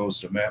calling goes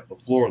to Matt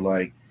LaFleur.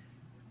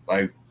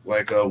 Like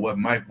what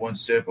Mike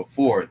once said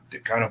before, the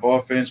kind of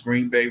offense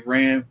Green Bay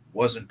ran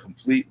wasn't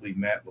completely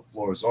Matt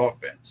LaFleur's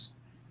offense.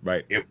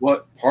 Right.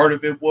 What part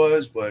of it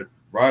was, but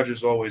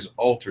Rodgers always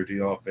altered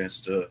the offense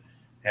to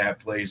have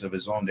plays of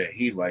his own that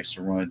he likes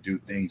to run, do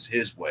things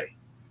his way.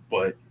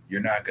 But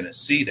you're not going to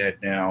see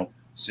that now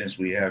since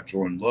we have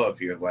Jordan Love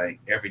here. Like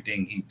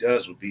everything he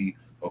does will be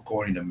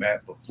according to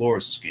Matt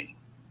LaFleur's scheme.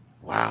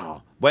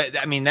 Wow. But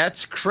I mean,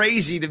 that's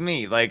crazy to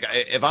me. Like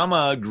if I'm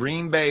a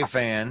Green Bay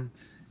fan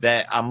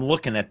that I'm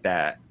looking at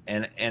that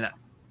and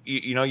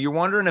you know, you're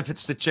wondering if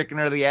it's the chicken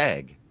or the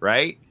egg,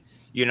 right?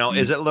 You know,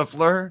 is it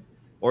LaFleur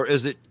or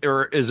is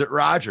it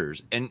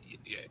Rodgers? And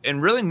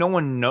really no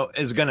one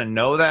is going to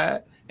know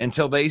that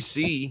until they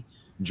see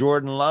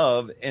Jordan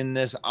Love in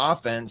this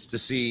offense to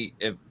see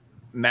if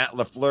Matt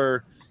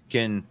LaFleur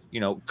can, you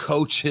know,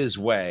 coach his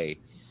way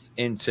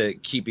into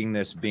keeping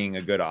this being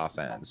a good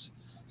offense.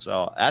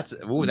 So that's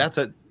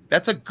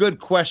a good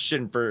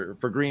question for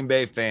Green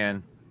Bay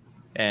fan.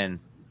 And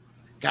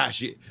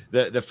gosh,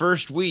 the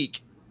first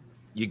week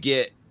you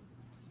get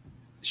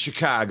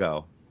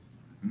Chicago,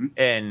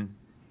 and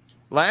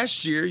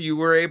last year you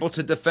were able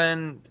to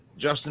defend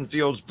Justin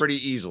Fields pretty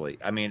easily.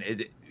 I mean,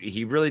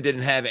 he really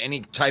didn't have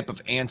any type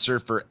of answer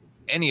for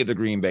any of the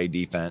Green Bay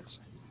defense.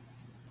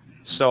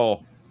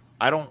 So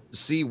I don't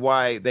see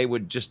why they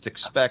would just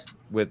expect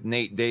with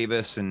Nate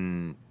Davis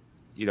and,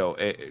 you know,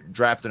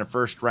 drafting a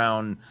first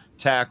round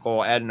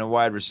tackle, adding a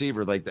wide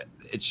receiver like that.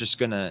 It's just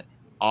going to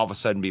all of a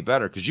sudden be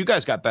better because you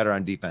guys got better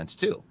on defense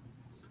too.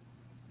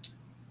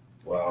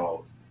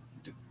 Well,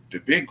 the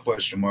big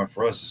question mark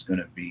for us is going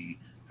to be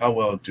how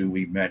well do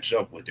we match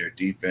up with their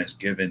defense,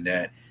 given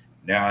that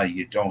Now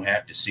you don't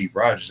have to see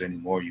Rodgers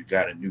anymore. You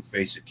got a new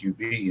face of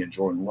QB and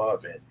Jordan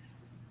Love. And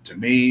to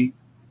me,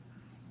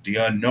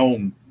 the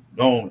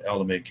known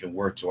element can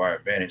work to our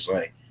advantage.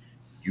 Like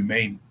you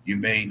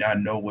may not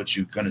know what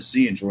you're gonna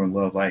see in Jordan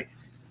Love. Like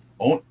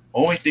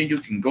only thing you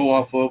can go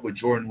off of with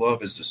Jordan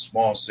Love is the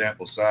small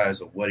sample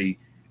size of what he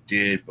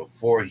did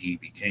before he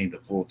became the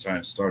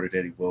full-time starter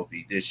that he will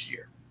be this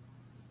year.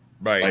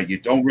 Right. Like you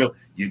don't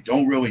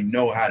really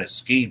know how to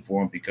scheme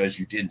for him because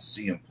you didn't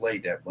see him play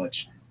that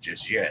much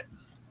just yet.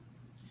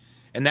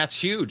 And that's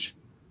huge.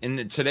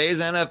 In today's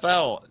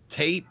NFL,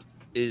 tape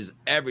is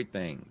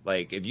everything.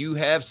 Like if you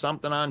have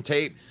something on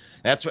tape,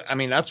 that's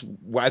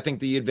why I think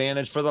the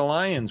advantage for the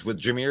Lions with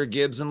Jahmyr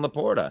Gibbs and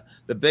Laporta.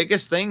 The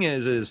biggest thing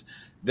is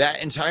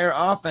that entire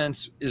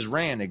offense is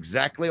ran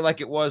exactly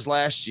like it was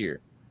last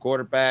year.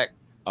 Quarterback,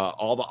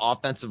 all the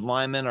offensive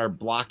linemen are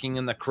blocking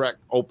in the correct,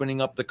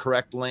 opening up the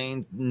correct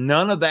lanes.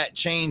 None of that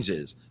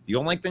changes. The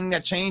only thing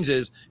that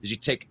changes is you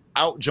take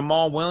out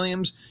Jamal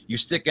Williams, you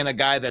stick in a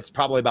guy that's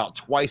probably about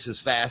twice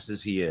as fast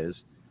as he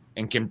is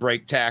and can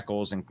break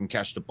tackles and can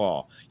catch the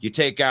ball. You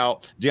take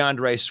out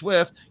DeAndre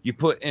Swift, you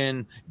put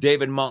in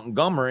David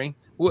Montgomery,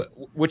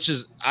 which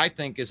is, I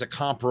think, is a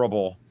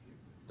comparable.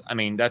 I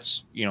mean,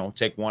 that's,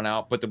 take one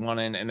out, put the one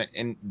in,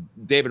 and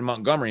David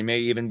Montgomery may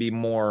even be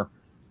more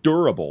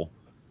durable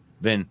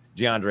than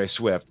DeAndre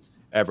Swift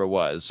ever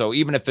was. So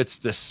even if it's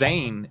the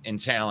same in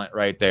talent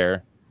right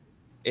there,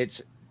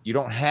 you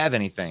don't have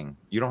anything.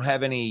 You don't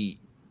have any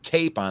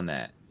tape on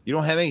that. You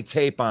don't have any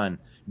tape on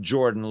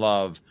Jordan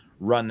Love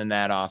running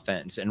that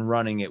offense and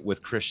running it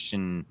with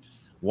Christian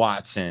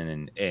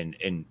Watson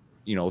and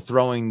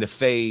throwing the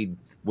fade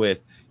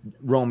with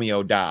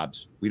Romeo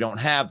Dobbs. We don't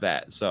have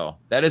that. So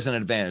that is an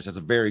advantage. That's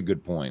a very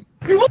good point.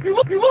 You like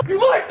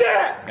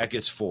that? That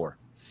gets 4.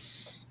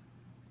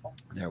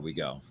 There we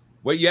go.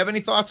 Well, you have any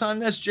thoughts on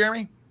this,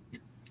 Jeremy?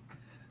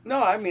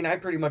 No, I mean, I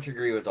pretty much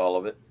agree with all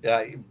of it.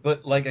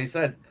 But like I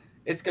said,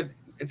 it's good.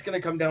 It's going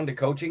to come down to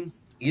coaching.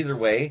 Either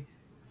way,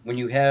 when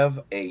you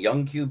have a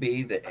young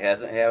QB that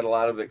hasn't had a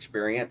lot of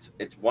experience,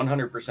 it's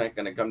 100%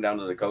 going to come down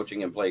to the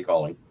coaching and play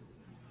calling.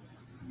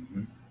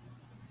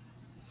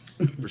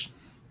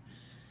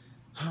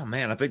 Oh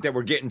man, I think that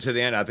we're getting to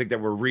the end. I think that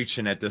we're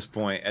reaching at this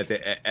point at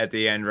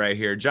the end right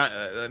here. John,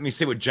 let me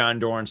see what John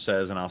Dorn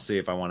says, and I'll see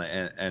if I want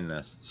to end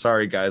this.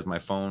 Sorry, guys, my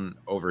phone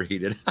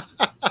overheated.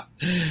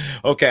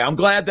 Okay, I'm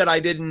glad that I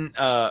didn't,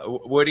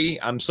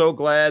 Woody. I'm so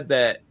glad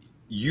that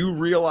you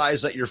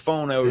realized that your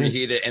phone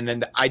overheated, and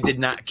then I did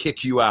not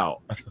kick you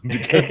out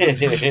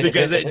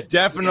because it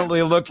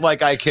definitely looked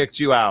like I kicked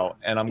you out,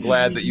 and I'm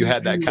glad that you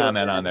had that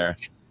comment on there.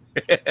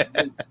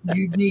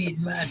 You need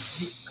my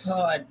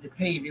card to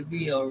pay the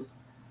bill.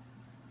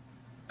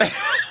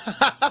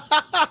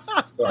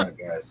 Sorry,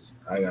 guys.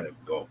 I gotta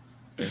go.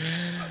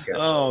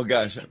 Oh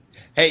gosh.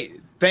 Hey,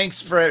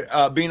 thanks for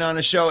being on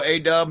the show,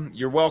 A-Dub.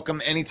 You're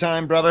welcome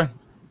anytime, brother.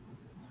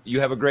 You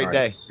have a great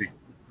day. See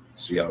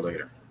y'all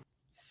later.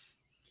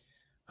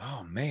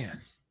 Oh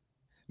man,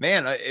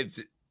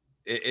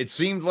 it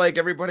seemed like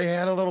everybody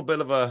had a little bit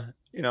of a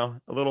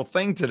little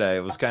thing today.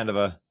 It was kind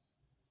of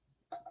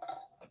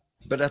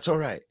but that's all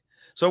right.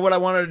 So what I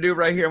wanted to do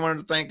right here, I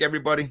wanted to thank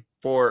everybody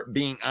for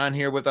being on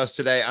here with us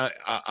today.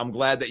 I'm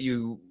glad that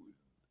you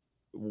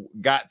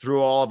got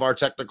through all of our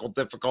technical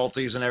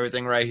difficulties and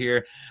everything right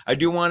here. I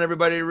do want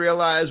everybody to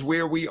realize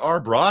where we are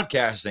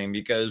broadcasting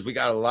because we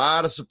got a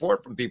lot of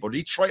support from people.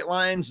 Detroit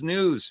Lions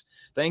News.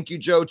 Thank you,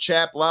 Joe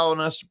Chapp, allowing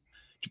us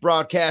to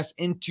broadcast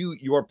into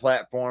your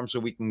platform so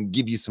we can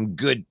give you some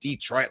good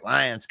Detroit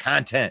Lions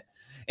content.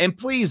 And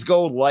please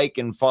go like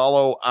and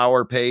follow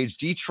our page,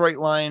 Detroit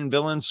Lion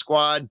Villain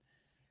Squad.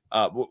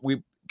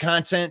 We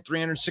content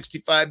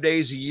 365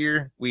 days a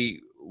year.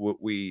 We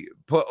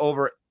put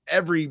over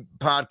every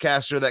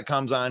podcaster that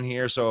comes on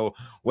here. So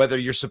whether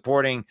you're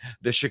supporting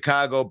the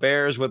Chicago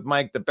Bears with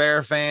Mike the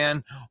Bear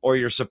fan, or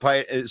you're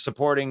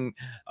supporting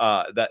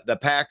the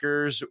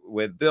Packers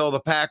with Bill the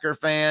Packer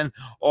fan,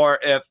 or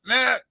if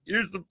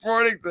you're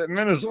supporting the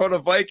Minnesota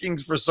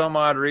Vikings for some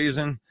odd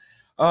reason,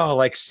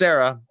 like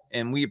Sarah.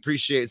 And we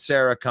appreciate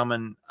Sarah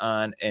coming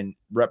on and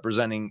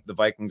representing the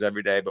Vikings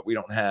every day, but we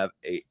don't have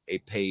a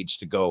page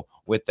to go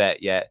with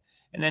that yet.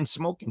 And then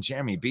Smoking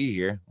Jeremy B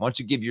here. Why don't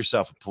you give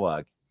yourself a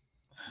plug?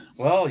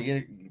 Well,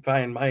 you can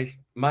find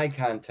my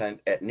content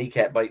at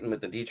Kneecap Biting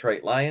with the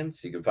Detroit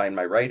Lions. You can find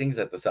my writings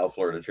at the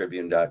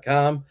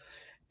SouthFloridaTribune.com.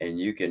 And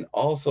you can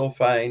also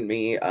find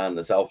me on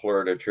the South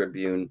Florida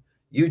Tribune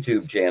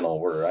YouTube channel,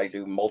 where I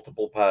do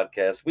multiple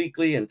podcasts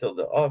weekly until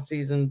the off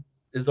season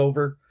is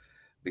over,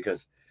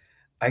 because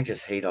I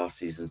just hate off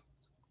season.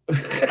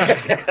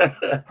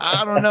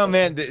 I don't know,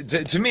 man.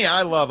 To me,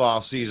 I love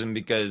off season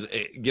because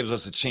it gives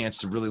us a chance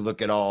to really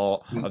look at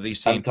all of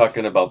these teams. I'm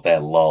talking about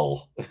that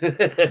lull.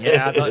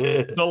 Yeah,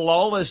 the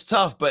lull is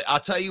tough, but I'll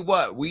tell you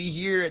what, we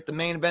here at the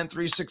Main Event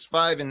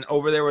 365 and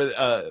over there with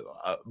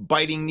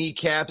Biting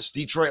Kneecaps,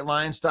 Detroit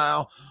Lions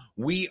style,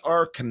 we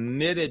are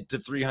committed to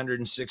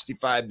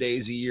 365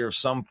 days a year of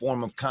some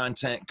form of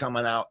content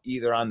coming out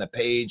either on the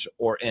page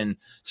or in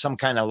some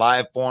kind of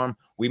live form.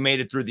 We made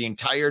it through the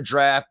entire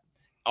draft.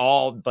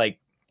 all like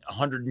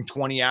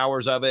 120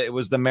 hours of it. It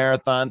was the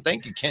marathon.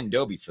 Thank you, Ken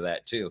Dobie, for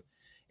that too.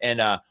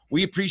 And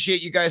we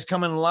appreciate you guys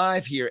coming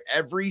live here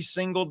every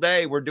single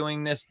day. We're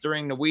doing this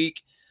during the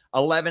week,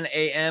 11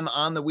 a.m.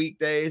 on the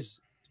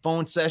weekdays,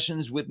 phone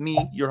sessions with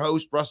me, your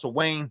host, Russell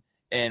Wayne.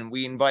 And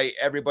we invite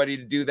everybody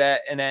to do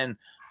that. And then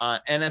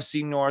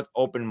NFC North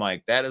open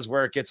mic. That is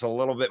where it gets a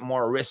little bit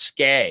more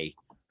risque,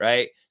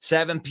 right?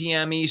 7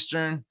 p.m.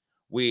 Eastern.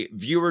 We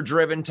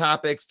viewer-driven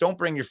topics. Don't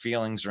bring your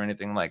feelings or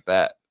anything like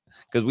that,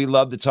 because we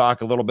love to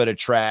talk a little bit of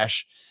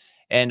trash.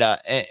 And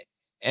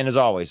as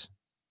always,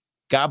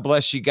 God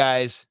bless you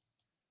guys.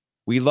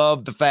 We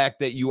love the fact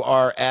that you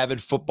are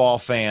avid football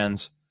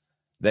fans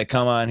that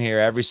come on here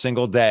every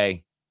single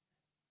day,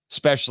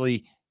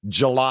 especially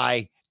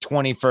July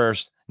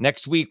 21st.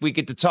 Next week, we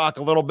get to talk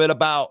a little bit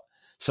about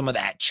some of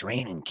that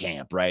training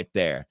camp right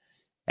there.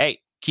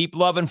 Hey, keep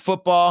loving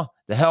football.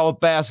 The hell with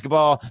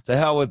basketball. The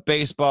hell with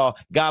baseball.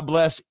 God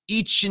bless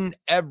each and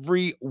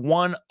every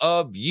one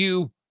of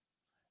you.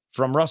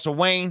 From Russell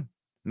Wayne,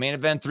 Main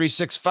Event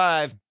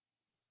 365.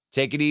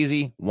 Take it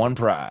easy. One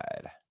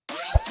Pride.